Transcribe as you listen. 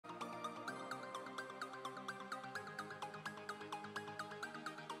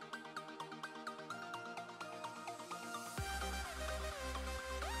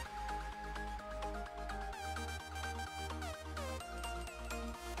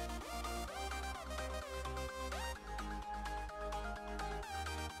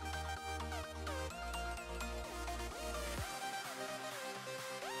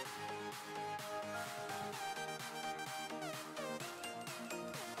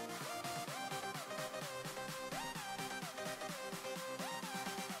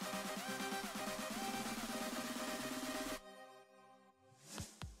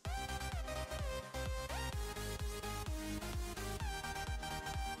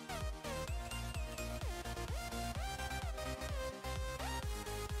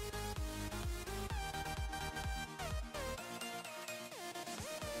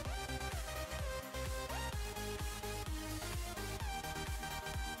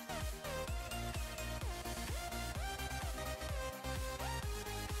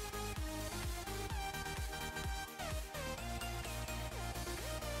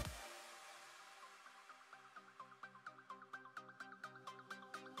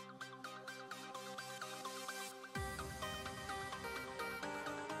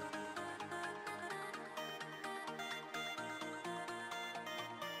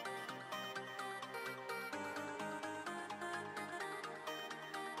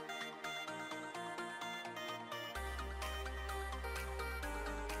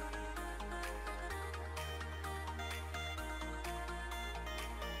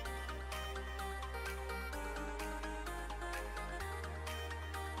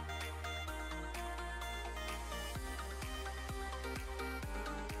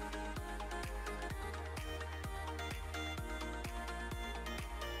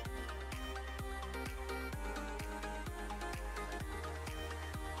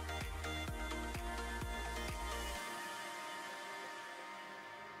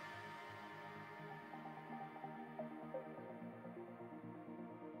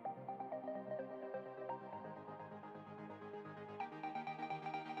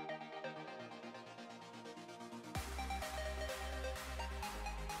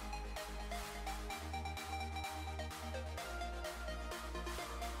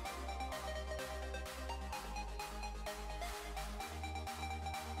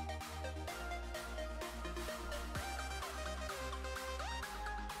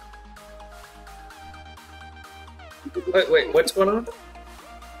Wait, what's going on?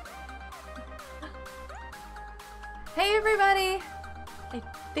 Hey everybody! I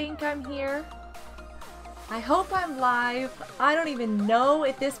think I'm here. I hope I'm live. I don't even know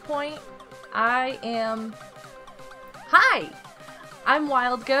at this point. I am... Hi! I'm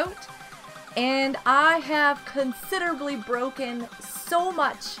Wild Goat, and I have considerably broken so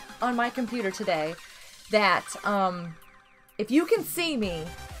much on my computer today that, if you can see me,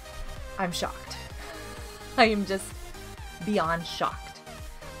 I'm shocked. I am just beyond shocked.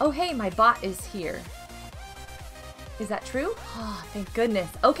 Oh hey, my bot is here. Is that true? Oh, thank goodness.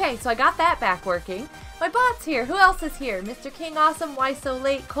 Okay, so I got that back working. My bot's here. Who else is here? Mr. King Awesome, Why So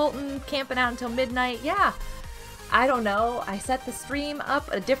Late, Colton, camping out until midnight. Yeah, I don't know. I set the stream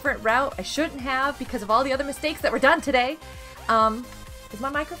up a different route. I shouldn't have because of all the other mistakes that were done today. Is my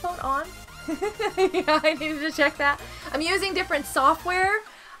microphone on? Yeah, I needed to check that. I'm using different software.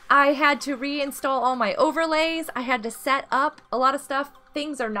 I had to reinstall all my overlays. I had to set up a lot of stuff.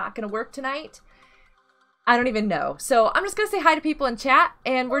 Things are not going to work tonight. I don't even know. So I'm just going to say hi to people in chat,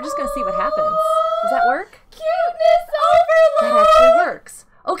 and we're just going to see what happens. Does that work? Cuteness overload! That actually works.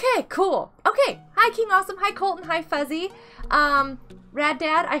 Okay, cool. Okay. Hi, King Awesome. Hi, Colton. Hi, Fuzzy.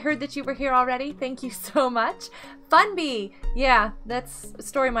 RadDad, I heard that you were here already. Thank you so much. Funbee. Yeah, that's a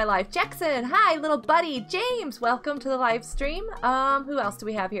story of my life. Jackson. Hi, little buddy. James, welcome to the live stream. Who else do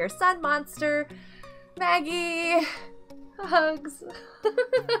we have here? Sun Monster. Maggie. Hugs.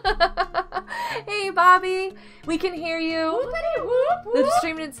 Hey, Bobby. We can hear you. Whoopity whoop, whoop. The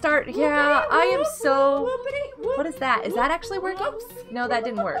stream didn't start. Yeah, I am so... What is that? Is that actually working? No, that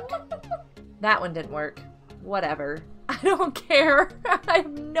didn't work. That one didn't work. Whatever. I don't care. I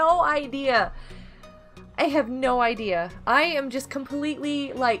have no idea. I have no idea. I am just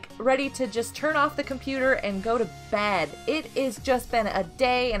completely, like, ready to just turn off the computer and go to bed. It has just been a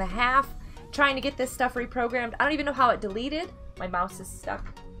day and a half trying to get this stuff reprogrammed. I don't even know how it deleted. My mouse is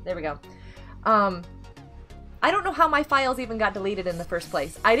stuck. There we go. I don't know how my files even got deleted in the first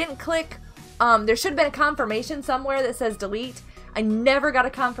place. I didn't click. There should have been a confirmation somewhere that says delete. I never got a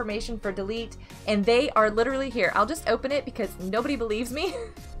confirmation for delete, and they are literally here. I'll just open it because nobody believes me.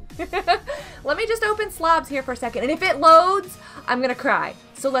 Let me just open slobs here for a second, and if it loads, I'm gonna cry.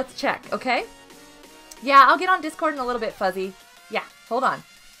 So let's check, okay? Yeah, I'll get on Discord in a little bit, Fuzzy. Yeah, hold on.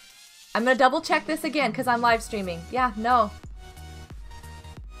 I'm gonna double check this again because I'm live streaming. Yeah, no.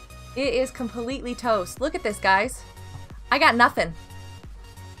 It is completely toast. Look at this, guys. I got nothing.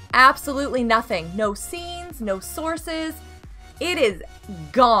 Absolutely nothing. No scenes, no sources. It is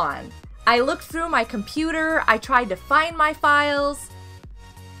gone. I looked through my computer. I tried to find my files.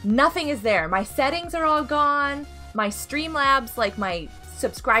 Nothing is there. My settings are all gone. My Streamlabs, like my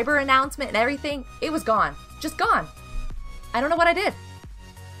subscriber announcement and everything, it was gone. Just gone. I don't know what I did.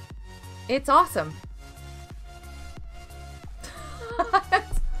 It's awesome.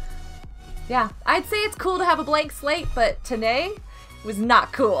 Yeah, I'd say it's cool to have a blank slate, but today was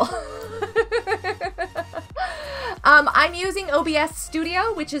not cool. I'm using OBS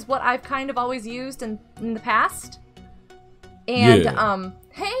Studio, which is what I've kind of always used in the past. And, yeah.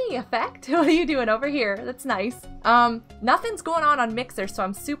 Hey, Effect, what are you doing over here? That's nice. Nothing's going on Mixer, so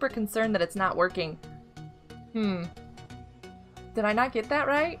I'm super concerned that it's not working. Did I not get that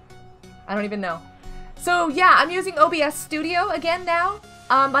right? I don't even know. So yeah, I'm using OBS Studio again now,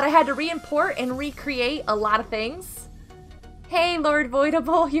 but I had to re-import and recreate a lot of things. Hey, Lord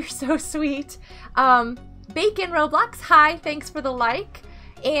Voidable, you're so sweet. Bacon Roblox, hi, thanks for the like.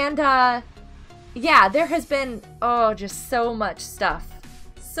 And yeah, there has been, oh, just so much stuff.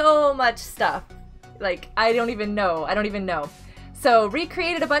 So much stuff. Like, I don't even know. So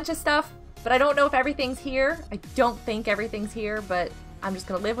recreated a bunch of stuff, but I don't know if everything's here. I don't think everything's here, but I'm just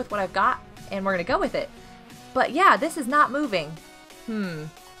gonna live with what I've got, and we're gonna go with it. But yeah, this is not moving.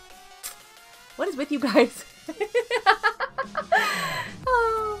 What is with you guys?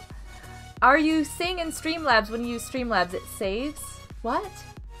 Oh. Are you singing Streamlabs when you use Streamlabs? It saves? What?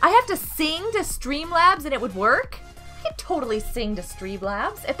 I have to sing to Streamlabs and it would work? I could totally sing to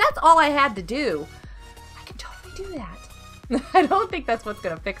Streamlabs. If that's all I had to do, I could totally do that. I don't think that's what's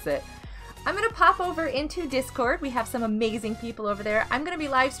gonna fix it. I'm gonna pop over into Discord. We have some amazing people over there. I'm gonna be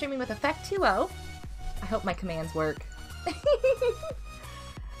live streaming with Effect2o. I hope my commands work.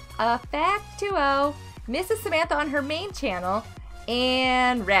 Effect2o, MrsSamantha on her main channel,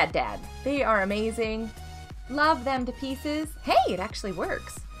 and RadDad. They are amazing. Love them to pieces. Hey, it actually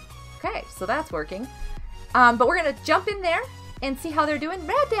works. Okay, so that's working. But we're gonna jump in there and see how they're doing.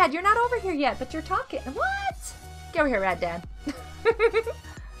 RadDad, you're not over here yet, but you're talking. What? Get over here, RadDad.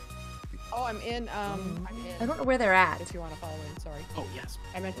 Oh, I'm in. I don't know where they're at. If you want to follow in, sorry. Oh, yes.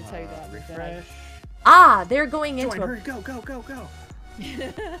 I meant to tell you that. Refresh. Ah, they're going into Hurry, go.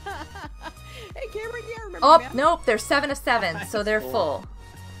 Hey, Cameron, yeah, remember Oh, me? nope, they're 7 of 7, so they're full.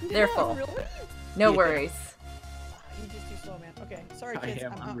 They're Yeah, full. Really? No Yeah. worries. You're just too slow, man. Okay, sorry, I kids.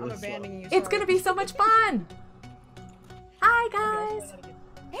 am. I'm really abandoning you. It's gonna be so much fun! Hi, guys!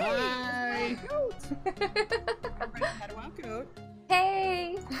 Hi.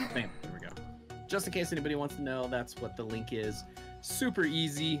 Hey! Bam, there we go. Just in case anybody wants to know, that's what the link is. Super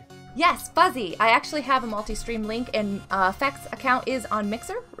easy. Yes, Fuzzy! I actually have a multi-stream link, and Effect's account is on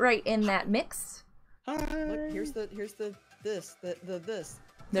Mixer, right in that mix. Hi. Look, here's the this. There's the this.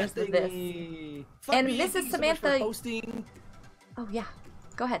 And Mrs. Samantha... hosting. Oh, yeah.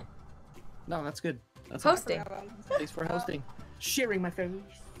 Go ahead. No, that's good. That's Hosting. awesome. Thanks for hosting. Sharing my face.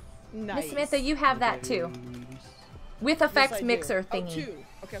 Nice. Miss Samantha, you have that too. With Effect's Yes, I do. Mixer Oh, thingy. two.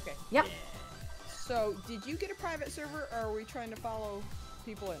 Okay. Yep. So, did you get a private server, or are we trying to follow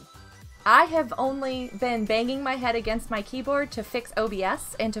people in? I have only been banging my head against my keyboard to fix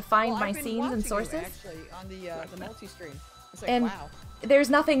OBS and to find my I've been scenes and watching you, sources. actually, on the multi-stream. It's like, And wow. there's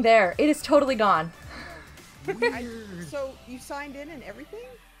nothing there. It is totally gone. So, you signed in and everything?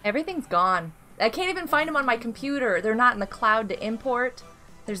 Everything's gone. I can't even find them on my computer. They're not in the cloud to import.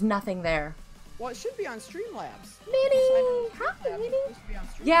 There's nothing there. Well, it should be on Streamlabs. Minnie! You signed Hi, in on Minnie! Streamlabs. It's supposed to be on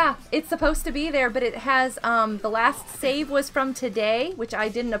Streamlabs. Yeah, it's supposed to be there, but it has, the last save was from today, which I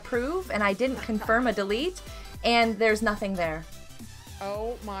didn't approve, and I didn't confirm a delete, and there's nothing there.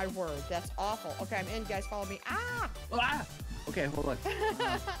 Oh my word, that's awful. Okay, I'm in, guys. Follow me. Ah! Ah! Okay, hold on.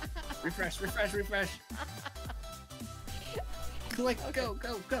 Refresh. Click, go.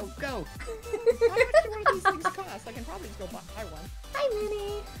 How much do one of these things cost? I can probably just go buy one. Hi,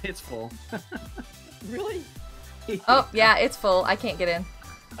 Minnie! It's full. Really? Oh, yeah, it's full. I can't get in.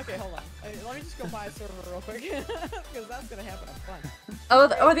 Okay, hold on. Let me just go buy a server real quick, because that's gonna happen. I'm fun.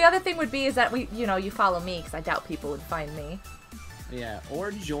 Oh, or the other thing would be is that you follow me, because I doubt people would find me. Yeah,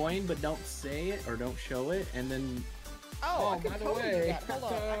 or join but don't say it or don't show it, and then. Oh, I could by the totally do way, that.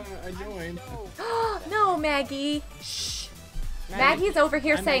 Hold on. I joined. No, Maggie! Shh! Maggie. Maggie's over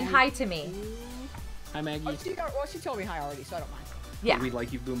here Hi, saying Maggie. hi to me. Hi, Maggie. She told me hi already, so I don't mind. Yeah. We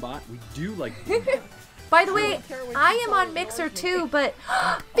like you, Boombot. We do like Boombot. By the I way, don't care what I you am told on me, Mixer ignores too, me. but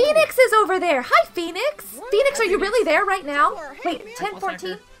Phoenix is over there. Hi, Phoenix. What? Phoenix, Hi, are you Phoenix. really there right now? Hey, Wait, man. 10:14.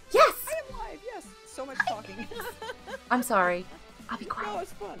 Hacker. Yes. I am live, yes. So much talking. I'm sorry. I'll be No, quiet.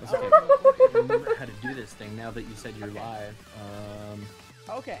 it's fun. That's okay. I remember how to do this thing now that you said you're live.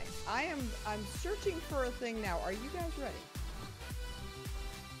 Okay, I'm searching for a thing now. Are you guys ready?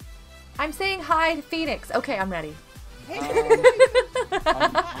 I'm saying hi to Phoenix. Okay, I'm ready. Hey,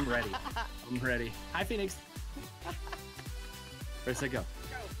 I'm ready. I'm ready. Hi, Phoenix. Where's it go?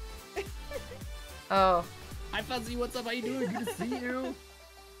 Oh. Hi, Fuzzy. What's up? How you doing? Good to see you.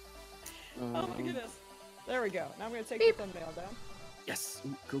 oh my goodness. There we go. Now I'm gonna take Beep. the thumbnail down. Yes.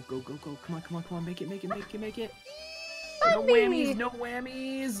 Ooh, go. Come on. Make it. Hi, me. No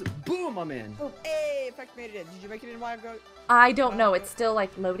whammies. Boom, I'm in. Oh, hey, Effect made it in. Did you make it in while ago? I don't know. It's still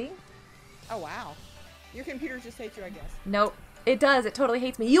like loading. Oh wow. Your computer just hates you, I guess. Nope. It does. It totally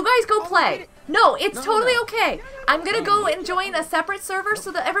hates me. You guys go Oh, play. wait. No, it's No, totally no. okay. I'm gonna go and join a separate server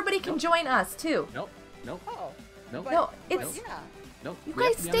so that everybody can join us too. Nope. Oh. Nope. But, No, but it's- yeah. Nope. You We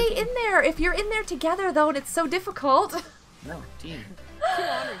have guys to be on stay the in there. If you're in there together though, and it's so difficult. team. No, team. Too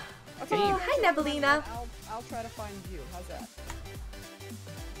honored. Okay. Oh, you guys hi, go for Nebelina. it, I'll try to find you. How's that?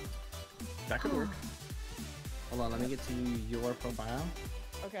 That could work. Hold on, let me get to your profile.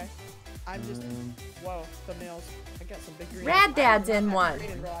 Okay. I'm just. Whoa, thumbnails. I got some big green. RadDad's I did in not one. have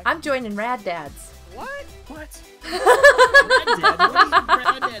green in real life. I'm joining RadDad's. What? What? RadDad? What is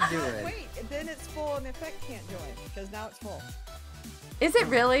RadDad doing? Wait, then it's full and Effect can't join because now it's full. Is it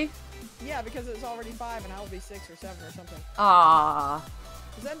really? Yeah, because it's already 5 and I'll be 6 or 7 or something. Aww.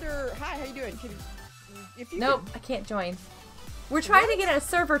 Zender, hi, how you doing? If you Nope, I can't join. We're trying to get a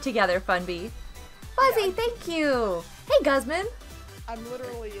server together, Funbee. Fuzzy, Yeah. thank you. Hey, Guzman. I'm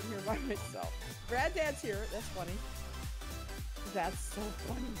literally in here by myself. RadDad's here. That's funny. That's so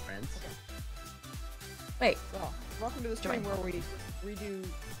funny. Friends. Wait, So, welcome to the stream Join. where we redo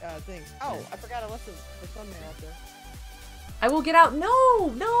things. Oh, I forgot I left the thumbnail up there. I will get out. No,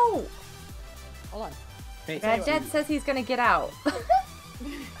 no. Hold on. Hey, RadDad says he's gonna get out.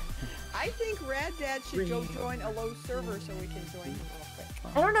 I think RadDad should go join a low server so we can join him real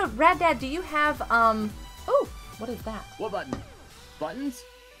quick. I don't know, RadDad, do you have, oh, what is that? What button? Buttons?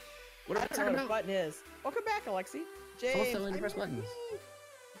 What are I we don't know talking what the about? button is. Welcome back, Alexi. Someone's James, telling me to press buttons.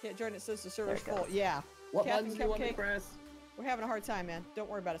 can't join it says the server's There it full. goes. Yeah. What Captain buttons do you want me to Cupcake. press? We're having a hard time, man. Don't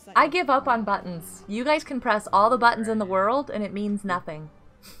worry about it. It's not I you. give up on buttons. You guys can press all the buttons in the world, and it means nothing.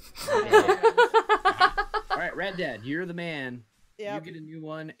 I right, RadDad, you're the man. Yep. You get a new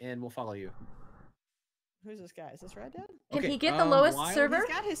one, and we'll follow you. Who's this guy? Is this RadDad? Can he get the lowest while server?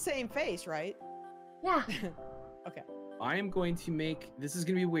 He's got his same face, right? Yeah. Okay. I am going to make. This is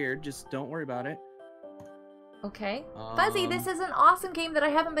going to be weird. Just don't worry about it. Okay. Fuzzy, this is an awesome game that I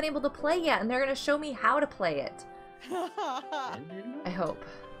haven't been able to play yet, and they're going to show me how to play it. I hope.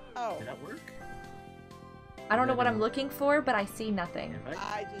 Oh. Did that work? I don't know what I'm looking for, but I see nothing. Invite?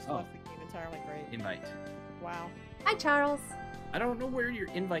 I just left the game entirely. Great. Invite. Wow. Hi, Charles. I don't know where your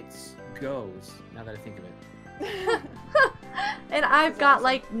invites goes, now that I think of it. And I've got,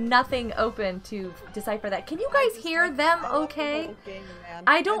 like, nothing open to decipher that. Can you guys hear them okay?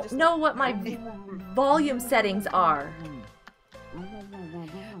 I don't know what my volume settings are.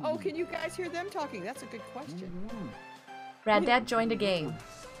 Oh, can you guys hear them talking? That's a good question. RadDad joined a game.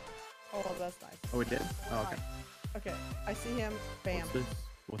 Oh, that's nice. Oh, it did? Oh, okay. Okay, I see him. Bam.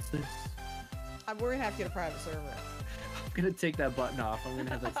 What's this? We're gonna have to get a private server. I'm gonna take that button off. I'm gonna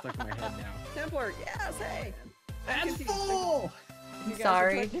have that stuck in my head now. Templar, yes, hey! That's full! You guys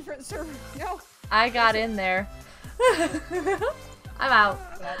Sorry. are different server. No. I got in there. I'm out.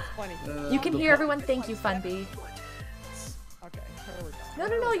 That's funny. You can hear everyone. Thank you, Funbee. Okay, here we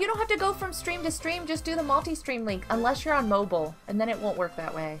go. No, you don't have to go from stream to stream. Just do the multi-stream link, unless you're on mobile, and then it won't work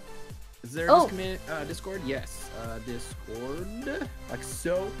that way. Is there Discord? Yes. Discord. Like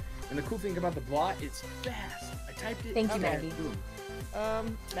so. And the cool thing about the bot, it's fast. I typed it. Thank you, Maggie.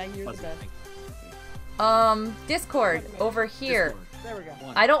 Boom. Maggie, you're the best. Discord, over here. Discord. There we go.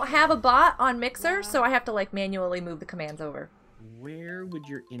 I don't have a bot on Mixer, so I have to, like, manually move the commands over. Where would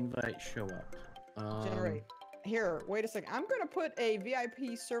your invite show up? Generate. Here, wait a second. I'm going to put a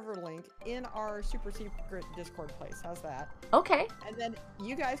VIP server link in our super secret Discord place. How's that? Okay. And then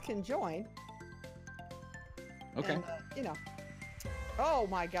you guys can join. Okay. And, you know. Oh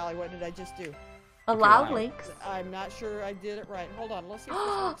my golly, what did I just do? Allow wow. links. I'm not sure I did it right. Hold on, let's see if this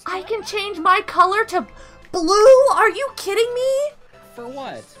works. I can change my color to blue? Are you kidding me? For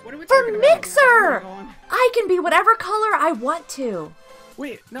what? What are we For talking about? Mixer! I can be whatever color I want to.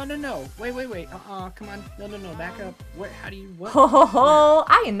 Wait, no. Wait. Come on. No, back up. What? How do you, what? Oh,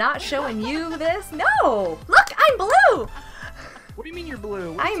 I am not showing you this. No! Look, I'm blue! What do you mean you're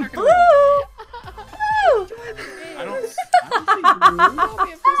blue? What are you I'm talking blue! about? Blue! I don't see blue. Tell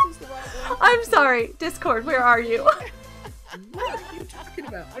me if this is the right one. I'm sorry. Discord, where are you? What are you talking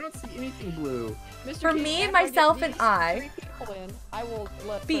about? I don't see anything blue. Mr. For King, me, after I get myself, and these I. 3 people in, I will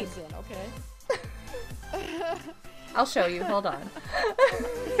let Beep. friends in, okay? I'll show you. Hold on.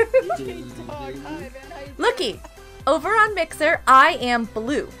 DJ Dog, hi, man, how you doing? Looky, over on Mixer, I am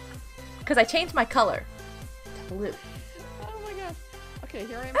blue. Because I changed my color to blue. Oh my gosh. Okay,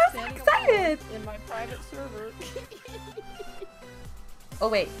 here I am I'm so standing excited. alone in my private server. Oh,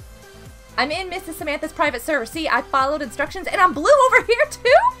 wait. I'm in Mrs. Samantha's private server. See, I followed instructions, and I'm blue over here,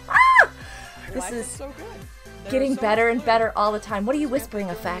 too? Ah! This Life is so good. There's getting so better much and blue. better all the time. What are you whispering,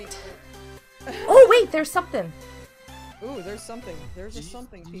 Samantha's only- Effect? Oh, wait, there's something. Ooh, there's something. There's a Did you-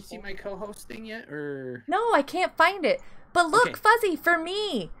 something, Did you see people. my co-host thing yet, or? No, I can't find it. But look, Okay. Fuzzy, for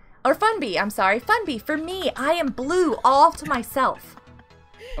me. Or Funbee, I'm sorry. Funbee, for me, I am blue all to myself.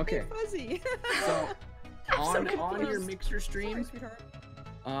 Okay. Hey, Fuzzy. So I'm so on your confused. Mixer stream, Sorry, sweetheart.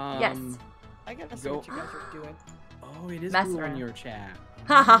 Yes. I gotta see Go- what you guys are doing. Oh, it is Mess blue around. on your chat.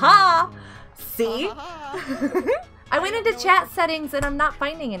 Ha ha ha! See? Ha, ha, ha. I went into chat settings and I'm not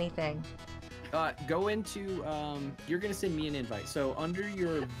finding anything. Go into you're gonna send me an invite. So under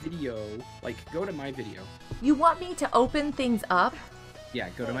your video, like go to my video. You want me to open things up? Yeah,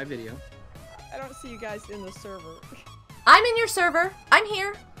 go to my video. I don't see you guys in the server. I'm in your server. I'm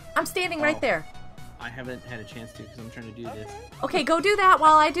here. I'm standing right Oh. there. I haven't had a chance to because I'm trying to do this. Okay, go do that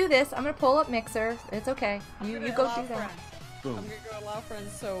while I do this. I'm gonna pull up Mixer. It's okay. You go Allow do that. friends. Boom. I'm gonna go allow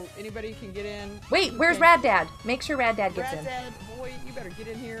friends so anybody can get in. Wait, where's Okay. RadDad? Make sure RadDad gets in. RadDad, boy, you better get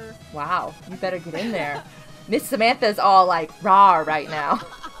in here. Wow, you better get in there. Miss Samantha's all like raw right now.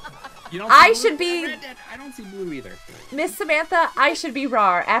 You don't I see blue? should be- RadDad, I don't see blue either. Miss Samantha, I should be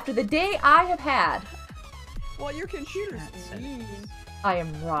raw. After the day I have had, Well, your computer's Chat mean. I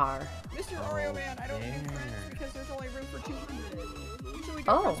am raw. Mr. Oh, Oreo Man, I don't do there. friends because there's only room for 200. Usually we do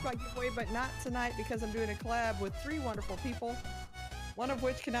Oh. friends by giveaway, but not tonight because I'm doing a collab with 3 wonderful people. One of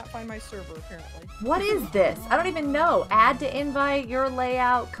which cannot find my server, apparently. What is this? I don't even know. Add to invite, your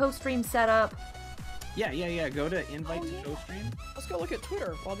layout, co-stream setup. Yeah. Go to invite Oh, to yeah. co-stream. Let's go look at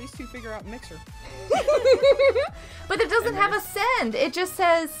Twitter while these 2 figure out Mixer. But it doesn't have a send. It just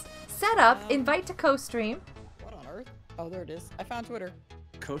says setup, invite to co-stream. What on earth? Oh, there it is. I found Twitter.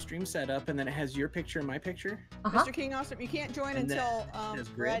 co-stream setup, and then it has your picture and my picture. Mr. King Awesome, you can't join And until there's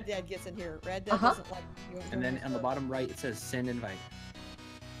grid. RadDad gets in here. RadDad doesn't like you. And then on the bottom right, it says send invite.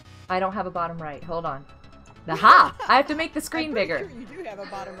 I don't have a bottom right. Hold on. Aha! I have to make the screen bigger. Sure you do have a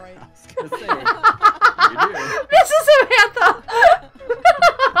bottom right. I was gonna say, you do. Mrs. Samantha!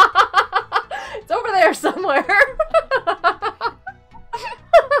 It's over there somewhere.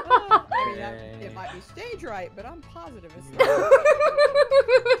 I mean, it might be stage right, but I'm positive it's not.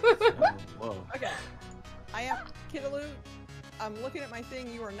 Whoa. Okay. I am KidALoo. I'm looking at my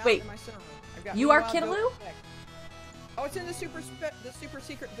thing. You are not Wait. in my server. I've got You are meanwhile KidALoo? built effect. Oh, it's in the super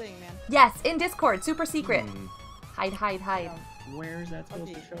secret thing, man. Yes, in Discord. Super secret. Hmm. Hide, hide, hide. Where's that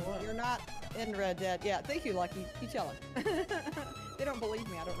supposed Okay, to show up? you're not in RadDad. Yeah, thank you, Lucky. You tell him. They don't believe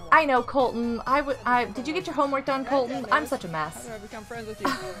me. I don't know I why. know, Colton. Did you get your homework done, Colton? I'm such a How mess. do I become friends with you?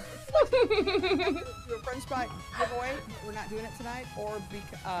 Do a friend spot giveaway. We're not doing it tonight. Or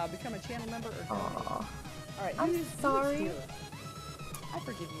become a channel member. Or Aw. all right. I'm sorry. I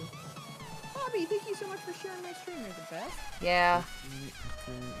forgive you. Bobby, thank you so much for sharing my stream. You're the best. Yeah.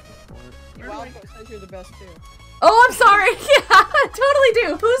 Wildcoat says you're the best too. Oh, I'm sorry. Yeah, I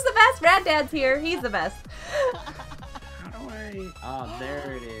totally do. Who's the best? RadDad's here. He's the best. How do I? Ah,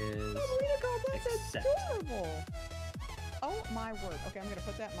 there it is. That's Accept. adorable. Oh my word. Okay, I'm gonna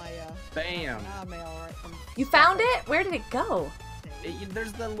put that in my Bam. mail right from. You found it? Where did it go?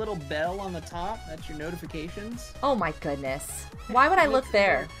 There's the little bell on the top. That's your notifications. Oh my goodness. Why would I look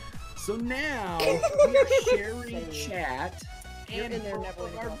there? So now we are sharing chat, You're and in there, both Neville,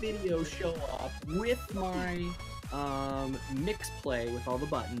 of our you go. videos show up with my mix play with all the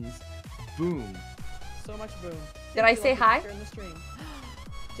buttons. Boom. So much boom. Did I say hi? In the stream.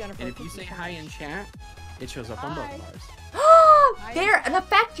 Jennifer, And if you thank say so hi much. in chat, it shows up on both Hi. of ours. There, an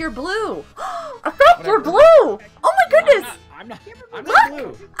effect, you're blue. Effect, you're blue. Oh my goodness. I'm not Look!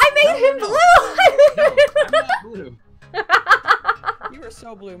 blue. I made him No. blue. No, I'm not blue. You are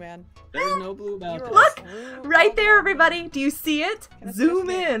so blue, man. There's no blue about You are this. Look, blue. right there, everybody. Do you see it? Can I Zoom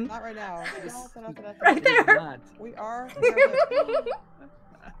see this? in. Not right now. Right It is there. not. We are.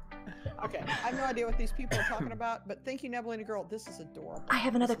 Okay, I have no idea what these people are talking about, but thank you, Nebulina Girl. This is adorable. I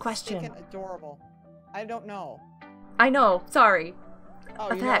have another This is question. stinking adorable. I don't know. I know. Sorry.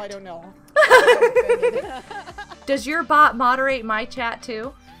 Oh, you know I Effect. don't know. Does your bot moderate my chat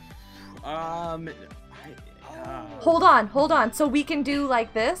too? Hold on. So we can do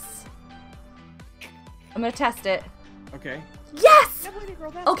like this. I'm gonna test it. Okay. Yes! Nebulina Girl,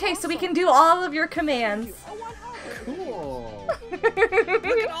 that's Okay, so we awesome. can do all of your commands. Oh, wow. Cool. Look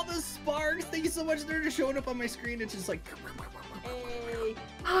at all those sparks. Thank you so much. They're just showing up on my screen. It's just like. Hey.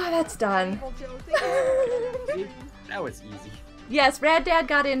 Ah, that's done. Evil Joe, thank you. That was easy. Yes, RadDad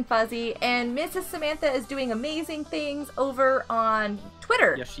got in fuzzy, and Mrs. Samantha is doing amazing things over on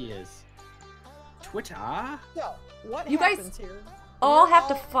Twitter. Yes, she is. Twitter. So, what You guys happens here? All We're have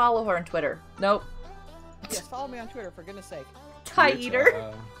to follow her on Twitter. Nope. Yes, follow me on Twitter, for goodness sake. Tie eater.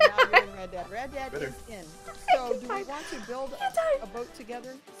 Twitter. Now you're in RadDad. RadDad Twitter. is in. So, do we want to build a boat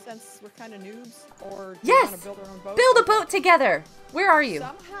together, since we're kind of noobs? Or do we Yes! want to build our own boat? Build a boat together. Where are you?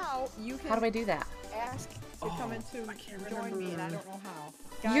 Somehow, you can How do I do that? ask to come into I can't join me, and I remember. don't know how.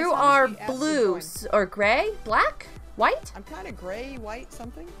 Guys, You honestly, are ask to blue join. or gray, black, white. I'm kind of gray, white,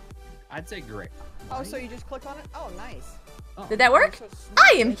 something. I'd say great. Oh, so you just click on it? Oh, nice. Oh. Did that work? So smooth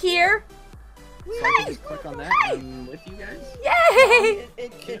I am right there. here. So I can just click on that and I'm with you guys. Yay!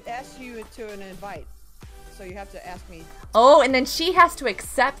 It asks you to an invite, so you have to ask me. Oh, and then she has to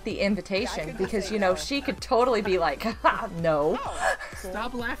accept the Yeah, I invitation could just because, say you know, no. she could totally be like, haha, no. Oh,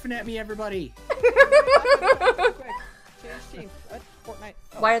 Stop laughing at me, everybody. quick. Change team. What? Fortnite.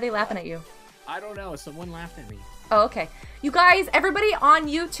 Oh. Why are they laughing at you? I don't know. Someone laughed at me. Oh, okay. You guys, everybody on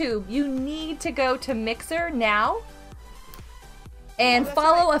YouTube, you need to go to Mixer now and that's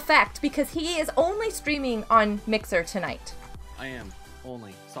follow Effect because he is only streaming on Mixer tonight. I am.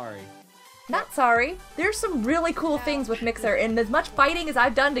 Only. Sorry. Not sorry. There's some really cool things with Mixer, and as much fighting as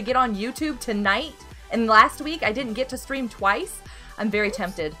I've done to get on YouTube tonight, and last week I didn't get to stream twice, I'm very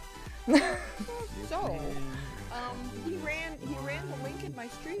tempted. So, he ran the link in my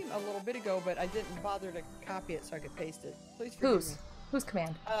stream a little bit ago, but I didn't bother to copy it so I could paste it. Please forgive Whose? me. Whose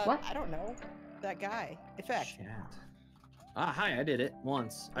command? Uh, What? I don't know. That guy. Effect. Chat. Ah, hi. I did it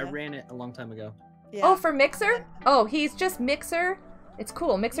once. I Yeah. ran it a long time ago. Yeah. Oh, for Mixer? Oh, he's just Mixer. It's cool.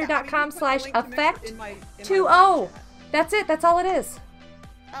 Yeah, I mean, you put the link to Mixer Mixer.com/effect2o. in my chat. That's it. That's all it is.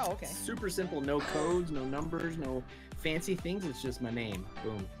 Oh, okay. Super simple. No codes, no numbers, no fancy things. It's just my name.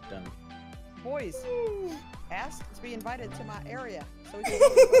 Boom. Done. Boys, ask to be invited to my area. So we can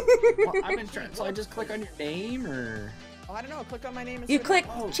Well, I've been trying. So I just click on your name, or Oh, I don't know. Click on my name. And You switch click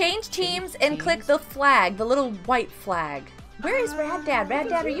it. change teams and click the flag, the little white flag. Where is RadDad?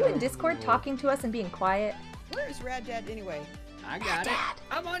 RadDad, are you in Discord talking to us and being quiet? Where is RadDad anyway? I got it.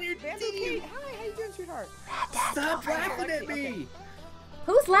 I'm on your Bamboo team. Kate, hi, how you doing, sweetheart? Stop laughing at me.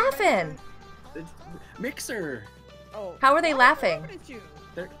 Who's laughing? It's Mixer. Oh. How are they laughing? What did you?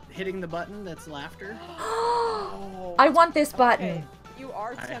 They're hitting the button. That's laughter. Oh. I want this button. Okay. You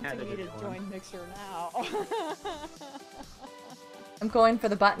are I tempting had me to it on. join Mixer now. I'm going for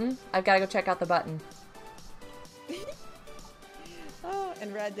the button. I've got to go check out the button. Oh,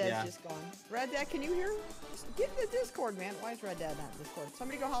 and RadDad's Yeah. just gone. RadDad, can you hear him? Just get in the Discord, man. Why is RadDad not in Discord?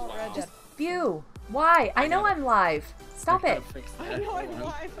 Somebody go holler at RadDad. Phew. Why? I know I'm live. Stop I it. gotta fix I that. know I'm Hold on.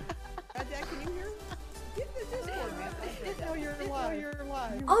 live. RadDad, can you hear him? Get in the Discord, man. I didn't know you're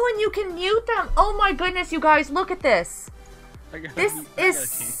live. Oh, and you can mute them. Oh my goodness, you guys, look at this. I gotta This mute- I is gotta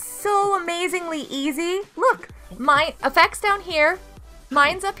change. so amazingly easy. Look, my effects down here.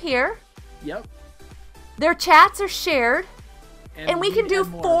 Mine's up here. Yep. Their chats are shared. And we can do add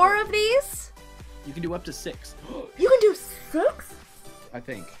more 4 it. of these. You can do up to 6. You can do 6? I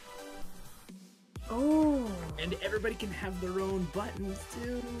think. Oh. And everybody can have their own buttons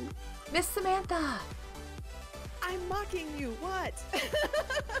too. Miss Samantha. I'm mocking you. What?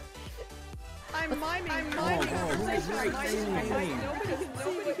 I'm miming. I'm Oh, miming. right, right, Nobody right. can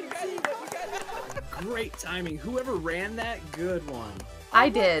see what you got. Great timing. Whoever ran that, good one. I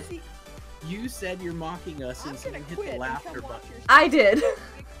did. You said you're mocking us, I'm and so gonna you quit hit the and laughter come watch button. your I did.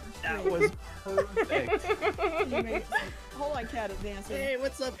 That was perfect. You made- Hold on, Cat is dancing. Hey,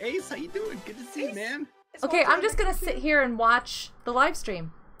 what's up, Ace? How you doing? Good to see you, man. It's Okay, my I'm just turn gonna to sit here and watch the live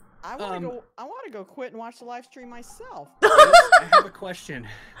stream. I want to go. I want to go quit and watch the live stream myself. I have a question.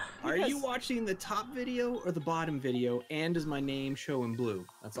 Are you Because- watching the top video or the bottom video? And does my name show in blue?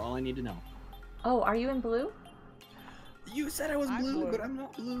 That's all I need to know. Oh, are you in blue? You said I was I'm blue, blue. but I'm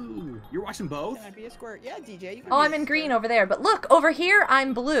not blue. You're watching both? Can I be a square? Yeah, DJ. You can Oh, be I'm a in green square. over there. But look, over here,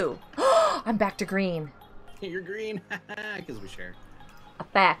 I'm blue. I'm back to green. You're green. Because we share. A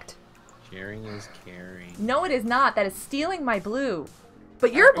fact. Sharing is caring. No, it is not. That is stealing my blue.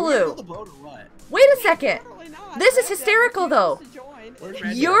 But you're Are we gonna build blue. a boat or what? Wait a second. Totally not. This is RadDad hysterical, refuses though. to join. Where's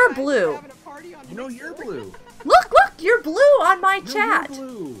RadDad? You're Guys, blue. we're having a party on You know you're Mixer. blue. Look, you're blue on my No, chat. You're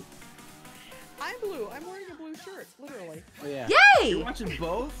blue. I'm blue. I'm wearing a blue shirt, literally. Oh yeah. Yay! You're watching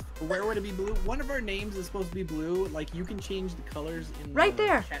both? Where would it be blue? One of our names is supposed to be blue. Like you can change the colors in Right the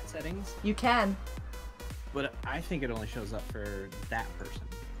there. chat settings, You can. but I think it only shows up for that person.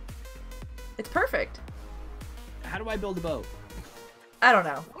 It's perfect. How do I build a boat? I don't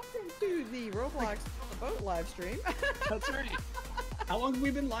know. Welcome to the Roblox on the boat live stream. That's right. How long have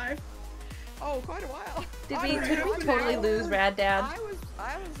we been live? Oh, quite a while. Did we I'm totally an lose hour. RadDad? I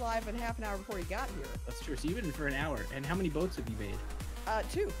was live in half an hour before you got here. That's true. So you've been in for an hour. And how many boats have you made?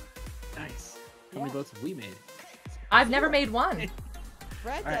 2. Nice. How many Yeah. boats have we made? I've never made one.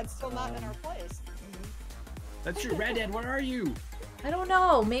 RadDad's Alright, still not in our place. That's true. RadDad, where are you? I don't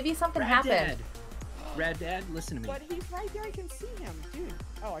know. Maybe something happened. RadDad, listen to me. But he's right there. I can see him, dude.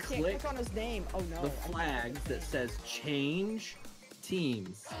 Oh, I can't Click click on his name. Oh no. The I can't flag click that his says change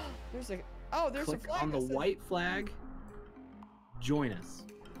teams. name. There's a. Oh, there's Click a flag. on the that says- white flag. Join us.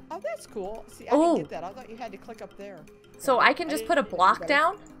 Oh, that's cool. See, I Oh. didn't get that. I thought you had to click up there. So I can I just didn't put a get block anybody.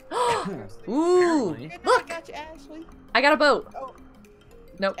 down? Ooh. Apparently. Good night, Look. got you, Ashley. I got a boat. Oh,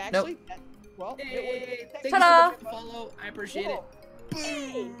 Nope, Ashley. nope. Well, Hey, it thank was. you so Ta-da. much for the follow. I appreciate it.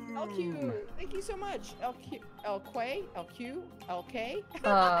 Hey, LQ. Thank you so much. LQ, LQ, LQ, LK.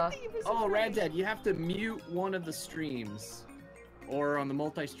 Uh, Thank you for Oh, subscribing. RadDad, you have to mute one of the streams. Or on the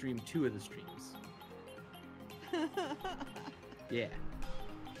multi-stream, 2 of the streams. Yeah.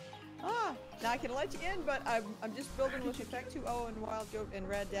 Now I can let you in, but I'm just building with Effect2o and Wild Goat and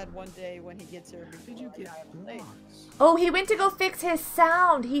RadDad one day when he gets here. Did you get I have a late. oh, he went to go fix his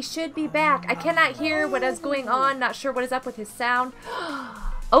sound. He should be back. I cannot hear what is going on. Not sure what is up with his sound.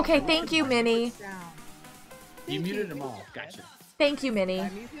 Okay, thank you, Minnie. You Thank muted you. them all. Gotcha. Thank you, Did Minnie. I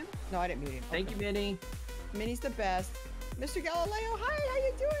mute him? No, I didn't mute him. Thank you, Minnie. Minnie's the best. Mr. Galileo, hi, how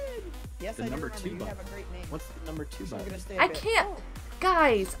you doing? Yes, The I do number remember 2 you button. have a great name. What's the number 2 So I'm button? gonna stay a I bit. can't. Oh,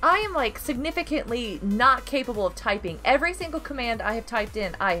 Guys, I am like significantly not capable of typing. Every single command I have typed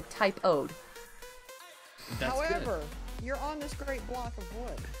in, I have typoed. That's however, you're on this great block of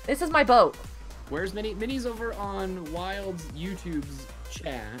wood. This is my boat. good. Where's Minnie? Minnie's over on Wild's YouTube's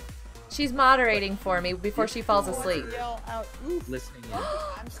chat, She's moderating for me before she falls asleep. Yell out, oof. listening in. I'm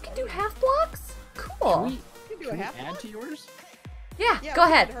You can sorry. do half blocks? Can Cool. we, You can do can a we half add block? to yours? Yeah, Yeah, go we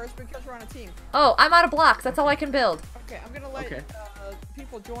can ahead. do hers because we're on a team. Oh, I'm out of blocks. That's all I can build. Okay, I'm gonna let Okay.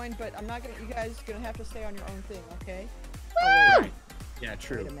 people join, but I'm not gonna. You guys gonna have to stay on your own thing, okay? Oh, wait. Yeah,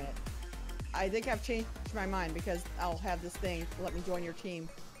 true. Wait a minute. I think I've changed my mind because I'll have this thing, let me join your team,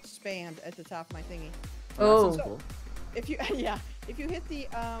 spammed at the top of my thingy. Oh. That sounds cool. If you, if you hit the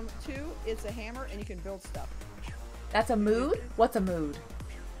 2, it's a hammer and you can build stuff. That's a mood? What's a mood?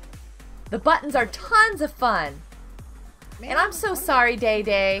 The buttons are tons of fun. Man, And I'm so sorry, Day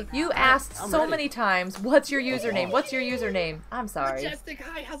Day. You asked I'm so ready. many times, what's your username? What's your username? I'm sorry. Majestic,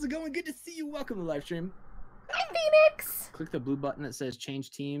 hi, how's it going? Good to see you. Welcome to the live stream. Hi, Phoenix. Click the blue button that says change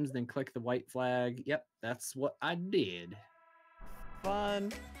teams, then click the white flag. Yep, that's what I did.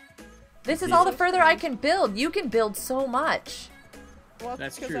 Fun. This is all the further I can build. You can build so much. Well,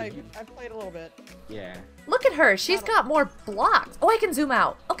 That's because true. I played a little bit. Yeah. Look at her. She's got more blocks. Oh, I can zoom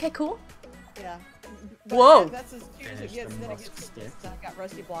out. Okay, cool. Yeah. But Whoa. That's as cute as it Finish gets. the Then it musk gets. stick. I've got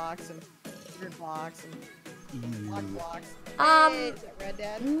rusty blocks and weird blocks and block blocks. Um, Hey, is that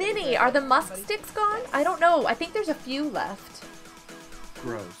RadDad? Minnie, are the musk sticks gone? I don't know. I think there's a few left.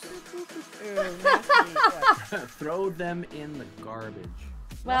 Gross. Ooh, nasty. What? Throw them in the garbage.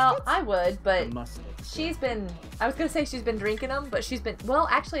 Well, I would, The but mustard. she's been, I was going to say she's been drinking them, but she's been, well,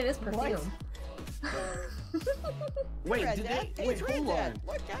 actually it is perfume. Wait, RadDad. did Hey, they? Wait, it's hold RadDad. on.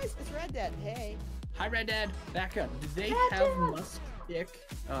 Look, guys, it's RadDad. Hey. Hi, RadDad. Back up. Did they RadDad. have musk stick?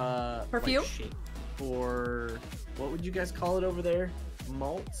 Perfume? Like shape or what would you guys call it over there?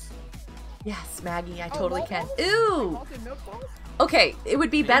 Malts? Yes, Maggie, I Oh, totally malt can. balls? Ooh! Malted milk balls? Okay, it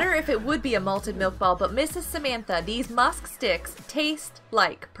would be better if it would be a malted milk ball, but Mrs. Samantha, these musk sticks taste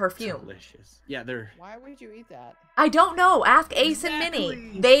like perfume. Delicious. Yeah, they're. Why would you eat that? I don't know. Ask Ace and Minnie.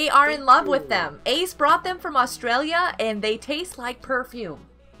 Exactly. They are in Thank love with you. them. Ace brought them from Australia, and they taste like perfume.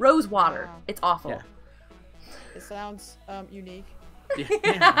 Rose water. Wow. It's awful. Yeah. It sounds unique.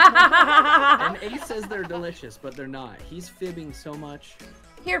 Yeah. And Ace says they're delicious, but they're not. He's fibbing so much.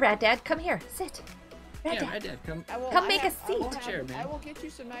 Here, RadDad, come here. Sit. Yeah, RadDad. RadDad, come. Come make a I will seat. Chair, man. I will get you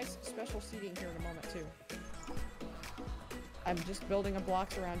some nice special seating here in a moment too. I'm just building a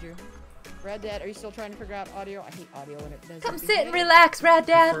blocks around you. RadDad, are you still trying to figure out audio? I hate audio when it doesn't. Come sit and relax,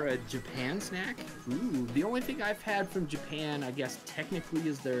 RadDad. For a Japan snack? Ooh, the only thing I've had from Japan, I guess technically,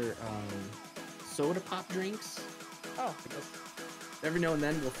 is their soda pop drinks. Oh, Every now and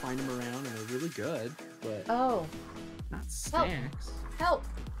then we'll find them around, and they're really good, but Oh, not snacks. help.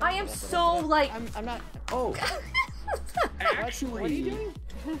 I am so, like... I'm not. Oh, What are you doing?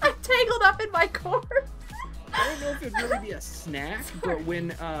 I'm tangled up in my cord. I don't know if it'd really be a snack, but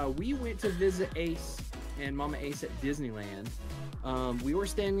when we went to visit Ace and Mama Ace at Disneyland, we were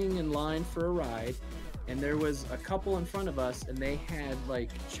standing in line for a ride, and there was a couple in front of us, and they had like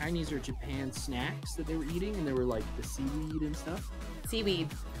Chinese or Japan snacks that they were eating, and they were like the seaweed and stuff. Seaweed.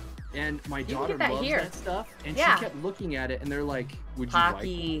 And my can daughter get that loves here. that stuff, and Yeah. she kept looking at it, and they're like, "Would you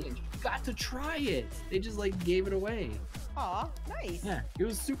Pocky. like one?" And she got to try it. They just like gave it away. Aw, nice. Yeah, it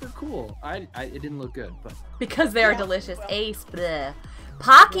was super cool. It didn't look good, but Because they're Yeah, delicious. well- Ace, bleh.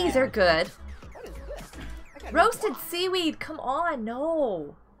 Pockies Yeah. are good. What is this? I got no Roasted block. seaweed, come on,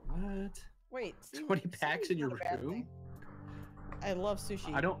 no. what? Wait, 20 packs in your seaweed's not a bad room? thing. I love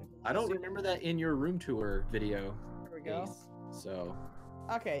sushi. I don't remember that in your room tour video. Here we go. Ace, so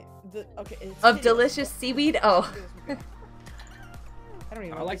Okay. Okay. It's Of hideous. delicious seaweed? Oh. I don't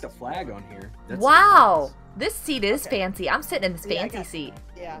even. I know like what the this is flag for. on here. That's Wow. This seat is Okay. fancy. I'm sitting in this Yeah, I fancy got- seat.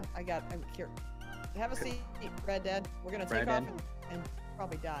 Yeah, I'm here. Have a seat, RadDad. We're gonna take RadDad. off and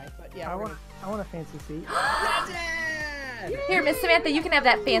probably die, but yeah. I we're want, I want a fancy seat. RadDad! Here, Miss Samantha, you can have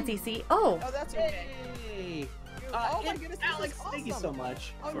that fancy seat. Oh. Gonna... Oh, that's okay. Hey! Oh my and goodness, this Alex, is thank you so awesome.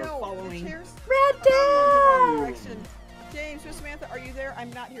 much Oh for no, the following. chairs. RadDad! Direction. James, Miss Samantha, are you there?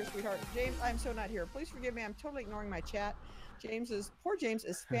 I'm not here, sweetheart. James, I'm so not here. Please forgive me. I'm totally ignoring my chat. Poor James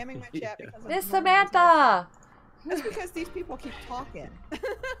is spamming my chat because I'm Miss ignoring my chat. Samantha! That's because these people keep talking.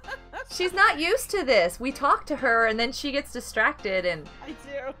 She's not used to this. We talk to her and then she gets distracted and... I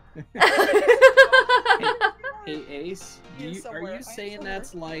do. Hey Ace, I am are somewhere. I you am saying somewhere.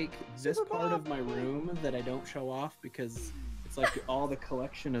 that's like this Super part of Bob. my room that I don't show off because it's like all the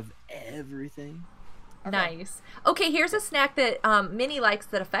collection of everything? Okay. Nice. Okay, here's a snack that Minnie likes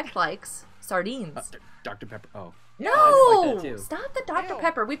that Effect likes. Sardines. Dr. Pepper. Oh, No! I like that too. Stop the Dr. Ew.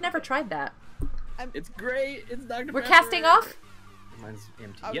 Pepper. We've never tried that. It's great. It's Dr. We're Pepper. casting off? Mine's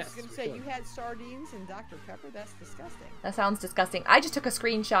empty. I was Yes, gonna we say should. you had sardines and Dr. Pepper. That's disgusting. That sounds disgusting. I just took a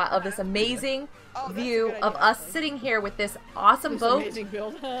screenshot of this amazing Oh, that's a view good of idea, us actually. sitting here with this awesome This boat. amazing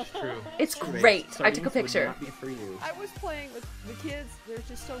build. True. It's True. great. I took a Sardines would picture. not be for you. I was playing with the kids. They're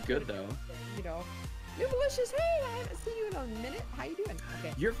just so Good though. You know, Nubalicious, hey, I haven't seen you in a minute. How you doing?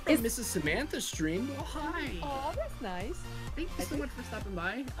 Okay. You're from Mrs. Samantha's stream. Well, hi. Oh, that's nice. Thank you so much for stopping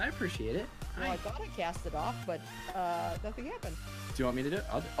by. I appreciate it. Well, Hi. I thought I cast it off, but nothing happened. Do you want me to do it?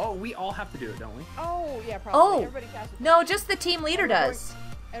 Oh, we all have to do it, don't we? Oh, yeah, probably. Oh. Everybody cast it. No, just the team leader does.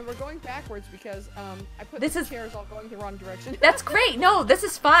 And we're going backwards because I put This the is- chairs all going the wrong direction. That's great. No, this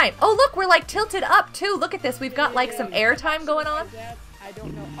is fine. Oh, look, we're like tilted up too. Look at this. We've got like some airtime going on. I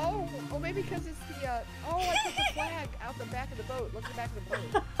don't know. Oh, maybe because it's the, I put the flag out the back of the boat. Look at the back of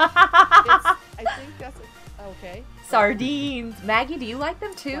the boat. I think that's, okay. Sardines. Maggie, do you like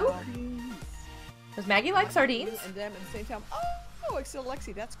them too? Does Maggie like sardines? And them at the same time. Oh, it's still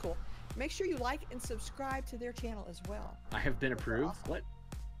Lexi. That's cool. Make sure you like and subscribe to their channel as well. I have been approved. Awesome. What?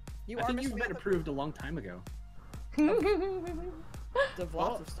 You I are think Miss you've been Samantha. approved a long time ago. There's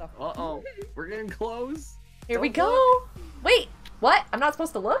lots of stuff. Uh-oh. We're getting close. Here we Don't go. Wait, what? I'm not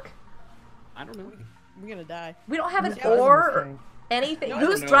supposed to look? I don't know. We're gonna die. We don't have an Yeah, or anything. No,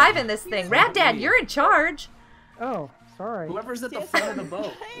 Who's no. driving this thing? RadDad, you're in charge. Oh, sorry. Whoever's at the front of the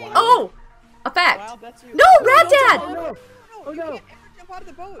boat. Wow. Oh, a fact. Wow, that's you. No, RadDad! Oh no! Oh You no! can't ever jump out of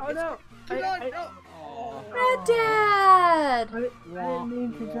the boat. Oh It's no! too long. I No. RadDad! didn't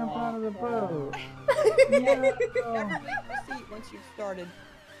mean to jump out of the boat. Never No. leave the seat once you've started.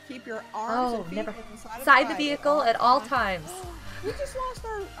 Keep your arms Oh, and feet never. inside of Side the vehicle at all times. We just lost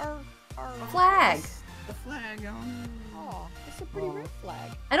our Flag. The flag. Oh, it's a pretty red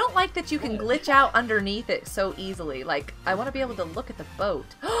flag. I don't like that you can glitch out underneath it so easily. Like, I want to be able to look at the boat.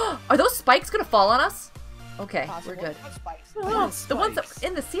 Are those spikes going to fall on us? Okay, Possible. we're good. What spikes? Oh, the ones that spikes.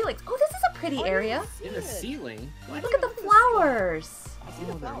 in the ceilings. Oh, this is a pretty area. In the ceiling? What? Look at the flowers. I see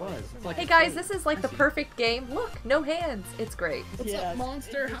the Oh, there flowers. was. It's like Hey a guys, float. this is like I the see. perfect game. Look, no hands. It's great. What's up,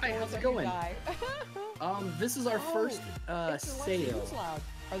 monster? It's Hi, just how's it going going? die. This is our first It's the ones sale. who's loud.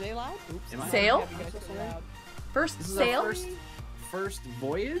 Are they loud? Oops. Am I? Sale? Have you guys so loud? First This is sale. our first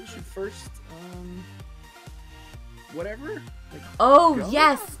voyage, first whatever. Like, Oh go?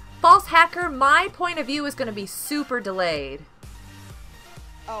 yes, false hacker. My point of view is going to be super delayed,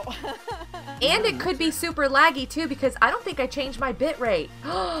 Oh. and it could be super laggy too because I don't think I changed my bit rate.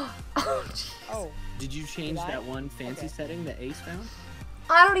 Oh, jeez. Oh. Did you change Did I? that one fancy Okay. setting that Ace found?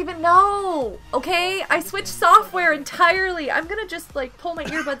 I don't even know. Okay, I switched software entirely. I'm gonna just like pull my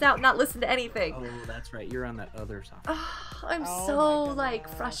earbuds out and not listen to anything. Oh, that's right. You're on that other side. I'm Oh so my like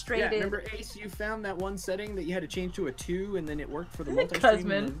goodness. Yeah, frustrated. remember Ace? You found that one setting that you had to change to a 2, and then it worked for the multi-stream.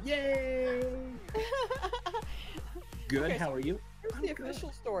 Cosmin. and then- Yay! Good. Okay, How so are you? Here's I'm the good.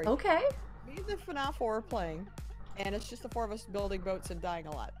 official story. Okay. Me and the FNA-4 are playing, and it's just the 4 of us building boats and dying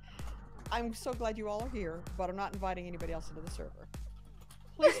a lot. I'm so glad you all are here, but I'm not inviting anybody else into the server.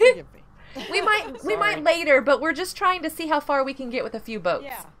 Please forgive me. We might later, but we're just trying to see how far we can get with a few boats.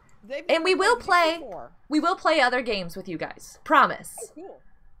 Yeah. They've And we never will played play. before. We will play other games with you guys. Promise. Oh, cool.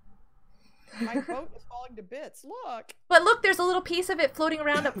 My boat is falling to bits. Look. But look, there's a little piece of it floating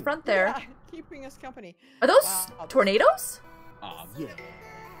around up front there. Yeah, keeping us company. Are those Wow, this- tornadoes? Oh, yeah.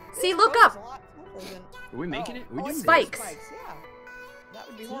 See, This look boat is up. a lot tougher than- Are we making it? We oh, doing it's Spikes. Yeah. That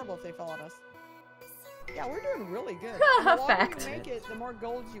would be horrible if they fell on us. Yeah, we're doing really good. Ha, The longer fact. you make it, the more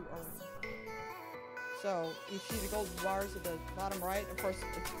gold you earn. So, you see the gold bars at the bottom right? Of course,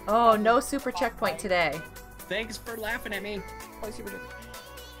 it's Oh, no super checkpoint today. this? Thanks for laughing at me. Oh, super good.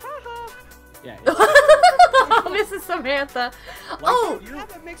 Ha Yeah. Mrs. Samantha. ha! Oh, You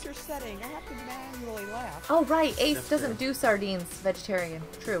have a mixer setting. I have to manually laugh. oh right. Ace That's doesn't true. do sardines vegetarian.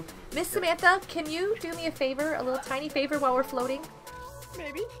 True. Miss Samantha, can you do me a favor, a little tiny favor while we're floating?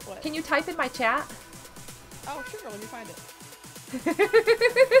 Maybe. What? Can you type in my chat? Oh, sure. Let me find it.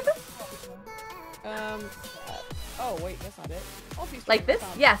 Oh, wait. That's not it. Multi-stream, Like this? I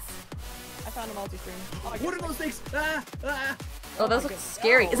found it. Yes. I found a multi-stream. Oh, I What guess are I- those things? Ah! Ah! Oh, Oh those my look goodness.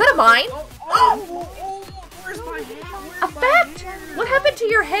 scary. Oh. Is that a mine? Oh, where's my hair? A Where's my fact? hair? What happened to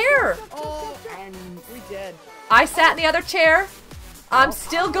your hair? Oh, We did. I sat in the other chair. I'm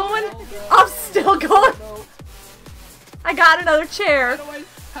still going. I'm still going. No. I got another chair.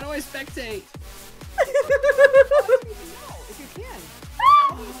 how do I spectate? If you can.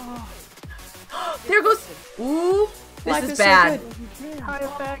 There goes. Ooh, this Life is is so bad. good. High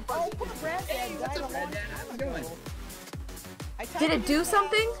effect. Oh, poor RadDad died a long RadDad? time How's it ago. going? I typed Did it in do chat.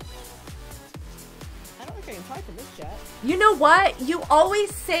 something? I don't think I can type in this chat. You know what? You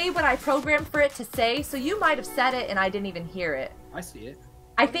always say what I programmed for it to say, so you might have said it and I didn't even hear it. I see it.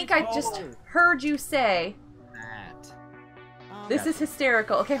 I think I just Oh. heard you say, That. this is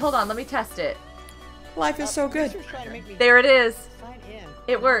hysterical. Okay, hold on, let me test it. Life is so good. Trying to make me There it is. sign in.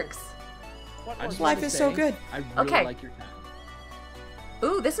 It works. What I works? just wanted to say, I really Okay. like your cat.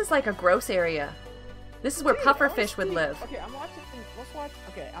 Ooh, this is like a gross area. This is where Dude, pufferfish would honestly- live. Okay, I'm watching. Let's watch.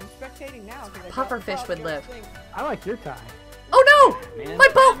 Okay, I'm spectating now. 'cause I got Pufferfish the would and live. everything. I like your tie. Oh no! Man. My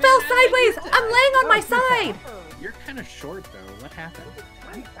boat fell sideways! I'm laying on my side! You're kind of short though. What happened?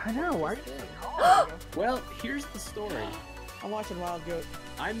 I know. Why? Well, here's the story. I'm watching Wild Goat.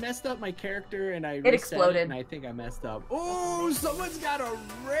 I messed up my character and I reset exploded. and I think I messed up. Oh, someone's got a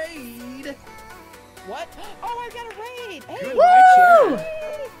raid. What? Oh, I got a raid! Hey, Good Woo! night,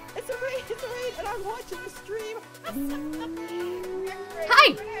 chat. it's a raid! It's a raid, and I'm watching the stream.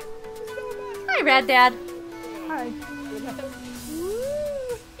 Hi! Hi, RadDad. Hi.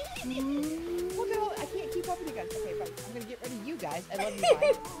 Look at all, I can't keep up with you guys. Okay, fine. I'm gonna get rid of you guys. I love you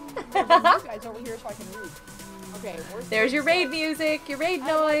guys. I'm gonna bring you guys over here so I can read. Okay, where's There's your raid stuff? music, your raid I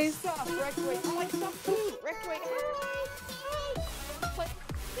like noise. stuff. Rectway. I like stuff too. Rectway. Hi. Play.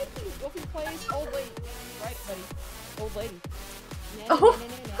 Thank you. Wolfie plays old lady. Right, buddy. Old lady. Oh.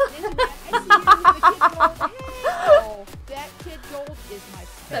 Oh, that kid gold is my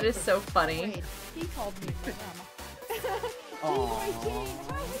favorite. That is so funny. Raid. He called me my mama. Aw. Gene,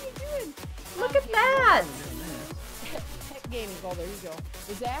 hi, what are you doing? Look at that! Tech gaming. Oh, there you go.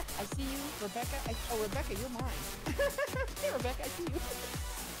 Zach, I see you. Rebecca, oh, Rebecca, you're mine. Hey, Rebecca, I see you.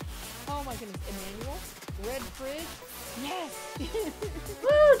 Oh my goodness. Emmanuel, Red Fridge. Yes.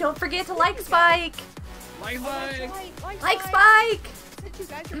 Woo! Don't forget to like Spike! Like, Oh, that's like. right. Like Spike! Since you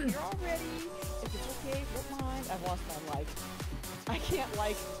guys are here already, if it's okay, don't mind. I've lost my like. I can't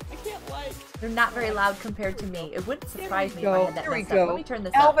like. They're not very loud compared to me. It wouldn't surprise me if I had that There we messed up. go. Let me turn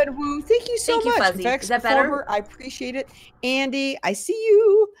this up. Alvin Wu, thank you so Thank you, much. Fuzzy. Vex Is that better? Performer, I appreciate it. Andy, I see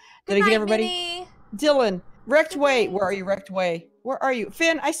you. Did Good I get night, everybody? Minnie. Dylan, Wrecked Way. Where are you, Wrecked Way? Where are you?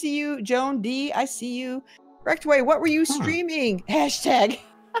 Finn, I see you. Joan D, I see you. Wrecked Way, what were you streaming? Hashtag.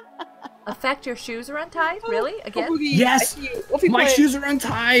 Affect your shoes are untied? Really? Again? Boogie, Yes! I see you. Wolfie My Play. shoes are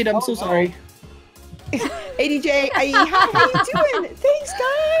untied. I'm so sorry. ADJ, hi, how you doing? Thanks,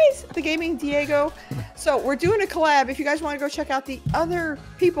 guys. The Gaming Diego. So we're doing a collab. If you guys want to go check out the other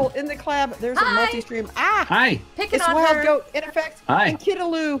people in the collab, there's a Hi. multi-stream. Ah, Hi. Picking it's on Wild her. Goat, in effect, Hi. and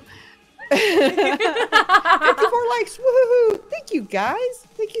KidALoo. 54 likes. Woohoo! Thank you, guys.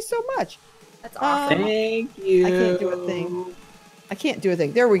 Thank you so much. That's awesome. Thank you. I can't do a thing. I can't do a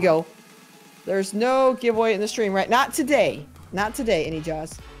thing. There we go. There's no giveaway in the stream, right? Not today. Not today, any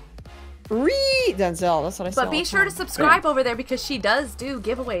Jaws. Read Denzel. That's what I said. But be sure to subscribe over there because she does do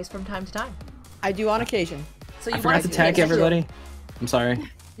giveaways from time to time. I do on occasion. So I you forgot want to tag everybody. I'm sorry.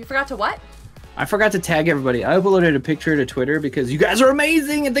 You forgot to what? I forgot to tag everybody. I uploaded a picture to Twitter because you guys are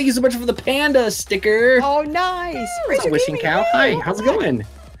amazing and thank you so much for the panda sticker. Oh, nice. Razor Wishing Gaming, Cow. hey, Hi, how's it going?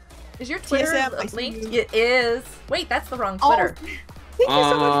 Is your Twitter TSM, I see linked? you. It is. Wait, that's the wrong Oh, Twitter. thank you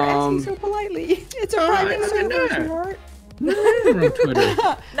so much for asking so politely. It's a private server, sweetheart.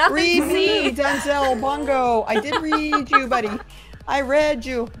 Twitter. Nothing Read to see. me, Denzel Bongo. I did read you, buddy. I read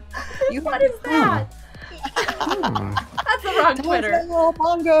you. You What is that? That's the wrong Twitter. Denzel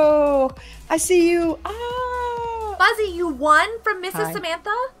Bongo. I see you. Ah. Fuzzy, you won from Mrs. Hi.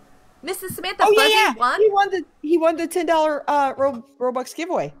 Samantha? Mrs. Samantha, Oh Fuzzy yeah, won? He won the $10 Robux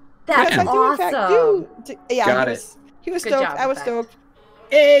giveaway. That's Yes, I do in fact awesome. do. Yeah, Got he was Good stoked. job I with was that. stoked.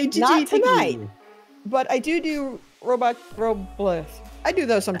 Hey, GG, Not thank tonight. you. But I do Roblox. I do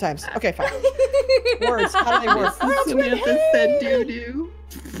those sometimes. Okay, fine. Words. How do they work? Samantha said doo-doo.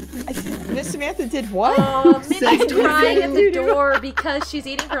 Miss Samantha did what? Oh, Minnie's Said crying at the doo-doo. door because she's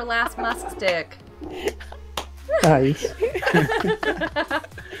eating her last musk stick. Nice.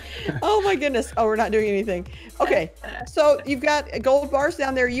 Oh my goodness. Oh, we're not doing anything. Okay. So you've got gold bars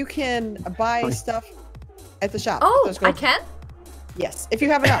down there. You can buy stuff at the shop. Oh, Those I gold- can? Yes, if you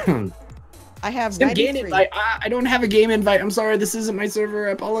have enough. I have Some game 93. invite. I don't have a game invite. I'm sorry. This isn't my server.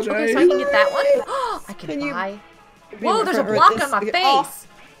 I apologize. Okay, so I can get that one. I Can can you- buy. Be Whoa, there's a remember block this- on my face. Oh,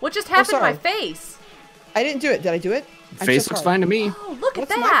 What just happened to my sorry. face? I didn't do it. Did I do it? I'm Face so looks sorry. fine to me. Oh, look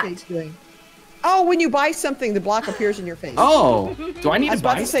What's at my that. face doing? Oh, when you buy something, the block appears in your face. Oh, do I need I was to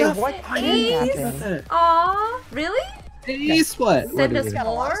about buy to say, stuff? what Ace. happened? Aw, really? Ace, what? Send What us is it? Got a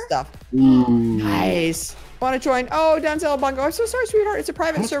lot of more? stuff. Ooh. Nice. Want to join? Oh, Denzel Bongo. I'm so sorry, sweetheart. It's a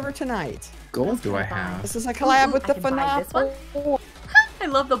private much- server tonight. Gold do I Fine. have? This is a collab Ooh, with I the can buy this one. FNA. I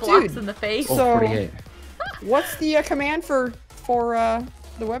love the blocks Dude. in the face. Oh, So- 48. What's the command for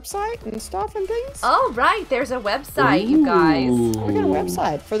the website and stuff and things? Oh, right. There's a website, you guys. We got a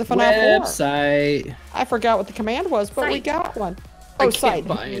website for the FNA 4. Website. I forgot what the command was, but we Site. got one. I Oh, can't site.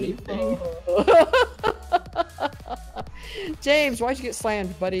 buy anything. James, why'd you get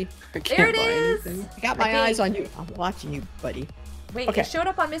slammed, buddy? I There can't it buy is. anything. I got I my eyes think- on you. I'm watching you, buddy. Wait, Okay. it showed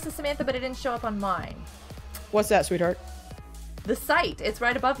up on Mrs. Samantha, but it didn't show up on mine. What's that, sweetheart? the site. It's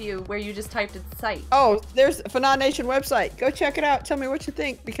right above you where you just typed in site. Oh, there's FNA Nation website. Go check it out. Tell me what you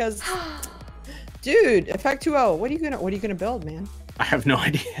think because, dude, Effect2o, what are you gonna build, man? I have no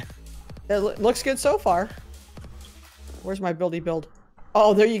idea. It looks good so far. Where's my buildy build?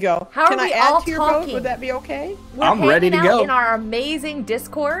 Oh, there you go. How Can are I we add all to your talking? boat? Would that be okay? We're I'm ready to hanging out go. in our amazing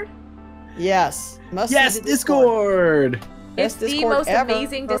Discord. Yes. Must Yes, see the Discord. It's Best the Discord most ever.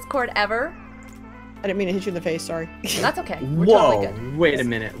 amazing Discord ever. I didn't mean to hit you in the face. Sorry. That's okay. We're Whoa, totally good. wait a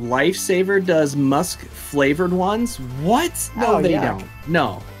minute. Lifesaver does musk flavored ones? What? No, Oh, they yuck. don't.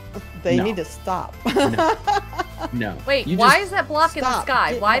 No, They No. need to stop. no. Wait, You why just- is that block in the stop.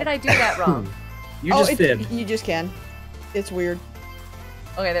 sky? Why did I do that wrong? You just fibbed. You just can. It's weird.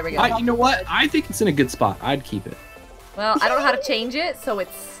 Okay, there we go. You know what? I think it's in a good spot. I'd keep it. Well, I don't know how to change it, so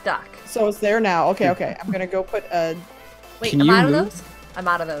it's stuck. So it's there now. Okay, okay. I'm gonna go put a. Wait, Can am you I out of move? those? I'm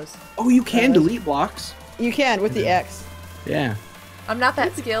out of those. Oh, you can delete blocks. You can with the X. Yeah. I'm not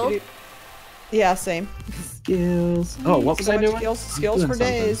that skilled. Yeah, same. Skills. Oh, what was So I much doing? Skills I'm for doing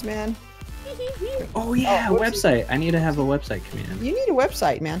days, man. Oh yeah, Oh, a whoopsie. website. I need to have a website command. You need a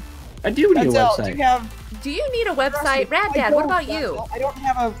website, man. I do need a Denzel, website. do you have Do you need a website? thrusters? I RadDad, what don't, about you? Denzel. I don't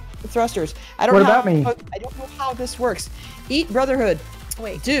have a thrusters. I don't What have, about me? I don't know how this works. Eat Brotherhood.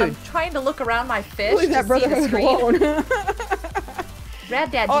 Wait, Dude. I'm trying to look around my fish Leave to that see the Brotherhood screen. alone.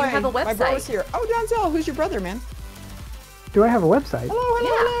 RadDad, do you have a My brother's website? here. Oh, Denzel, who's your brother, man? Do I have a website? Hello,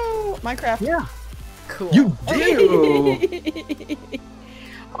 hello, hello. Minecraft. Yeah. Cool. You do.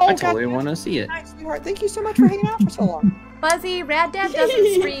 Oh, I totally God. want to see it. Nice, sweetheart. Thank you so much for hanging out for so long. Fuzzy, RadDad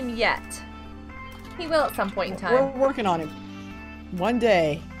doesn't stream yet. He will at some point in We're time. working on him. One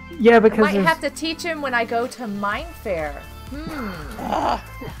day. Yeah, I because might there's- have to teach him when I go to Mine Fair. Ah,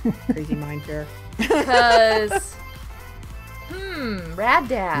 crazy mind fair. Because...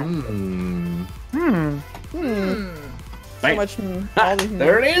 RadDad. So Right. much. Ah,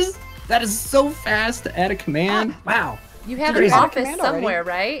 there it is. That is so fast to add a command. Wow. You have Crazy. an office Command already. somewhere,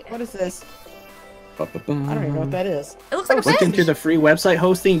 right? What is this? I don't I even know what that is. It looks like a Looked bench. into the free website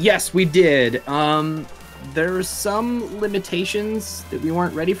hosting. Yes, we did. There's some limitations that we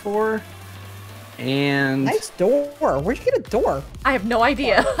weren't ready for, and Nice door. Where'd you get a door? I have no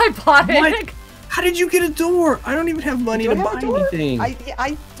idea. I bought it. What? How did you get a door? I don't even have money Do to I have buy a door? anything.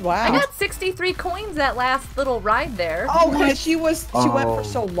 Wow. I got 63 coins that last little ride there. Oh, because she went Oh. for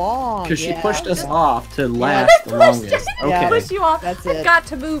so long. Because she Yeah. pushed us off to last I the pushed longest. it. Yeah. Okay. Push you off. That's I've it. got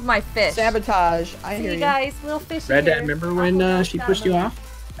to move my fish. Sabotage. I See hear you you. guys, little fish. RadDad, remember when she pushed you off?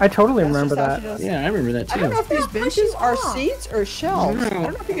 I totally That's remember just how that. she does. Yeah, I remember that I too. don't know if these Don't push benches you are off. seats or shelves. No. I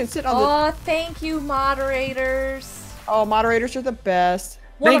don't know if you can sit on the. Oh, thank you, moderators. Oh, moderators are the best.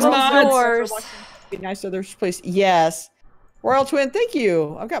 One Thanks, of them's mods. yours. Be nice to others, please. Yes. Royal Twin, thank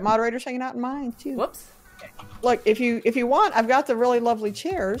you. I've got moderators hanging out in mine too. Whoops. Look, if you want, I've got the really lovely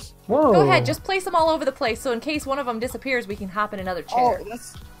chairs. Whoa. Go ahead, just place them all over the place, so in case one of them disappears, we can hop in another Oh, chair.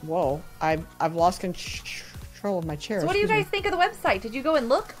 that's whoa. I've lost control of my chairs. So what do you Excuse guys think of the website? Did you go and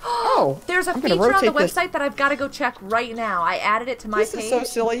look? Oh, there's a I'm gonna feeture on the rotate this. website that I've got to go check right now. I added it to me. my This page. is so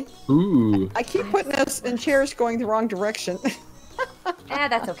silly. Ooh. I keep putting us in chairs going the wrong direction.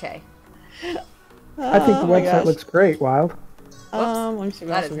 That's okay. I think the Oh my website gosh. looks great, Wild. Let me see what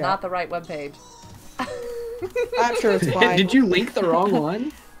That else is we got. not the right webpage. I'm sure it's fine. Did you link the wrong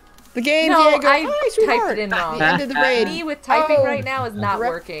one? The game, No, Diego. I Hi, typed sweetheart. it in wrong. The end of the raid. Me with typing Oh, right now is not rep-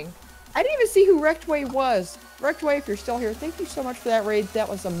 working. I didn't even see who Wreckedway was. Wreckedway, if you're still here, thank you so much for that raid. That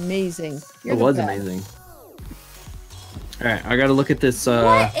was amazing. You're It the was best. amazing. Alright, I gotta look at this.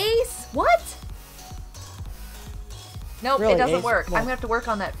 What, Ace? What? Nope, Really, it doesn't Ace? work. What? I'm gonna have to work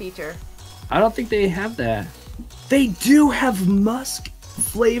on that feature. I don't think they have that. They do have musk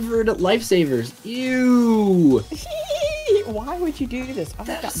flavored lifesavers. Ew. Why would you do this? I've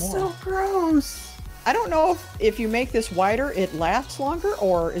got That's more. so gross. I don't know if you make this wider, it lasts longer,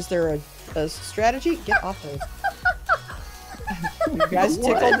 or is there a strategy? Get off those. You guys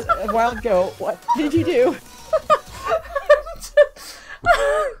tickled a while ago. What did you do?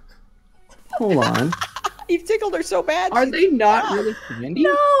 Hold on. You've tickled her so bad. Are she- they not really candy?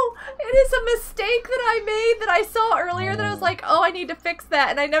 No, it is a mistake that I made that I saw earlier that I was like, oh, I need to fix that,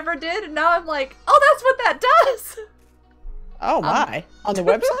 and I never did, and now I'm like, oh, that's what that does. Oh my! On the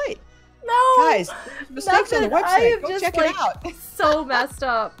website, No, guys, there's mistakes on the nothing. I website. am Go just check like it out. so messed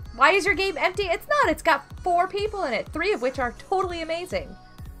up. Why is your game empty? It's not. It's got 4 people in it, 3 of which are totally amazing.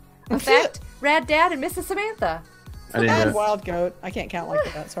 Effect, RadDad, and MrsSamantha. I didn't And know. wild goat. I can't count like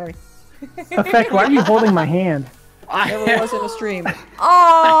that. Sorry. Effect, why are you holding my hand? Never was in a stream.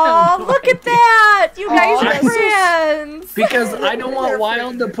 Oh, look at that! You guys Oh, are that's so friends. Because I don't want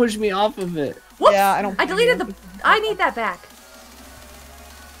Wild to push me off of it. Whoops! Yeah, I don't. I deleted the. I need that back.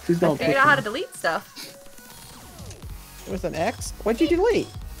 Please don't Figured pick out how to me. delete stuff. With an X? What'd you delete?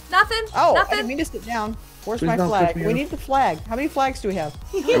 Nothing. Oh, I Nothing. didn't mean to sit down. Where's Please my don't flag? push me We off. need the flag. How many flags do we have?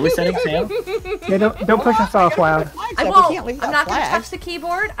 Are we setting sail? Yeah, don't push us off, Wild. I We won't. can't leave I'm without not going to flags. touch the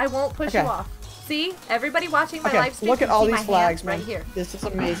keyboard. I won't push Okay. you off. See? Everybody watching my Okay, live stream look at can all see these my flags, hands man. right here. This is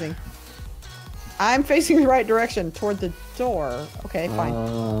amazing. I'm facing the right direction, toward the door. Okay, fine.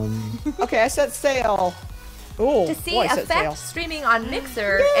 Okay, I set sail. Ooh, To see boy, I set Effect sail. streaming on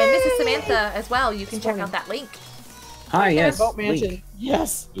Mixer and Mrs. Samantha as well, you can check out that link. Hi, yes. Boat mansion. Link.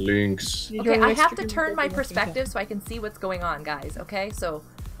 Yes. Links. You Okay, join I next have to stream, turn my boat mansion. perspective so I can see what's going on, guys. Okay, so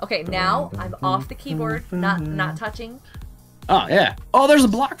now I'm off the keyboard, not touching. Oh, yeah. Oh, there's a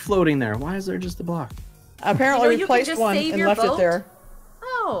block floating there. Why is there just a block? Apparently, You know, we you can placed just one save and your left boat. it there.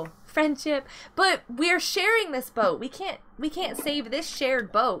 Oh, friendship. But we're sharing this boat. We can't save this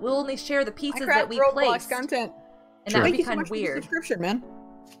shared boat. We'll only share the pieces that we Roblox placed. content. And that would Thank be you so kind much of for the weird. subscription, man.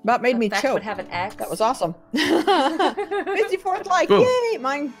 About made me Effect choke. would have an X. That was awesome. 54th like, Boom. yay!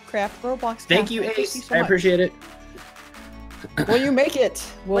 Minecraft Roblox. Thank you, content. Ace. you so I much. appreciate it. Will you make it?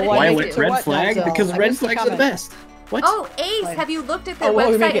 Will What did Why you with do? to red what, flag? Denzel? Because I red missed the flags are the comment. best. What? Oh, Ace, Fine. have you looked at their Oh, will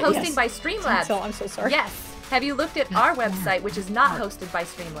we website make it? hosting Yes. by Streamlabs? Denzel, I'm so sorry. Yes. Have you looked at our website, which is not hosted by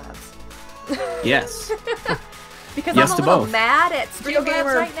Streamlabs? Yes. Because Yes I'm to a little both. mad at Streamlabs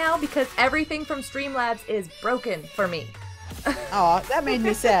Gamer. right now because everything from Streamlabs is broken for me. Oh, that made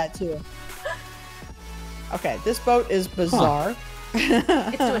me sad too. Okay, this boat is bizarre. It's doing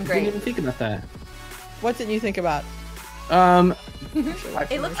I didn't great. even think about that. What didn't you think about?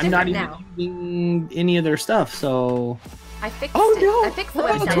 It looks I'm not different even now. using any of their stuff, so I fixed Oh, it. no. I fixed the Oh,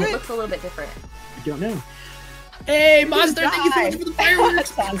 website. twin. It looks a little bit different. I don't know. Hey, Monster, thank you so much Die. for the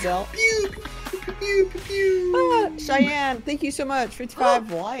fireworks. Denzel. Pew, pew, pew, pew, pew, pew. Ah, Cheyenne, thank you so much.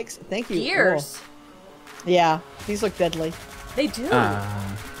 55 likes. Thank you. Gears. Oh, yeah, these look deadly. They do.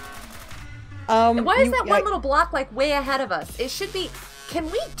 Why is that one little block like way ahead of us? It should be. Can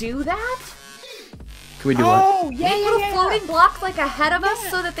we do that? Can we do what? Oh, yeah, Make yeah, little yeah. floating blocks like ahead of us Yeah,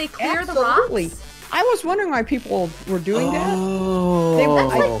 so that they clear Absolutely. the rocks. I was wondering why people were doing that. Oh, They-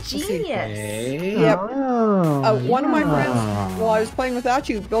 That's I- like genius. okay. Yep. Oh, One of my yeah. friends, while I was playing without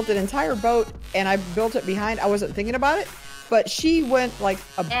you, built an entire boat, and I built it behind. I wasn't thinking about it, but she went like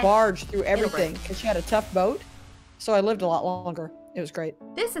a barge through everything break. because she had a tough boat. So I lived a lot longer. It was great.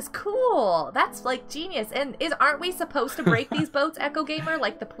 This is cool. That's like genius. And aren't we supposed to break these boats, Echo Gamer?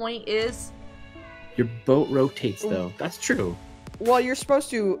 Like the point is. Your boat rotates, though. That's true. Well, you're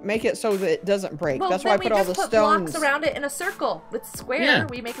supposed to make it so that it doesn't break. Well, That's why I then put we all just the put stones. blocks around it in a circle. It's square. Yeah.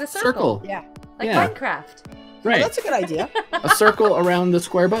 We make it a circle. Yeah. Like Yeah. Minecraft. Right. Oh, that's a good idea. A circle around the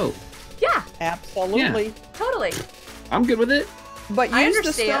square boat. Yeah, Absolutely. totally. I'm good with it. But I use the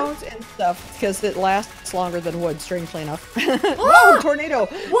understand. stones and stuff because it lasts longer than wood, strangely enough. Whoa, tornado!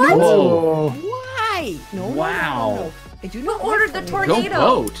 What? Whoa. Why? No, no, Wow. no, no. I do Who not ordered the Go tornado?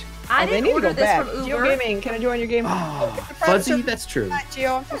 boat. I they didn't need to order go this back. from Geo Uber. Gaming, can I join your game? Oh, It's a private fuzzy, server. that's true. Not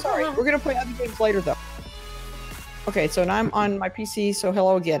Geo, I'm so sorry. We're gonna play other games later though. Okay, so now I'm on my PC, so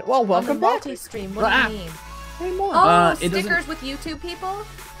hello again. Well, On the welcome back. multi-stream. What do Ah. you mean? Hey, more. Oh, it doesn't- stickers with YouTube people?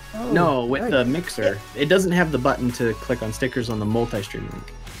 No, with right. the mixer. It doesn't have the button to click on stickers on the multi-stream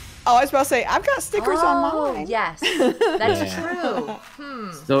link. Oh, I was about to say, I've got stickers on Oh, mine. yes. That's Yeah. true. Hmm.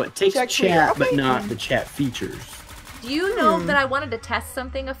 So it takes Check for your chat, but update. not the chat features. Do you know that I wanted to test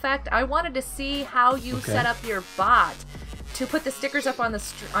something, Effect? I wanted to see how you Okay. set up your bot to put the stickers up on the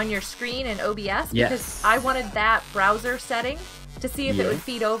on your screen in OBS because Yes. I wanted that browser setting to see if it Yeah. would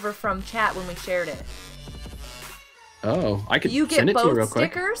feed over from chat when we shared it. Oh, I could Do you get send it to you real both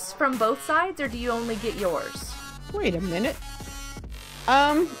quick. stickers from both sides, or do you only get yours? Wait a minute.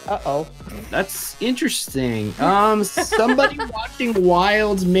 Uh-oh. That's interesting. Somebody watching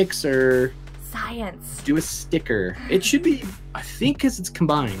Wild's mixer Science. do a sticker. It should be, I think, because it's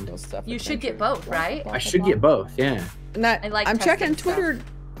combined. Those stuff You should get adventure. both, right? I should get both, yeah. Not, I like I'm checking testing Twitter,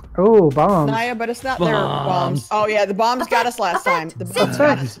 Oh, bombs. Naya, but it's not their bombs. Bombs. Oh yeah, the bombs got us last time. The bombs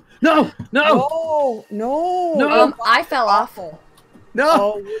got us. No, no, No, no. No. I fell off. no.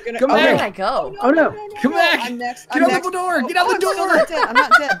 Oh, we're gonna. Come oh, Where back. did I go? Oh, no. Come back. I'm next. Get out the door. Get out the I'm still door. not dead. I'm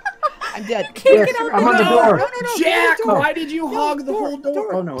not dead. I'm dead. Can't Yes, get out I'm the on the door. door. No, Jack, door. why did you hog the door, whole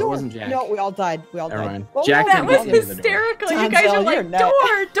door? Oh no, it wasn't Jack. No, we all died. We all Never died. mind. Well, Jack no, That didn't was get into the door. hysterical. You guys Denzel, are like, you're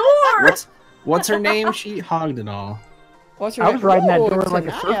nuts. door. What's her name? She hogged it all. What's her I name? was riding that Oh, door like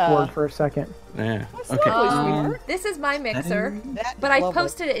a Tanaya. surfboard for a second. Yeah. That's Okay. lovely, sweetheart. This is my mixer, That but is I lovely.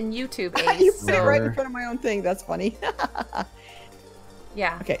 posted it in YouTube, You Ace. put it right in So- front of my own thing. That's funny.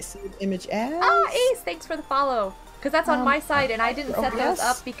 Yeah. Okay, save image as. Ah, Ace, thanks for the follow. Because that's on my side, and I didn't set those yes.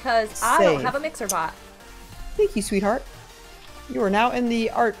 up because I don't Save. have a mixer bot. Thank you, sweetheart. You are now in the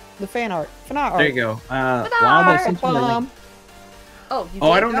fan art. FNA art. There you go. Wow, art. that's interesting. Oh, you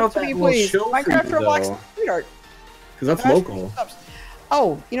Oh, I did? don't know if Up to that me, will please. show for you, Minecraft Roblox though. street art. Because that's local.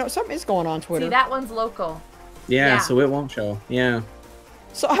 Oh, you know, something is going on Twitter. See, that one's local. Yeah, Yeah. so it won't show. Yeah.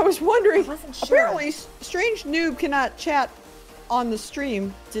 So I was wondering, I wasn't sure. apparently Strange Noob cannot chat on the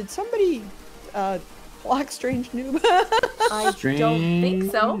stream. Did somebody block Strange Noob? I don't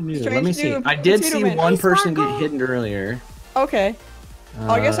think so. Let me see. Noob. I did It's see Vito Man. one Hey, person get Sparkle. hidden earlier. Okay.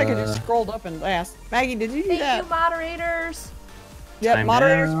 Oh, I guess I could just scrolled up and ask. Maggie, did you do Thank that? you, moderators. Yep, Time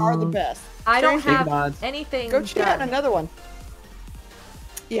moderators out. are the best. I don't Strange have mods. anything Go chat done. another one.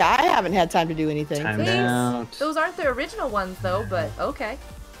 Yeah, I haven't had time to do anything. Timed Thanks. out. Those aren't the original ones, though, but okay.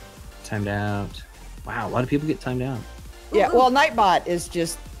 Timed out. Wow, a lot of people get timed out. Yeah, Woohoo. well, Nightbot is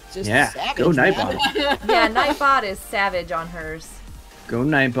just Yeah, savage, go man. Nightbot. Yeah, Nightbot is savage on hers. Go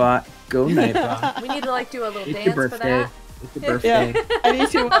Nightbot. Go Nightbot. We need to like do a little It's dance your for birthday. that. It's your birthday. Yeah, I need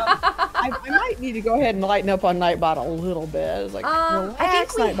to. I might need to go ahead and lighten up on Nightbot a little bit. It's like, I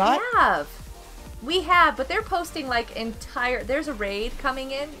relax, think we Nightbot. have. We have, but they're posting like entire. There's a raid coming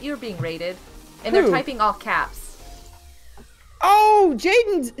in. You're being raided, and they're Who? typing all caps. Oh,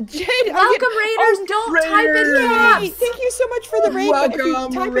 Jaden. Welcome, raiders. Don't type in caps. Thank you so much for the raid. But if you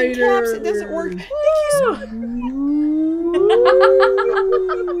Welcome, type in caps, it doesn't work. Thank you so much.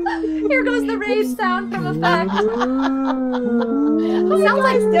 Here goes the rage sound from Effect. Sounds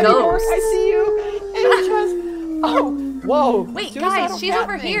like Debbie Bork, ghosts. I see you. And just, oh, whoa. Wait, Suicidal guys, she's cat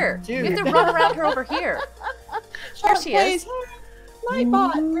over thing. here. Dude. You have to run around her over here. There she is.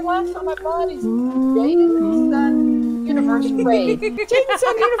 Nightbot, relax on my bodies. Jaden's Sun Universe raid. Jaden's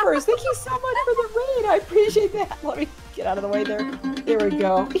Sun Universe, thank you so much for the raid. I appreciate that. Let me get out of the way there. There we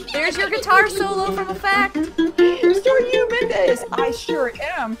go. There's your guitar solo from Effect. Restore you, Mendez. I sure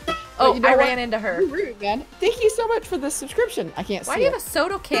am. Oh, But you know I what? ran into her. You're rude, man. Thank you so much for the subscription. I can't Why see do you have it. a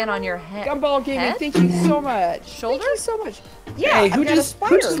soda can on your head? Gumball Gaming, head? thank you so much. Shoulder? Thank you so much. Yeah, Hey, I've who got a just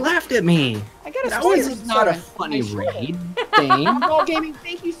spider. laughed at me? I got a That spider. was not a seven. funny I should. raid thing. Gumball Gaming,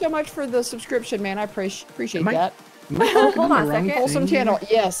 thank you so much for the subscription, man. I appreciate Am I- that. Oh, hold on a second. Wholesome channel,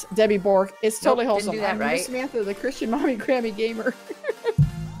 yes, Debbie Bork. It's totally Nope, didn't wholesome. do that I'm right. Miss Samantha, the Christian mommy Grammy gamer.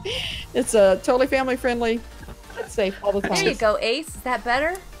 It's totally family friendly. It's safe all the time. There you go, Ace. Is that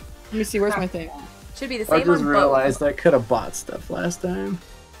better? Let me see, where's my thing? Should be the I same just on realized I could have bought stuff last time.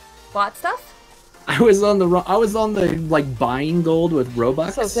 both. Bought stuff? I was on the like buying gold with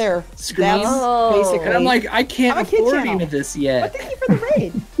Robux. So there. Screen. That's Oh. basically. And I'm like, I can't I'm a kid afford channel. any of this But yet. thank you for the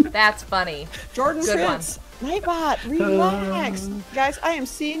raid. That's funny. Jordan Good Fritz. Nightbot, relax. Guys, I am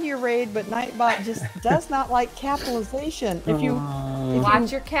seeing your raid, but Nightbot just does not like capitalization. If you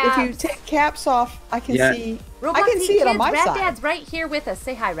Watch your caps. if you take caps off, I can Yeah. see Roblox I can Eat see it on Kids, my side. RadDad's right here with us.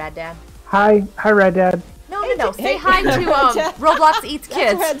 Say hi, RadDad. Hi, RadDad. No, Hey, no, no. hey, Say hi to RadDad. Roblox Eats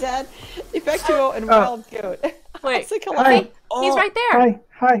Kids. That's Dad. Effect2o and Wild Goat. Wait. Say Okay, hello. he's right there.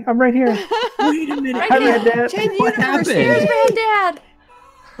 Hi, I'm right here. Wait a minute. Right Hi, here. RadDad. Jaden What Universe. happened? Here's RadDad.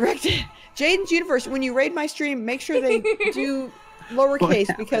 Correct. Jaden's Universe. When you raid my stream, make sure they do lowercase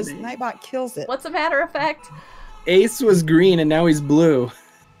What because happened? Nightbot kills it. What's the matter, Effect? Ace was green and now he's blue.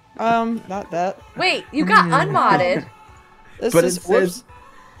 Not that. Wait, you got unmodded. This But it is says, whoops.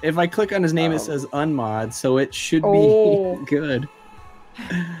 if I click on his name, it says unmod, so it should be Oh. good.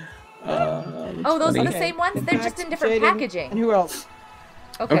 Oh, those are the Okay. same ones? They're just in different Jaden, And packaging. who else?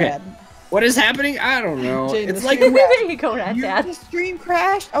 Okay. What is happening? I don't know. Jaden, It's the like, stream There you go, The RadDad. stream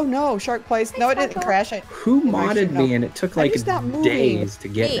crashed. Oh no, Shark Place. No, it didn't Sparkle. crash. who It might modded should know. me and it took I'm like just not moving. days to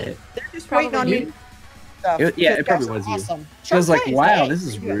get Me. it. They're just Probably waiting on you. me. Stuff, Yeah, it because probably guys was are you. awesome. I was Shark like, Place, wow, hey, this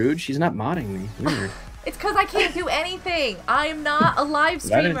is there you go. rude. She's not modding me. Weird. It's because I can't do anything. I am not a live I didn't say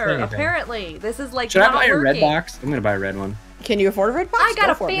streamer, anything. apparently. This is like Should I not buy a red working. box? I'm gonna buy a red one. Can you afford a red box? I got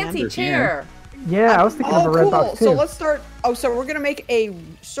Go a for it, man. fancy Sure can. chair. Yeah, I was thinking of a red cool. box too. So let's start. Oh, so we're gonna make a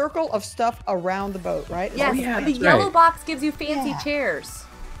circle of stuff around the boat, right? Yes, yeah, the that's yellow right. box gives you fancy Yeah. chairs.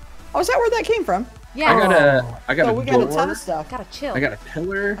 Oh, is that where that came from? Yeah, I got So a we door. got a ton of stuff. gotta chill. I got a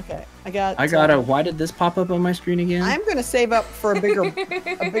pillar. Okay, I got. I got a. Why did this pop up on my screen again? I'm gonna save up for a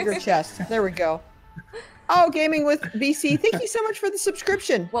bigger chest. There we go. Oh, Gaming with BC, thank you so much for the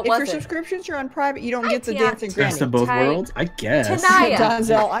subscription. What if was your it? subscriptions are on private, you don't Hi, get the Tia. dancing granny. Best of both Tight. worlds, I guess. Tonight.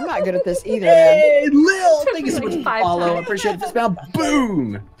 Donzel, I'm not good at this either, man. Hey, Lil! Thank you so Like much for 5 follow. I times. appreciate the spell.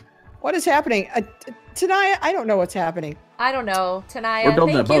 Boom! What is happening? Tonight, I don't know what's happening. I don't know. Tanaya, We're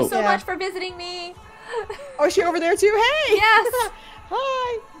building thank a you boat. so Yeah. much for visiting me. Oh, is she over there too? Hey! Yes.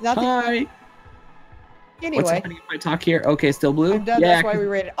 Hi! Nothing. Hi. What's Anyway, happening if I talk here? Okay, still blue? I'm done. That's why we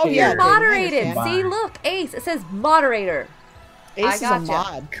rated. Oh, yeah. Here. good, I Moderated. understand. See, look, Ace. It says moderator. Ace is a gotcha.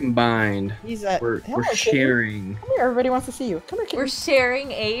 mod. Combined. He's a. We're Hello, kitty. sharing. Come here, everybody wants to see you. Come here, kitty. We're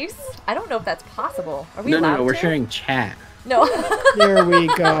sharing Ace. I don't know if that's possible. Are we No, allowed we're to? sharing chat. No. There we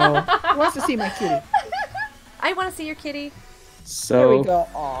go. Who wants to see my kitty? I want to see your kitty. There So, we go.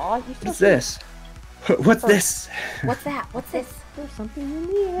 Aw, you're so what's sweet. this? What's this? What's that? What's this? There's something in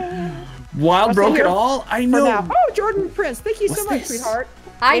the air. Wild Wanna broke sit it here all? I For know. now. Oh, Jordan Prince, thank you so What's much, this? sweetheart.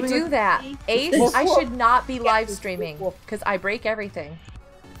 I Gaming do with that. me. Ace, Woof, I woof. should not be Yeah, live woof, streaming woof. because I break everything.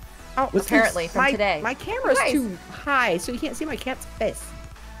 Oh, What's Apparently, this? from today. My camera's Nice. too high, so you can't see my cat's face.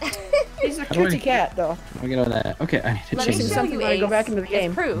 He's a How do I- cutesy cat, though. I'll get on that. Okay, I need to Let me change show something you, when I Ace. go back into the as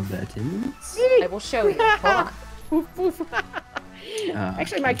game. proof. buttons. I will show you. Hold on. Woof, woof.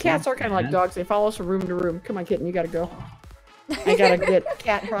 Actually, my cats are kind of like dogs. They follow us from room to room. Come on, kitten, you gotta go. I gotta get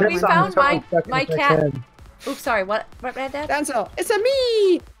cat We products. found my my cat. Oops, sorry. What, RadDad? Denzel, it's a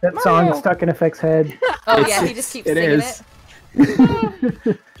me! That Mario. song stuck in Effect's head. Oh It's- yeah, he just keeps it singing is. it.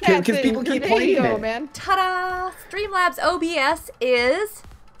 Cat Because thing. people keep There you playing go, it. man. Ta-da! Streamlabs OBS is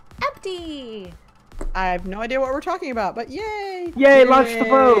empty. I have no idea what we're talking about, but yay! Yay, launch the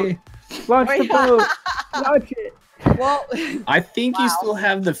boat! Yay. Launch the Wait. boat! Launch it! Well, I think you Wow. still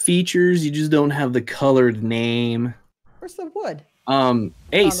have the features, you just don't have the colored name. where's the wood? Ace, Found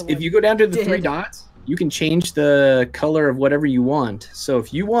the if you go down to the Did. 3 dots, you can change the color of whatever you want. So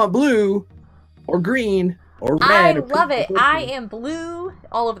if you want blue or green or I red, or love it. purple, I am blue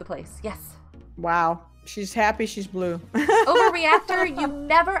all over the place. Yes. Wow, she's happy she's blue. Overreactor, you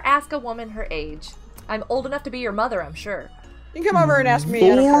never ask a woman her age. I'm old enough to be your mother, I'm sure. You can come over and ask me.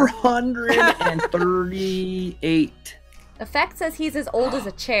 I don't care. 438. Effect says he's as old as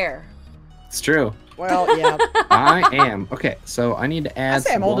a chair. It's true. Well, yeah. I am. Okay, so I need to add I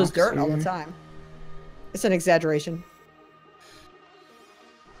say I'm some old as blocks dirt all the here. time. It's an exaggeration.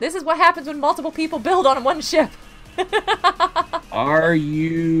 This is what happens when multiple people build on one ship. Are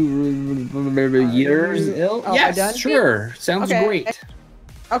you years ill? Oh, am I Yes, done? sure. Sounds Okay. great.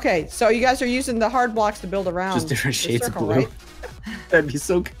 Okay, so you guys are using the hard blocks to build around. Just different the shades circle, of blue. right? That'd be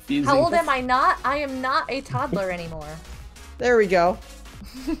so confusing. How old am I not? I am not a toddler anymore. There we go.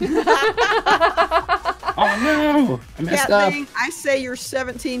 Oh no! I messed Cat up. thing, I say you're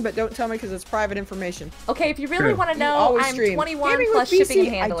 17, but don't tell me because it's private information. Okay, if you really True. want to You know, always I'm stream. 21 Gaming plus with BC, shipping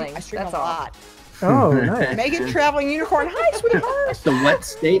and I handling. do- I stream That's a all. lot. Oh, nice. Megan, traveling unicorn. Hi, sweetheart. So what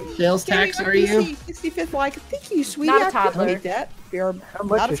state sales tax Gaming are with you? BC, 65th like. Thank you, sweetie. Not a I toddler. appreciate that. You're How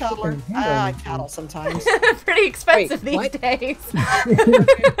much not a is toddler. shipping and I handling? tattle sometimes. Pretty expensive Wait, these what? days.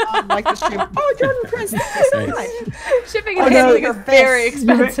 Like the stream. Oh, Jordan Prince. Thank you so Nice. much. Shipping Oh, and no, handling your is very face.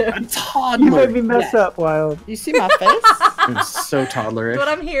 expensive. A toddler. You made me mess Yes. up, Wild. You see my face? I'm so toddlerish. That's what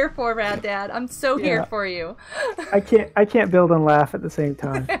I'm here for, RadDad. I'm so here Yeah. for you. I can't build and laugh at the same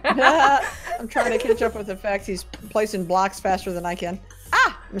time. I'm trying to catch up with the fact he's placing blocks faster than I can.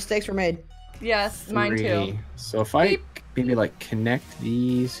 Ah! Mistakes were made. Yes, mine too. 3. So if I maybe like connect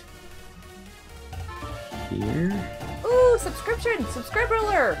these here. Ooh, subscriber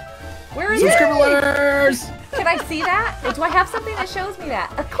alert. Where is Subscribers! it? Can I see that? Do I have something that shows me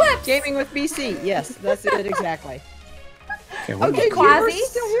that? Eclipse. Gaming with BC. Yes, that's it exactly. Okay, what Okay, Quasi? Universe is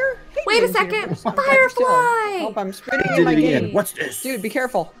still here? Hey, Wait a Games second. Universe. Firefly. Hope I'm spitting did in my it again. game. What's this? Dude, be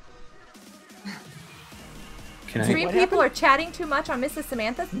careful. Can I? Three What people are chatting too much on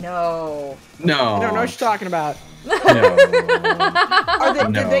MrsSamantha? No. No. I don't know what you're talking about. No.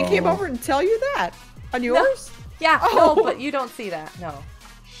 Did they came No. over and tell you that? On yours? Yeah, Oh. no, but you don't see that. No.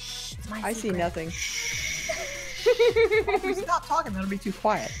 Shh, it's my I see secret. nothing. If we stop talking, that'll be too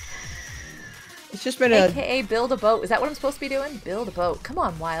quiet. It's just been a... AKA build a boat. Is that what I'm supposed to be doing? Build a boat. Come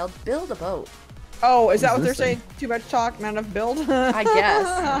on, Wild. Build a boat. Oh, is that What what is they're this saying? Too much talk, not enough build? I guess.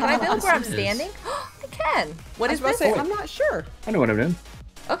 Can I build where I'm This is- standing? I can. What I is was about this? to say, I'm not sure. I know what I'm doing.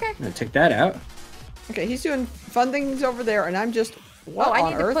 Okay. I'm gonna take that out. Okay, he's doing fun things over there, and I'm just... What Oh, I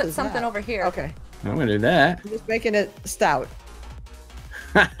on need to earth put is something that? over here. Okay, I'm gonna do that. I'm just making it stout.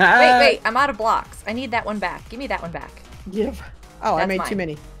 Wait, I'm out of blocks. I need that one back. Give me that one back. Yep. Oh, I That's made mine. too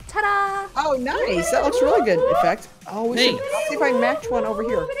many. Ta-da! Oh, nice. That looks really good. Effect. Oh, we should Thanks. see if I can match one over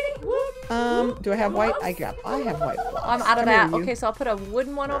here. Do I have white? I have white blocks. I'm out of Come here, that. you. Okay, so I'll put a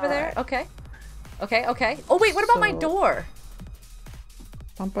wooden one over there. Alright. Okay. Okay. Oh, wait, what about my So- door?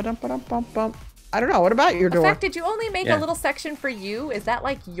 Bump, ba-dum, ba-dum, bump, bump. I don't know. What about your door? Effect, did you only make Yeah. a little section for you? Is that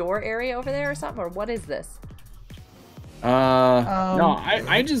like your area over there or something? Or what is this? No,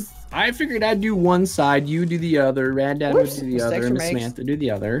 I figured I'd do one side, you do the other, RadDad would Whoops, do the mistakes other, were and made. Samantha do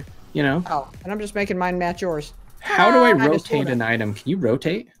the other. You know. Oh, and I'm just making mine match yours. How do I I just rotate wanna- an item? Can you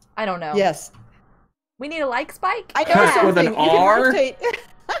rotate? I don't know. Yes. We need a like spike? I know Cut with an something. You can R? rotate.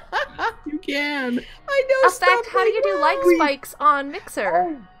 You can. I know. Effect, how do you do like Wait. spikes on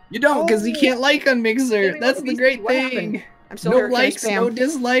Mixer? You don't, because you can't like on Mixer. Maybe That's let the me great see what happened. thing. I'm still No here. Can I likes, spam? no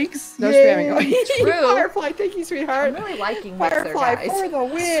dislikes. No Yay. spamming. True. Firefly, thank you, sweetheart. I'm really liking Mixer, Firefly guys. for the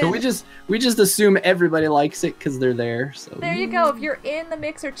win. So we just assume everybody likes it because they're there. So There you go. If you're in the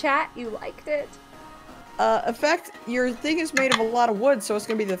Mixer chat, you liked it. Effect, your thing is made of a lot of wood, so it's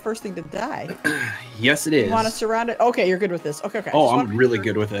gonna be the first thing to die. Yes, it is. You want to surround it? Okay, you're good with this. Okay, okay. I Oh, just I'm wanna- really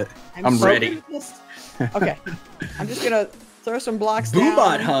good with it. I'm so ready. good with this. Okay, I'm just gonna throw some blocks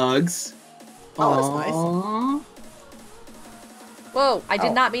Boombot down. hugs. Oh, that's nice. Aww. Whoa, I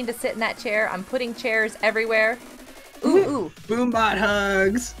did Oh. not mean to sit in that chair. I'm putting chairs everywhere. Ooh, ooh. Boombot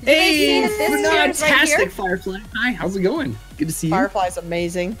hugs. Did you guys see Hey, that this chair is right here? FNA-tastic, Firefly. Hi, how's it going? Good to see you. Firefly's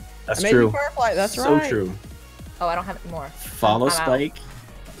amazing. That's Amazing true. Firefly, that's so right. true. Oh, I don't have any more. Follow I'm out. Spike.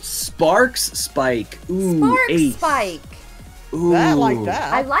 Sparks Spike. Ooh, Spark ace. Spike. Ooh, That like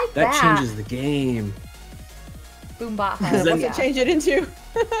that. I like That that. changes the game. Boombot Is hug. that- What's Yeah. it change it into?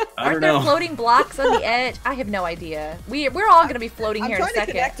 I Aren't don't there know. floating blocks on the edge? I have no idea. We're all gonna be floating I'm here in a trying to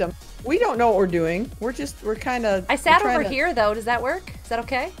second. connect them. We don't know what we're doing. We're kind of. I sat over here though. Does that work? Is that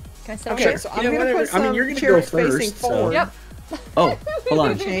okay? Can I sit over Okay, here? so Yeah, I'm gonna whatever. put some I mean, you're gonna go chairs first, facing so- forward. Yep. Oh, hold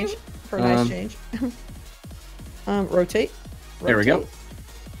on. Change for a nice change. Rotate. There we go. Rotate.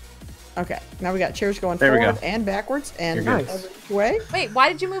 Okay, now we got chairs going There we forward go. and backwards and You're good. every which way. Wait, why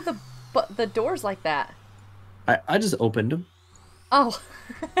did you move the doors like that? I just opened them. Oh.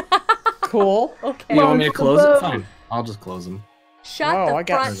 Cool. Okay. You want me to close Whoa. it? Fine. I'll just close them. Shut Whoa, the I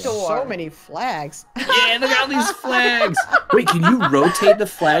got front door. so many flags. Yeah, look at all these flags. Wait, can you rotate the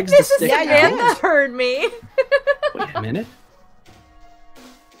flags to Mrs. stick Yeah, you out? Samantha heard me. Wait a minute.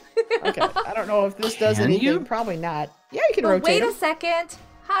 Okay, I don't know if this does Can anything. you? Probably not. Yeah, you can But rotate wait a them. second.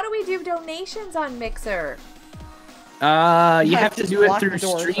 How do we do donations on Mixer? You I have to just do it blocked through the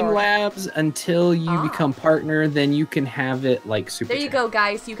door, sorry. Streamlabs until you Ah. become partner. Then you can have it like super. There you chat. go,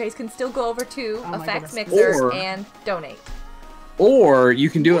 guys. You guys can still go over to Oh my Effects goodness. Mixer Or- and donate. Or you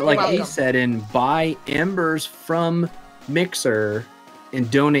can do it like Welcome. Ace said and buy embers from Mixer and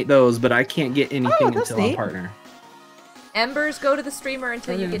donate those. But I can't get anything that's until I'm neat. partner. Embers go to the streamer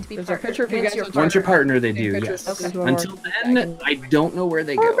until you get to be There's a partner. picture of you Once guys you're with Once you're partner. partner, they do. Pictures. Yes. This is when Until we're then, I don't know where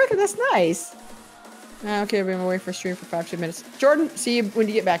they Oh, go. Rebecca, that's nice. Okay, we're gonna wait for stream for 5 minutes. Jordan, see you when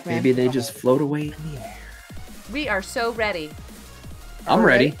you get back, man. Maybe they just float away in the air. We are so ready. I'm All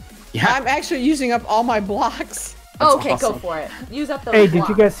ready. right. Yeah. I'm actually using up all my blocks. That's Okay, go awesome. for it. Use up those Hey, did blocks.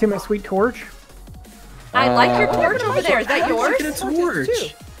 you guys see my sweet torch? I like your Uh, torch over there. Is that yours? Look at a Torches, too.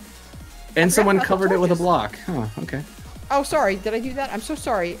 torch. And someone about the covered it with a torches. block. Huh, okay. Oh, sorry. Did I do that? I'm so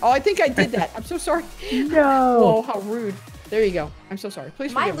sorry. Oh, I think I did that. I'm so sorry. Whoa, No. how rude. There you go. I'm so sorry.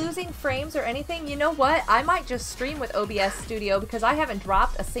 Please Am I forgive me. losing frames or anything? You know what? I might just stream with OBS Studio because I haven't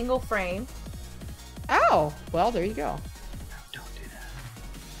dropped a single frame. Oh, well, there you go. Don't do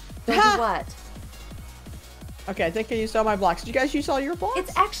that. Don't Ha! do what? Okay, I think I used all my blocks. Did you guys use all your blocks?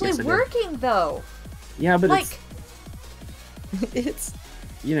 It's actually Yes, I did. working though. Yeah, but Like, It's...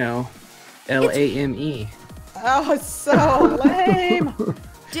 you know, LAME. Oh, it's so lame.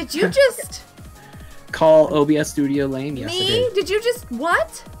 did you just Call OBS Studio lame? Yes, I me? did. Did you just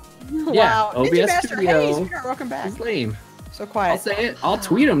what? Yeah, Wow. Ninja OBS Master, Studio hey, sweetheart, welcome back. It's lame. So I'll quiet. say it. I'll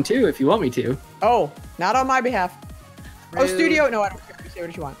tweet them too if you want me to. Oh, not on my behalf. Oh, Rude. studio? No, I don't care. You say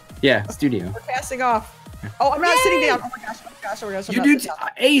what you want. Yeah, Studio. We're casting off. Oh, I'm not Yay! sitting down. Oh my gosh, oh my gosh, oh my gosh. I'm You not do, sitting down.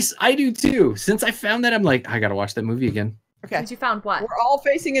 Ace. I do too. Since I found that, I'm like, I gotta watch that movie again. Okay. Since you found what? We're all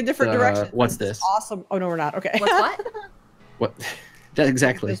facing in different directions. What's this? Awesome. Oh, no, we're not. Okay. What's what? What? That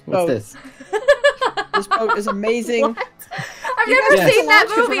exactly. This What's boat. this? This boat is amazing. What? I've You never guys seen can that launch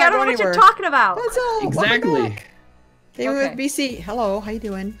 'cause movie. we're I not don't know going what you're anywhere. talking about. That's all. Welcome Exactly. back. Game Okay. with BC. Hello, how you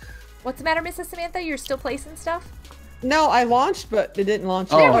doing? What's the matter, Mrs. Samantha? You're still placing stuff? No, I launched, but it didn't launch.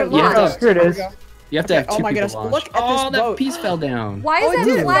 Oh, yet. we're you have launched. to, Here it is. you have to Okay, have oh two my people goodness, launch. look at Oh, this that boat. piece fell down. Why Oh, is it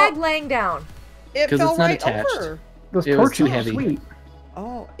that did. flag laying down? It 'Cause fell it's not right attached. over. Those It was torches too are heavy. sweet.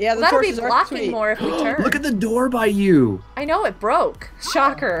 Oh, yeah, the That'll be torches are blocking sweet. more if we turn. Look at the door by you. I know it broke.